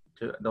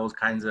 to those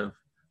kinds of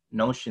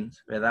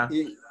notions, ¿verdad?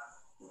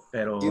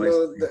 Pero you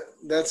know,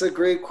 that's a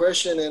great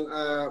question. And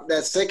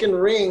that second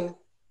ring,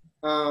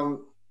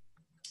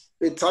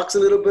 it talks a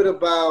little bit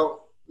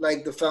about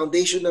like the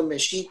foundation of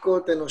Mexico,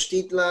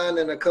 Tenochtitlan,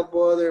 and a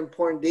couple other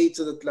important dates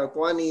of the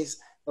Tlacuanis,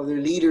 of their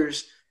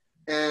leaders.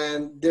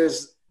 And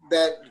there's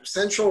that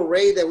central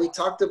ray that we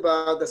talked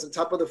about that's on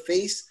top of the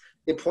face.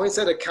 It points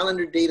at a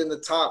calendar date in the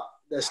top.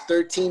 That's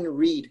 13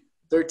 Reed,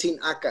 13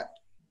 Akat,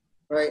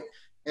 right?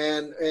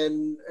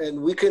 And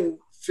we can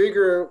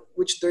figure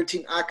which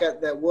 13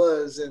 Akat that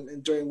was,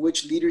 and during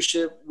which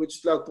leadership,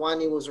 which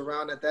Tlacuani was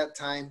around at that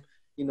time,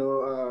 you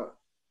know,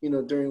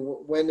 during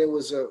when it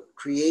was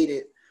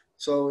created.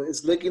 So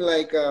it's looking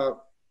like the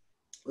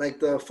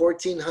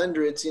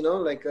 1400s, you know,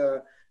 like,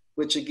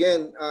 which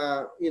again,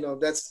 you know,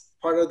 that's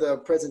part of the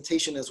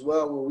presentation as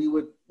well, where we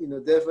would, you know,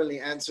 definitely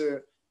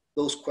answer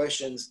those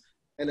questions.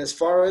 And as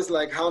far as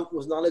like how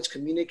was knowledge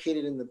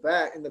communicated in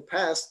the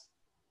past,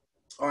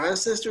 our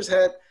ancestors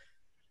had,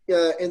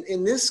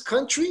 in this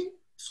country,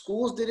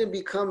 schools didn't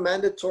become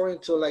mandatory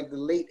until like the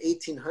late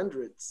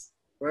 1800s,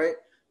 right?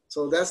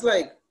 So that's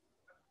like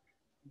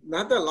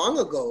not that long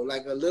ago,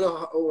 like a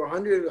little over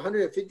 100,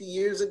 150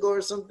 years ago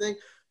or something.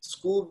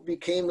 School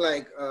became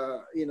like,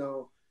 you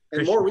know,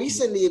 and more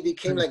recently it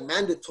became like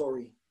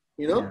mandatory,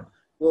 you know? Yeah.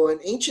 Well, in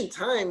ancient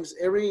times,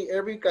 every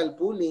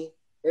calpuli,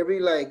 every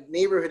like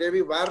neighborhood,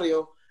 every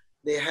barrio,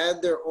 they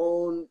had their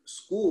own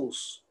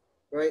schools,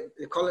 right?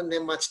 They call it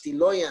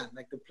Nemachtiloyan,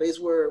 like the place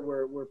where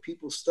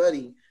people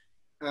study.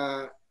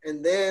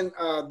 And then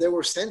there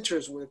were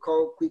centers where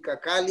called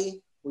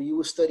Cuicacali, where you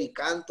would study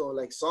canto,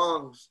 like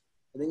songs.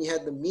 And then you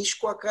had the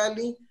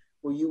Mixcoacali,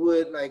 where you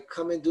would like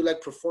come and do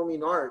like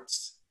performing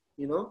arts,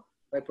 you know,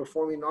 like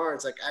performing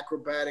arts, like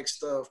acrobatic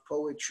stuff,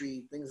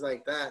 poetry, things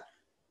like that.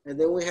 And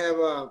then we have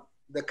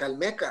the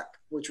Calmecac,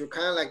 which were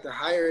kind of like the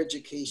higher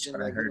education,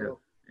 like, you know,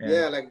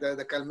 yeah, like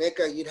the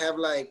Calmecac, you'd have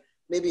like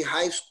maybe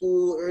high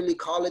school, early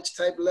college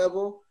type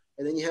level.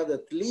 And then you have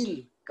the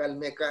Tlil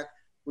Calmecac,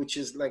 which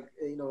is like,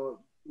 you know,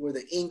 where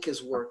the ink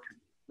is worked.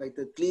 Like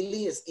the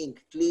Tlili is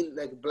ink, Tlil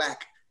like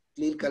black,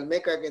 Tlil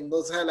Calmecac, and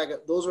those had a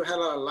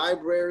lot of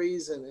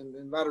libraries and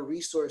a lot of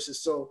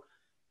resources. So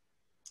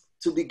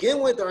to begin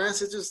with, our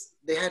ancestors,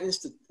 they had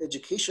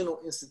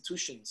educational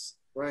institutions,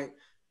 right?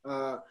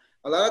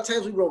 A lot of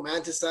times we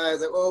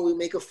romanticize, like, oh, we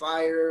make a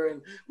fire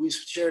and we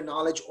share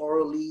knowledge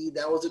orally.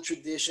 That was a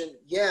tradition.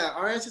 Yeah,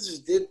 our ancestors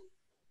did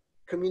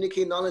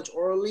communicate knowledge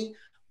orally,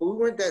 but we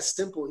weren't that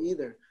simple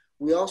either.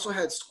 We also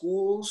had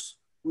schools.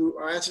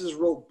 Our ancestors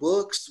wrote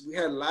books. We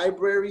had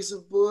libraries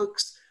of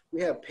books.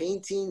 We had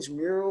paintings,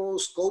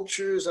 murals,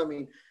 sculptures. I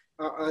mean,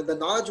 the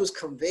knowledge was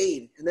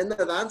conveyed. And then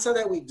the danza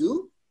that we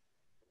do,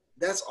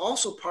 that's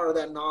also part of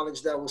that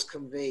knowledge that was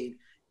conveyed.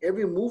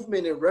 Every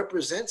movement, it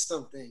represents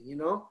something, you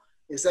know?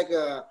 It's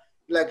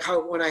like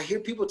how when I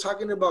hear people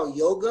talking about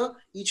yoga,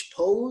 each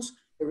pose,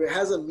 if it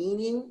has a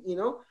meaning, you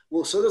know,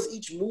 well, so does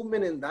each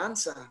movement in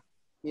danza,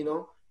 you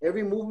know?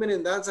 Every movement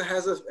in danza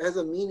has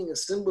a meaning, a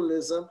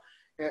symbolism,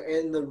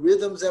 and the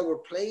rhythms that we're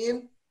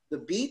playing, the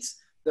beats,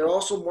 they're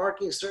also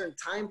marking certain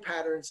time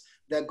patterns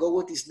that go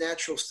with these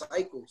natural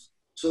cycles.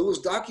 So it was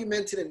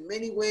documented in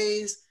many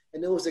ways,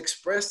 and it was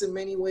expressed in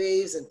many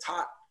ways and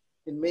taught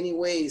in many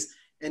ways.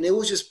 And it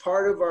was just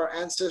part of our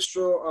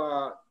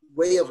ancestral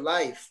way of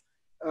life.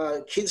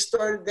 Kids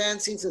started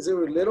dancing since they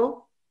were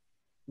little.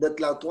 The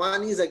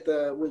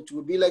Tlautuanis, which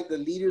would be like the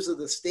leaders of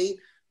the state,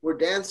 were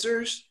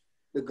dancers.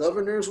 The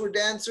governors were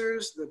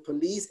dancers. The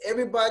police,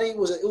 everybody it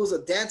was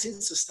a dancing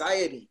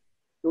society.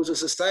 It was a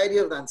society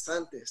of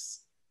danzantes.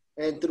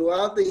 And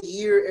throughout the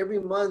year, every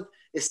month,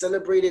 it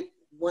celebrated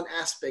one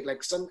aspect.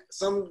 Like some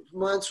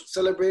months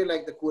celebrated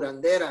like the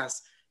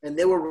curanderas, and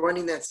they were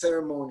running that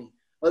ceremony.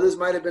 Others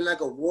might have been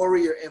like a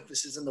warrior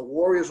emphasis, and the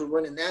warriors were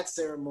running that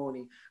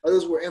ceremony.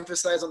 Others were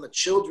emphasized on the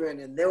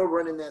children, and they were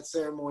running that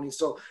ceremony.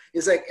 So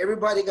it's like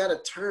everybody got a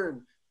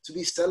turn to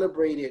be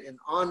celebrated and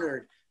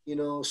honored, you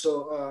know.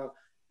 So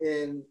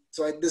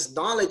this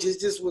knowledge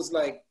was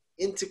like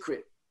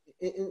integrate,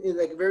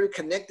 like very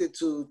connected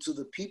to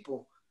the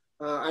people.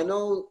 I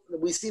know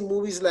we see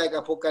movies like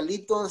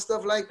Apocalipto and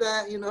stuff like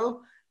that, you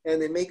know,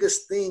 and they make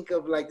us think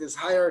of like this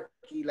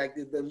hierarchy, like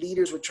the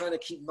leaders were trying to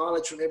keep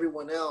knowledge from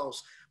everyone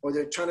else, or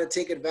they're trying to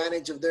take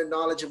advantage of their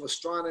knowledge of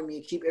astronomy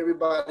and keep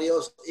everybody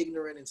else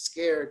ignorant and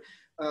scared.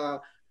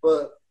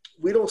 But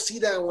we don't see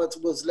that in what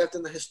was left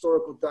in the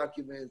historical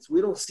documents.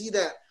 We don't see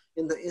that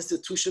in the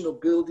institutional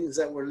buildings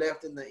that were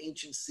left in the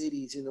ancient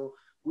cities, you know.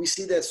 We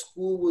see that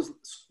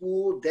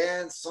school,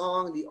 dance,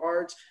 song, the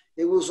arts,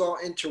 it was all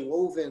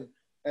interwoven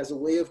as a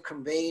way of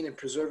conveying and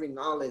preserving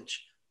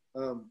knowledge.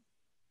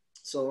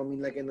 So, I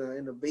mean, like in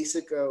a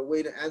basic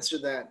way to answer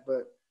that,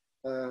 but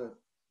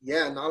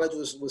yeah, knowledge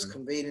was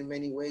conveyed in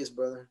many ways,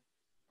 brother.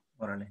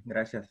 Órale,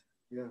 gracias.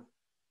 Yeah.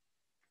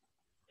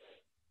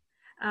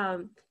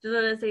 Just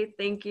want to say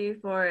thank you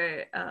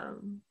for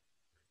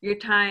your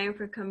time,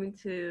 for coming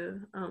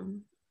to,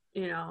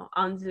 you know,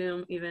 on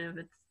Zoom, even if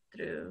it's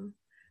through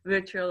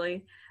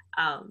virtually.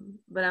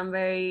 But I'm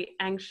very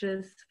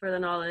anxious for the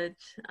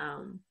knowledge.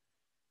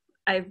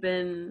 I've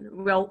been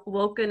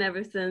woken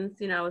ever since,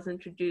 you know, I was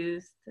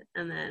introduced,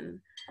 and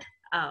then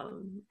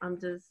I'm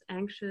just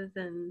anxious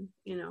and,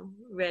 you know,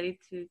 ready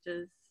to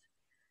just,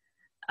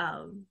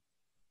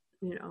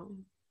 you know,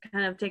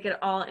 kind of take it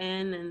all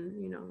in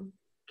and, you know,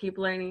 keep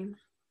learning.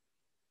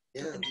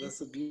 Yeah, that's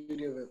the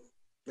beauty of it.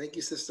 Thank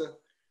you, sister.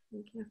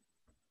 Thank you.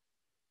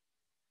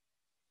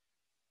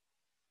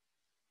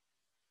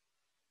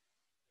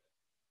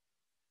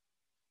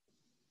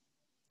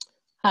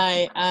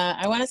 Hi,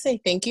 I want to say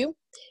thank you.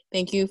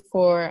 Thank you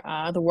for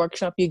the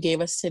workshop you gave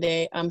us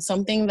today.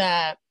 Something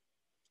that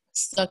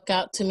stuck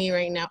out to me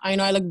right now. I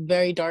know I look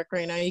very dark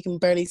right now. You can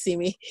barely see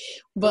me.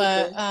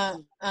 But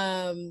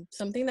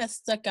something that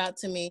stuck out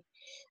to me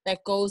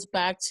that goes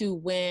back to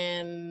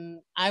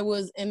when I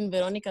was in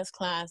Veronica's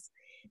class,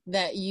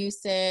 that you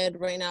said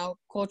right now,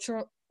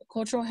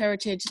 cultural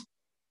heritage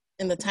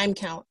in the time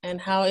count,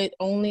 and how it's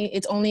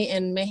only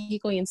in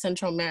Mexico and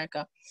Central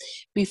America.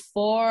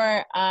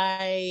 Before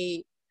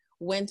I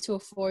went to a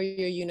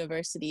 4-year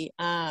university,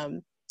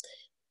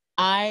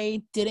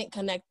 I didn't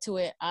connect to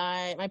it.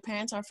 My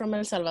parents are from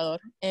El Salvador,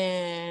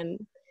 and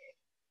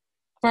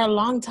for a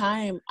long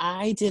time,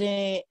 I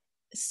didn't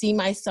see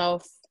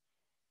myself,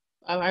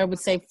 I would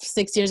say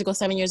 6 years ago,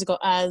 7 years ago,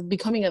 as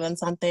becoming a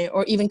danzante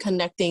or even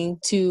connecting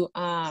to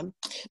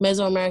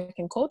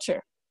Mesoamerican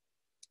culture.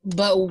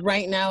 But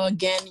right now,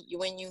 again,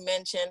 when you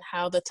mentioned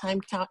how the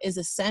time count is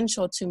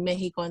essential to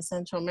Mexico and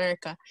Central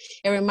America,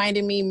 it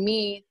reminded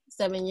me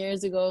 7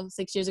 years ago,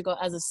 6 years ago,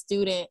 as a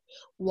student,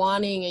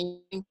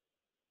 wanting and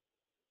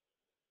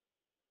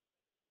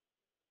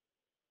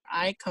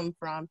I come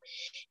from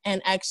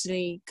and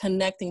actually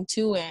connecting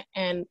to it.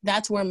 And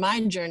that's where my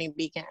journey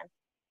began.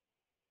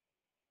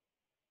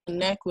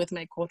 Connect with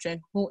my culture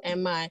and who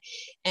am I,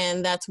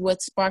 and that's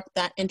what sparked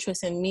that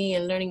interest in me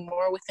and learning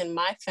more within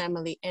my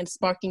family and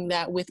sparking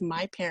that with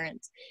my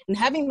parents and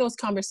having those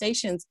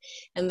conversations.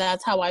 And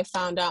that's how I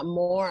found out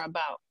more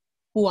about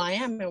who I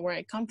am and where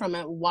I come from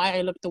and why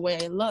I look the way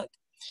I look.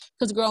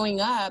 Because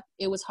growing up,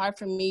 it was hard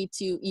for me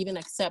to even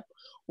accept,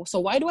 so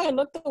why do I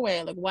look the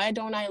way I look? Why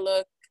don't I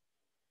look,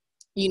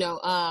 you know,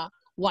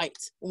 white?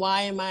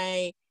 Why am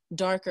I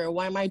darker?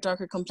 Why am I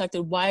darker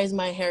complected? Why is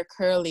my hair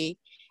curly?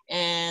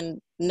 And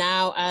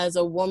now as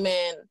a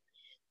woman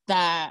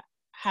that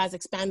has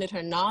expanded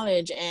her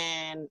knowledge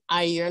and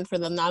I yearn for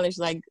the knowledge,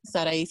 like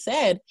Sarai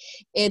said,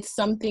 it's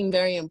something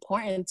very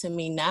important to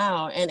me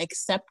now, and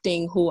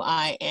accepting who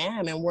I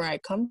am and where I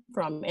come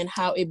from and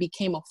how it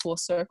became a full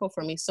circle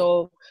for me.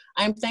 So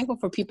I'm thankful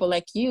for people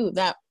like you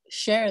that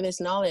share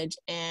this knowledge,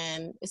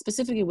 and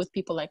specifically with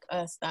people like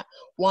us that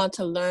want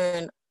to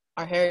learn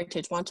our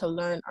heritage, want to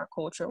learn our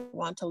culture,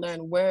 want to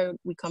learn where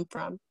we come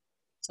from.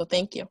 So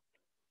thank you.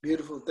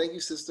 Beautiful. Thank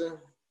you,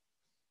 sister.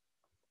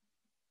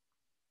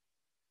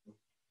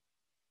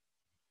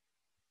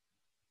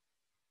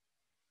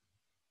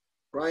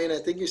 Brian, I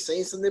think you're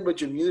saying something, but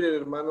you're muted,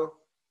 hermano.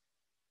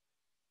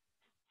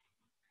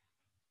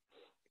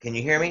 Can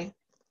you hear me?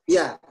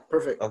 Yeah,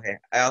 perfect. Okay.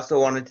 I also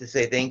wanted to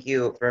say thank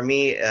you. For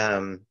me,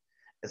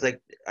 it's like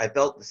I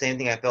felt the same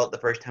thing I felt the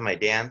first time I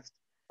danced.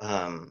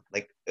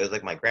 Like it was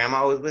like my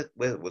grandma was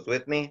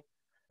with me,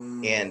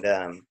 and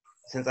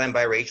since I'm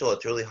biracial,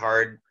 it's really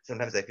hard.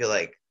 Sometimes I feel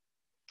like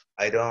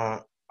I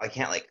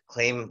can't like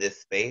claim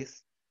this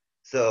space.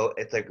 So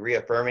it's like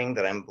reaffirming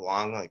that I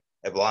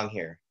belong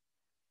here.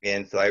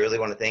 And so I really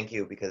want to thank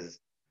you because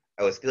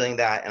I was feeling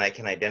that, and I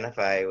can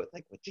identify with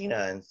like what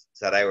Gina and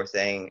Sarai were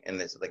saying,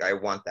 and it's like I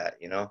want that,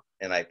 you know,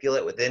 and I feel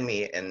it within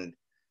me, and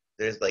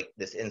there's like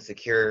this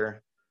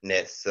insecureness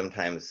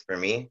sometimes for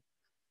me.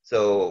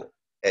 So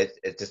it's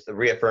just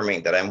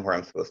reaffirming that I'm where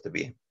I'm supposed to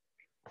be.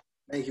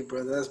 Thank you,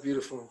 brother. That's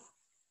beautiful.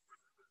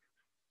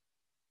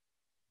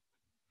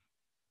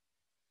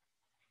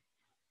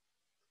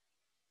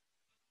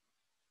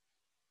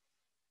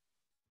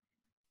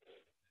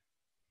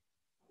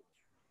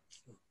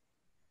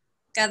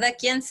 Cada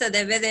quien se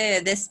debe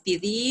de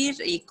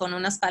despedir y con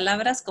unas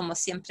palabras, como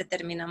siempre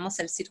terminamos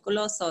el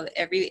círculo. So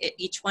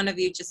each one of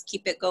you just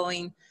keep it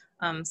going,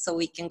 so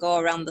we can go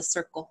around the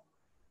circle.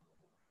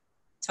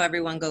 So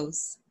everyone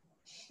goes.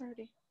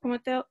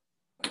 Mateo.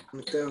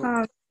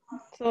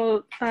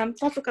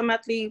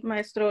 Cozkacuauhtli,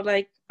 maestro,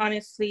 like,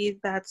 honestly,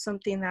 that's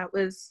something that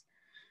was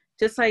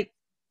just like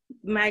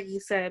Maggie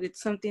said, it's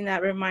something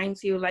that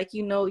reminds you, like,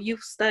 you know,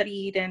 you've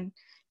studied and,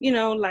 you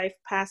know, life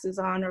passes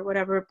on or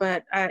whatever,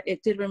 but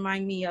it did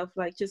remind me of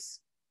like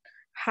just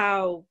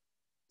how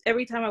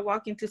every time I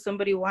walk into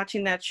somebody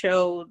watching that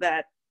show,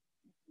 that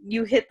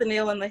you hit the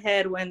nail on the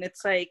head when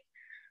it's like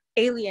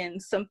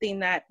aliens, something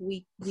that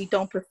we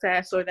don't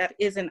possess or that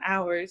isn't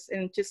ours.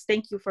 And just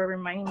thank you for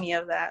reminding me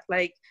of that.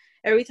 Like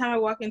every time I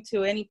walk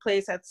into any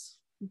place that's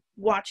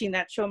watching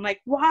that show, I'm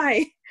like,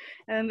 why?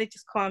 And then they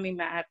just call me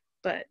mad.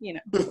 But you know,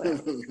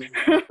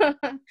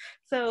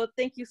 so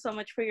thank you so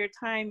much for your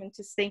time, and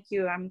just thank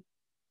you. I'm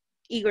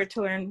eager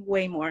to learn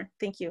way more.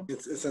 Thank you.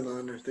 It's an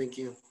honor. Thank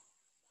you.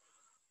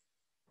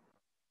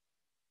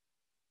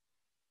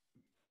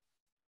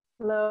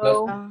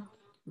 Hello.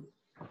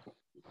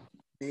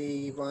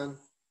 Hey, Yvonne.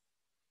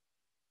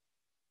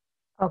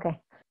 Okay.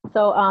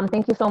 So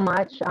thank you so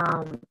much.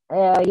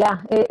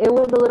 Yeah, it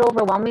was a little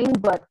overwhelming,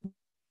 but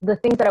the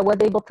things that I was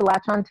able to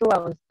latch onto, I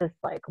was just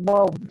like,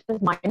 whoa,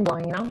 just mind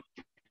blowing, you know?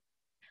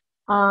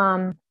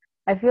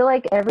 I feel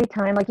like every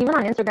time, like even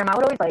on Instagram, I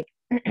would always like,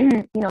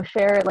 you know,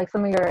 share like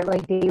some of your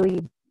like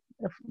daily,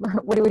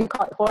 what do you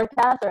call it,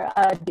 forecasts or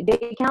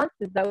day counts?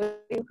 Is that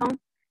what you call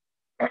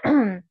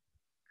them?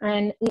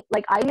 And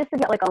like I used to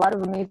get like a lot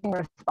of amazing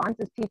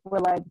responses. People were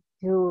like,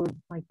 dude,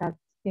 like that's,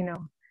 you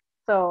know.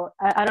 So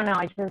I don't know.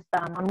 I just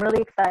I'm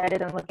really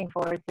excited and looking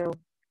forward to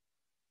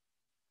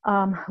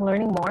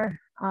learning more.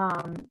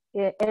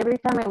 Every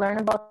time I learn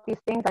about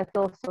these things, I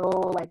feel so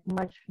like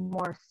much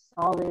more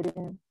solid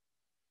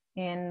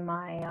in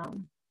my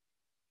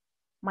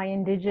my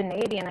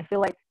indigeneity, and I feel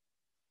like,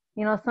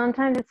 you know,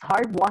 sometimes it's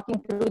hard walking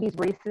through these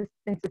racist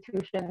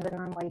institutions, and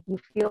I'm like, you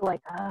feel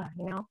like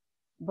you know,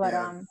 but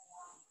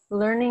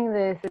learning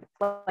this, it's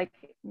like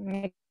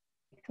makes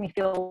me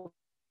feel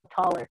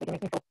taller. It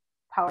makes me feel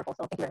powerful.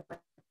 So thank you very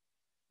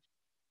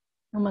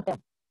much.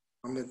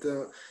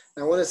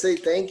 I want to say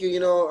thank you. You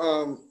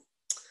know,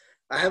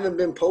 I haven't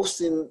been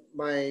posting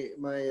my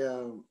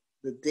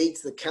the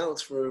dates, the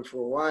counts for a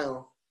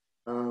while.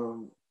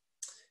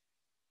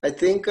 I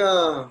think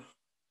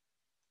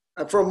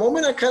for a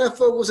moment I kind of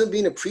felt wasn't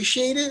being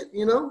appreciated,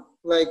 you know,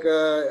 like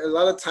a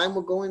lot of time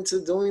would go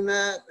into doing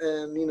that,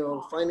 and, you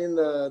know, finding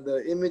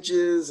the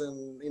images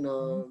and, you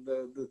know,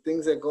 the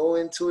things that go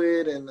into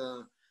it.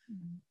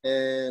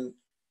 And,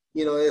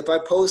 you know, if I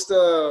post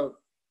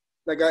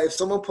if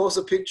someone posts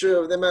a picture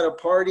of them at a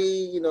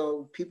party, you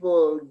know,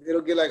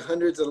 it'll get like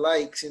hundreds of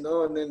likes, you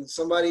know, and then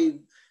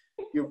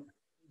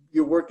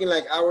you're working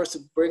like hours to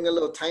bring a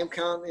little time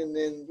count, and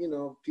then, you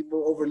know,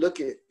 people overlook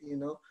it, you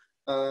know,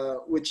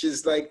 which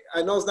is like,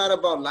 I know it's not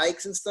about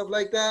likes and stuff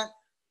like that,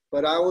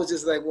 but I was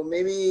just like, well,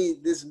 maybe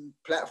this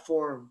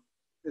platform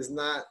is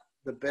not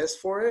the best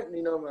for it.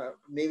 You know,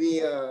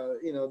 maybe,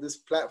 you know, this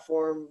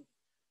platform,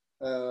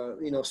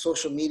 you know,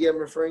 social media I'm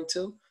referring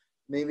to,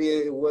 maybe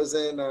it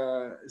wasn't,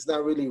 it's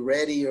not really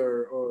ready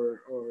or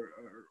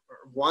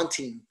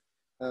wanting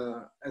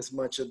as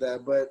much of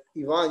that. But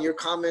Yvonne, your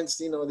comments,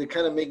 you know, they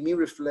kind of make me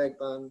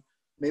reflect on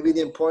maybe the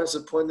importance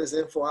of putting this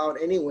info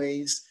out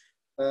anyways,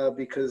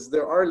 because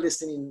there are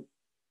listening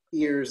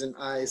ears and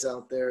eyes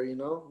out there, you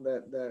know,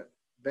 that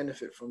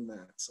benefit from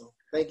that. So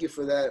thank you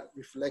for that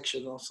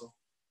reflection also.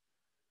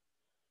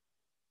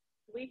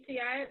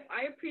 Huitzilzenteotl,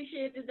 I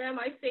appreciated them.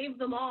 I saved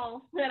them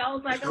all. And I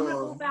was like, I'm going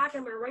to go back.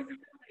 I'm going to write this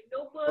in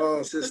my notebook.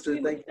 Oh, sister,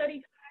 thank you.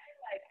 Study time.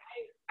 Like,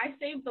 I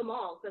saved them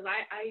all because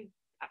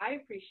I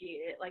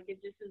appreciate it. Like,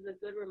 it just is a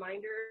good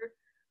reminder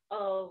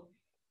of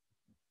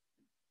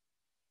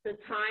the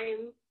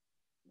time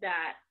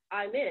that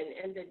I'm in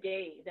and the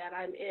day that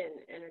I'm in.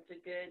 And it's a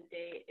good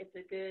day. It's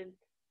a good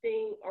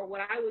thing. Or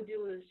what I would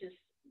do is just,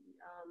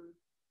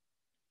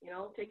 you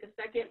know, take a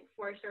second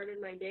before I started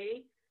my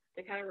day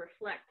to kind of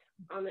reflect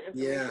on the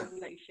information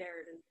that you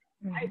shared.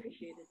 And I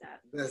appreciated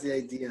that. That's the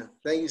idea.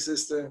 Thank you,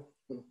 sister.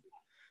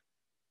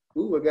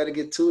 Ooh, I got to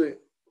get to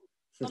it.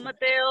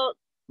 Mateo,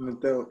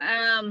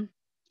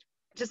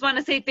 just want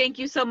to say thank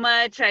you so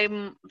much.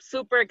 I'm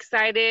super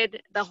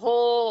excited. The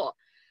whole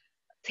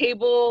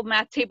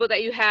math table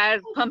that you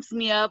had pumps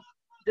me up.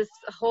 This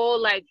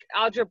whole like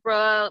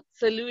algebra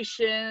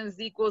solutions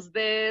equals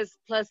this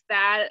plus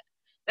that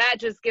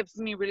just gets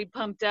me really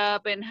pumped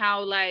up. And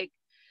how like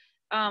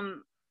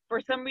for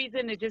some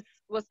reason it just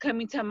was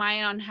coming to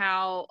mind on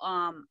how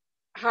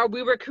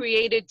we were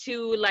created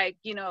to, like,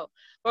 you know,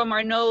 from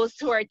our nose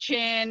to our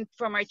chin,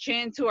 from our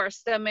chin to our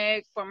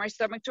stomach, from our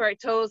stomach to our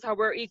toes, how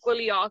we're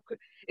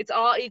it's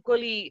all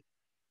equally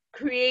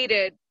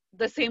created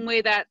the same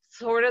way that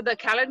sort of the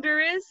calendar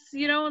is,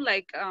 you know,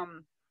 like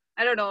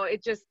I don't know,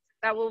 it just,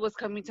 that what was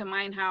coming to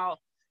mind, how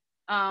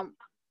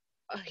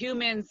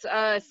humans,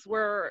 us,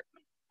 we're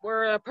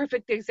a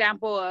perfect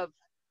example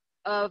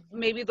of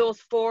maybe those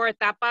four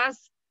etapas,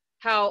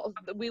 how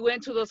we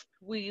went through those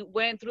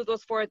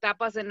four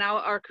etapas and now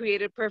are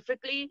created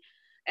perfectly.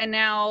 And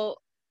now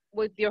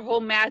with your whole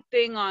math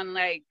thing on,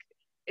 like,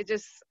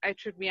 I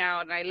tripped me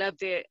out and I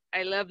loved it.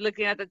 I love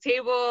looking at the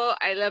table.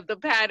 I love the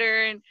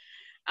pattern.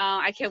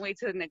 I can't wait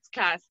to the next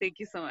class. Thank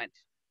you so much.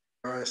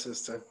 All right,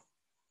 sister.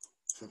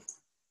 For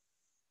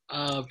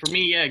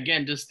me, yeah,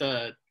 again, just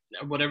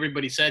what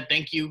everybody said.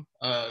 Thank you.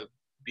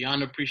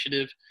 Beyond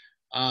appreciative.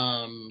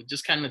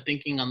 Just kind of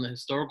thinking on the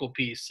historical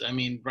piece. I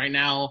mean, right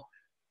now,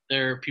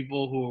 there are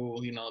people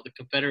who, you know, the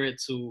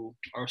Confederates, who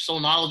are so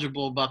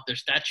knowledgeable about their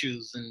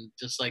statues and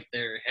just like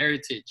their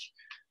heritage.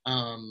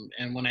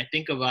 And when I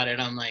think about it,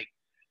 I'm like,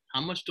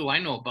 how much do I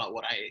know about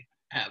what I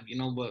have? You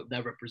know, what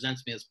that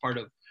represents me as part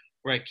of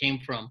where I came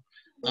from.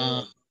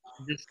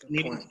 Just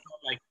needing to know,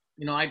 like,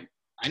 you know, I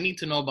need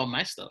to know about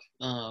my stuff.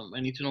 I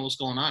need to know what's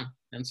going on.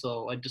 And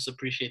so I just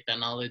appreciate that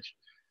knowledge.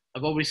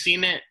 I've always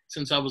seen it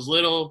since I was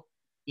little,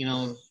 you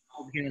know,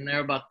 here and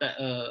there about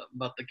the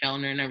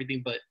calendar and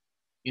everything, but,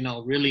 you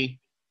know,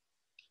 really,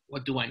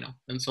 what do I know?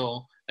 And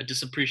so I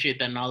just appreciate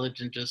that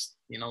knowledge, and just,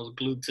 you know,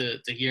 glued to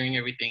hearing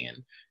everything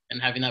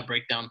and having that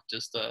breakdown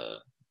just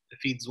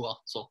feeds well.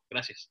 So,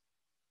 gracias.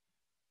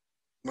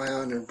 My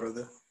honor,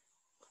 brother.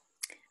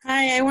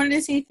 Hi, I wanted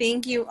to say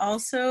thank you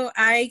also.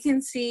 I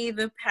can see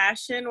the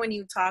passion when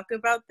you talk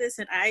about this,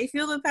 and I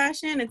feel the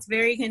passion. It's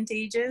very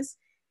contagious,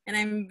 and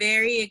I'm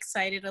very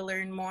excited to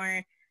learn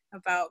more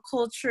about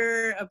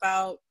culture,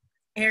 about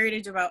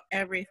heritage, about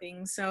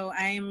everything. So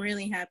I am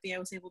really happy I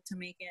was able to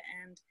make it,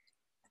 and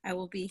I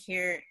will be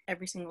here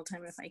every single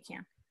time if I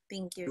can.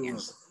 Thank you again.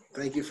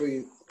 Thank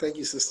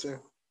you,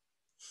 sister.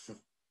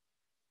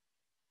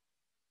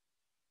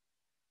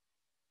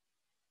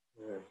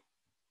 Yeah.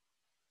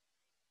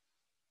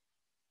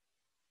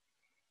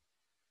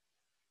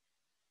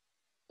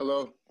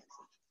 Hello.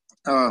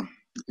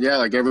 Yeah,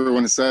 like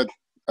everyone said,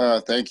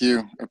 thank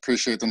you.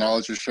 Appreciate the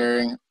knowledge you're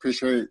sharing.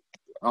 Appreciate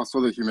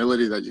also the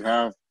humility that you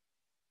have.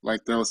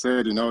 Like Dale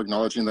said, you know,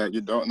 acknowledging that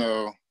you don't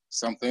know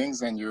some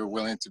things and you're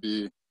willing to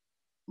be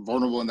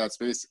vulnerable in that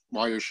space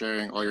while you're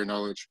sharing all your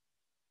knowledge.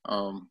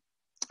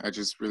 I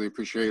just really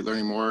appreciate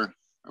learning more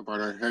about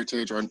our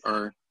heritage,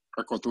 our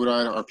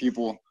cultura, our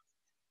people.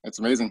 It's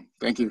amazing.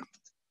 Thank you.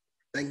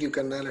 Thank you,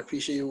 Carnal. I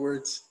appreciate your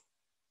words.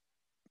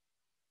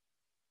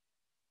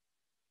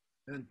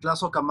 And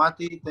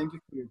Cozkacuauhtli, thank you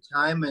for your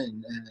time,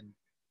 and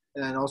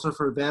also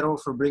for Vero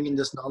for bringing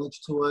this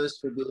knowledge to us,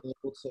 for being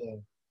able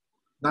to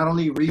not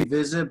only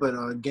revisit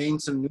but gain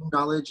some new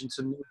knowledge and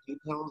some new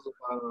details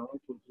about our own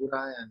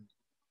cultura and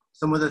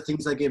some of the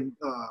things that get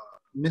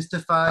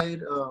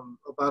mystified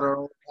about our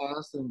own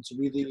past, and to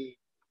really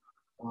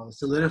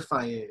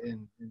solidify it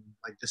and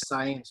like the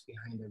science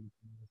behind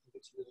everything. I think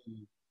it's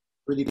really,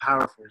 really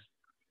powerful.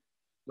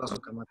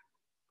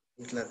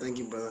 Thank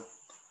you, brother.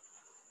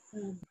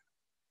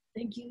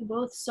 Thank you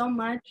both so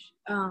much.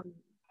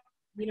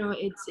 You know,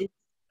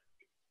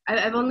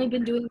 I've only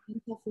been doing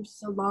mental for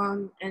so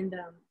long, and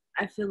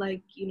I feel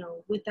like, you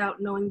know,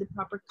 without knowing the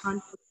proper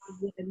context of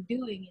what I'm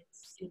doing,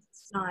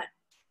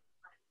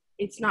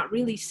 it's not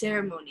really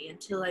ceremony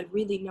until I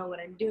really know what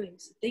I'm doing.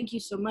 So thank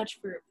you so much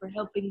for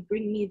helping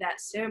bring me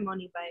that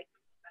ceremony by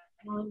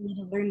allowing me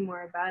to learn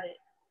more about it.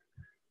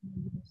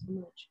 Thank you so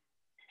much.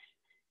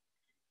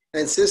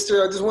 And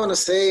sister, I just want to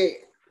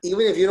say,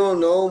 even if you don't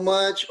know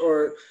much,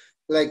 or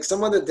like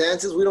some of the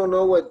dances, we don't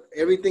know what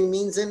everything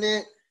means in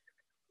it.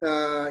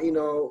 You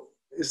know,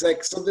 it's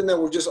like something that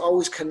we're just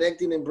always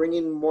connecting and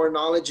bringing more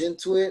knowledge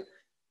into it.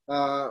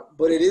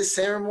 But it is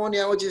ceremony.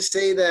 I would just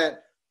say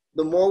that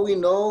the more we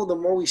know, the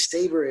more we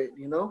savor it,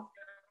 you know?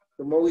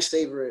 The more we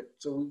savor it.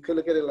 So we could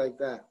look at it like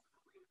that.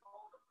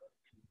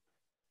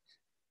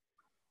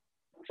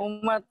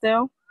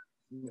 Mateo.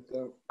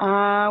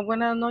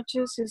 Buenas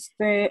noches.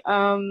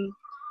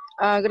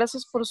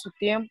 Gracias por su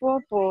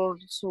tiempo, por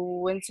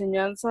su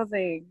enseñanza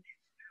de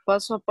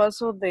paso a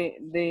paso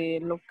de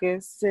lo que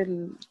es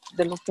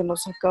de lo que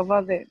nos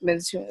acaba de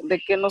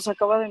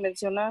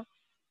mencionar,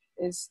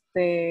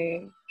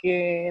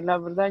 que la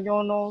verdad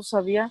yo no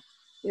sabía,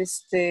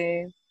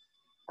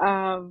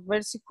 a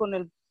ver si con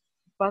el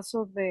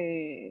paso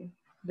de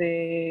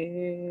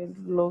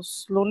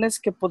los lunes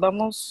que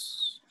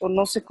podamos, o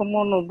no sé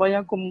cómo nos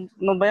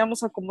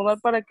vayamos a acomodar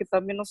para que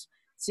también nos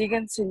siga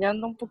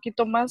enseñando un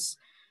poquito más,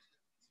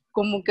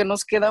 como que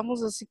nos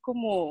quedamos así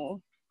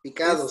como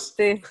Picados.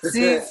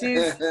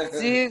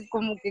 Sí,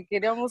 como que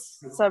queríamos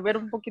saber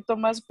un poquito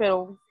más,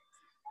 pero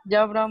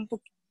ya habrá un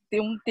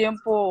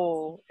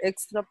tiempo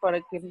extra para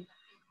que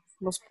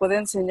nos pueda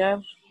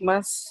enseñar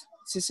más,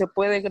 si se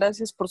puede.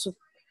 Gracias por su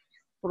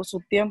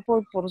tiempo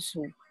y por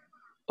su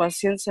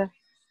paciencia.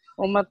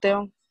 O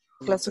Mateo,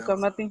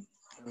 Cozkacuauhtli.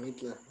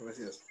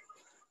 Gracias.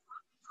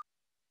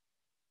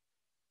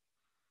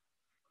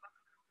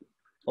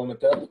 O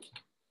Mateo.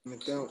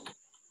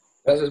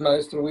 Gracias,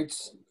 Maestro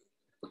Huitz.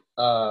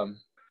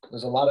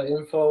 There's a lot of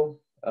info.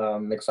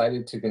 I'm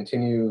excited to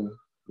continue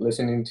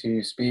listening to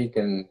you speak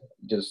and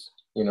just,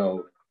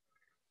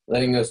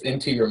 letting us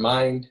into your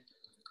mind.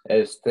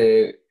 It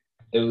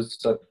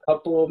was a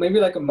couple, maybe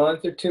like a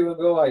month or two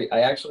ago, I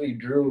actually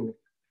drew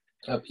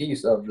a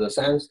piece of the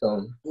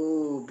sandstone.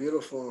 Ooh,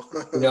 beautiful.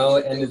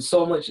 And it's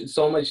so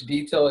much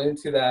detail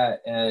into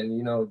that,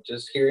 and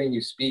just hearing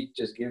you speak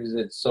just gives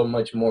it so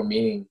much more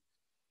meaning.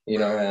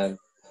 And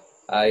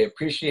I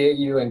appreciate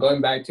you. And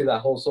going back to that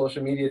whole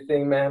social media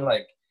thing, man,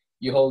 like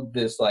you hold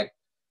this like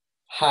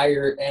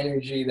higher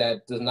energy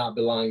that does not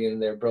belong in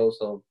there, bro.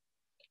 So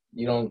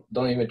you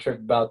don't even trip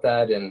about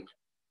that, and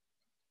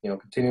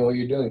continue what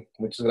you're doing.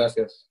 Muchas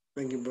gracias.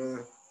 Thank you,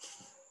 brother.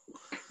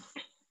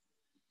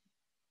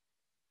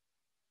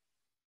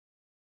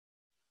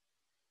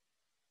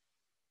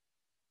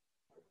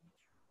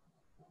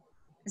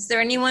 Is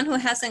there anyone who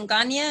hasn't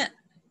gone yet?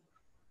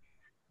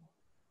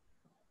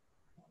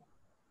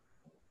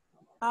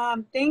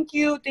 Thank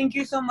you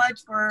so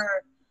much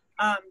for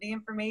the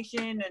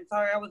information, and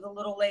sorry I was a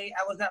little late.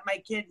 I was at my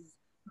kids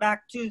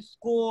back to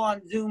school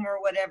on Zoom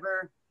or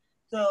whatever.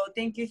 So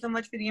thank you so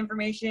much for the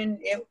information.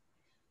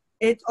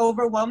 It's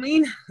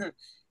overwhelming,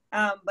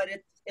 but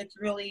it's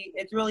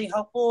really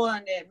helpful,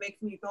 and it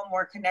makes me feel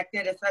more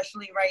connected,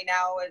 especially right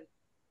now as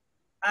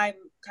I'm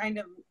kind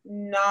of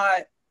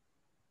not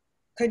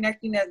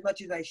connecting as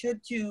much as I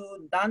should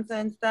to danza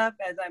and stuff,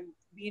 as I'm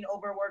being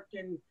overworked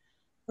and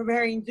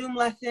preparing Zoom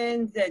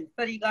lessons and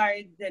study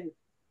guides. And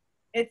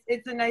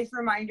it's a nice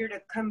reminder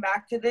to come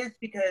back to this,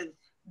 because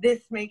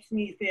this makes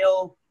me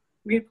feel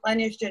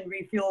replenished and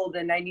refueled,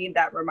 and I need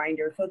that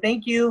reminder. So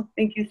thank you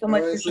so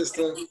much. All right,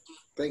 sister.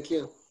 Thank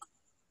you.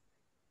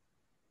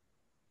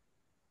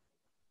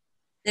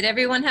 Did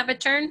everyone have a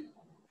turn?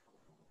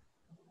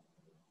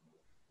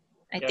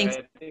 I think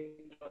that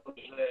was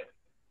it.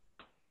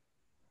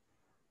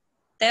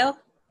 Theo?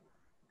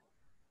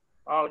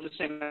 I was just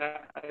saying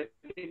that I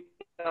think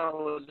that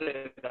was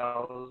it. I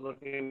was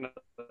looking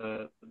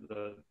at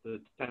the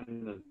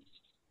attendance.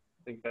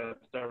 I think that's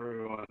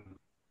everyone.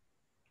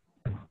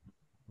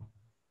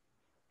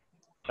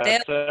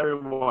 That's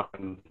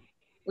everyone.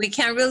 We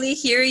can't really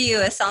hear you.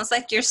 It sounds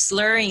like you're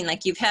slurring,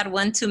 like you've had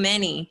one too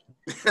many.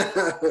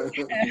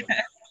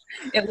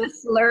 It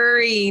was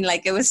slurring,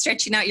 like it was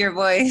stretching out your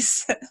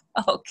voice.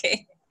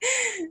 Okay.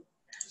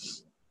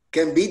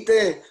 Que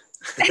invite.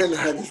 No,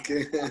 just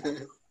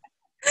kidding.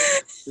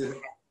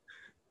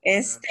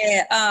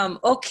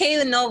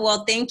 Okay, no,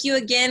 well, thank you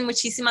again.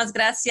 Muchísimas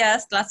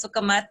gracias,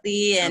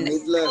 Cozkacuauhtli, and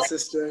Amidla,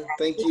 sister.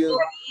 Thank you. We'll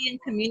be in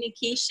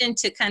communication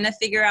to kind of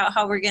figure out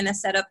how we're going to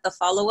set up the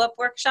follow-up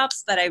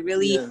workshops, but I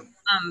really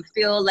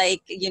feel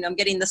like, I'm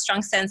getting the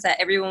strong sense that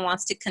everyone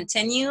wants to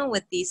continue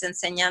with these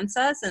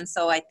enseñanzas, and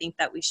so I think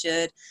that we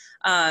should.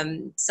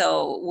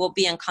 So we'll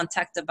be in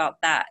contact about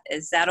that.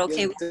 Is that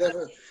okay?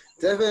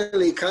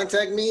 Definitely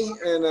contact me,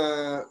 and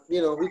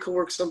we can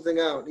work something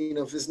out.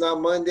 If it's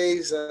not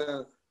Mondays,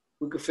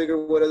 we could figure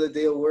what other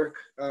day will work.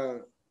 I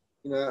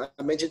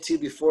mentioned to you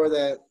before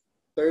that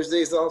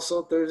Thursday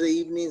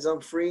evenings I'm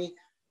free.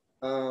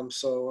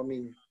 So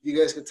you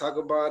guys can talk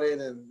about it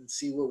and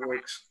see what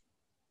works.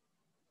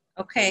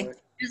 Okay.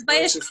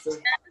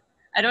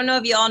 I don't know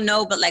if you all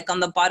know, but like on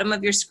the bottom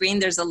of your screen,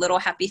 there's a little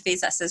happy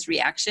face that says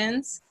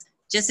reactions.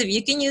 Just if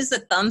you can use the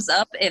thumbs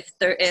up if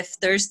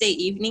Thursday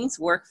evenings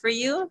work for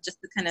you,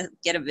 just to kind of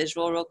get a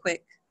visual real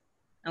quick,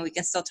 and we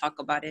can still talk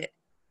about it.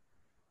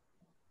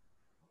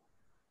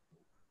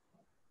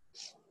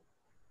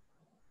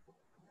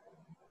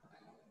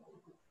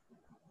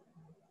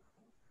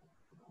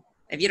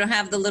 If you don't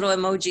have the little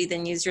emoji,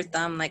 then use your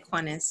thumb like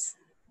Juan is.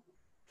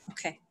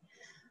 Okay.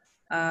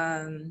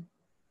 And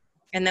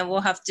then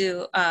we'll have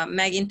to,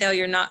 Maggie and Theo,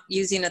 you're not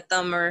using a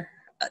thumb or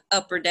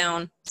up or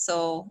down.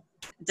 So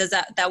does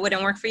that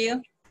wouldn't work for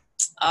you?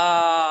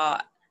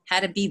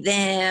 Had to be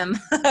them.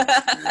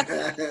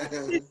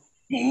 Dang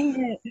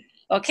it.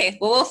 Okay,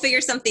 well, we'll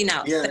figure something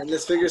out. Yeah,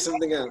 let's figure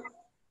something out.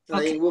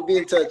 Okay. We'll be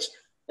in touch.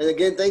 And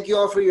again, thank you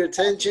all for your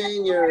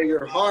attention,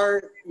 your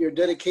heart, your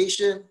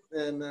dedication,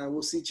 and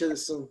we'll see each other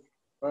soon.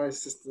 Bye,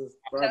 sisters.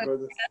 Bye,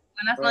 brothers.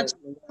 Buenas noches.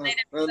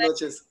 Buenas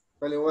noches.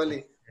 Vale,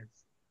 vale.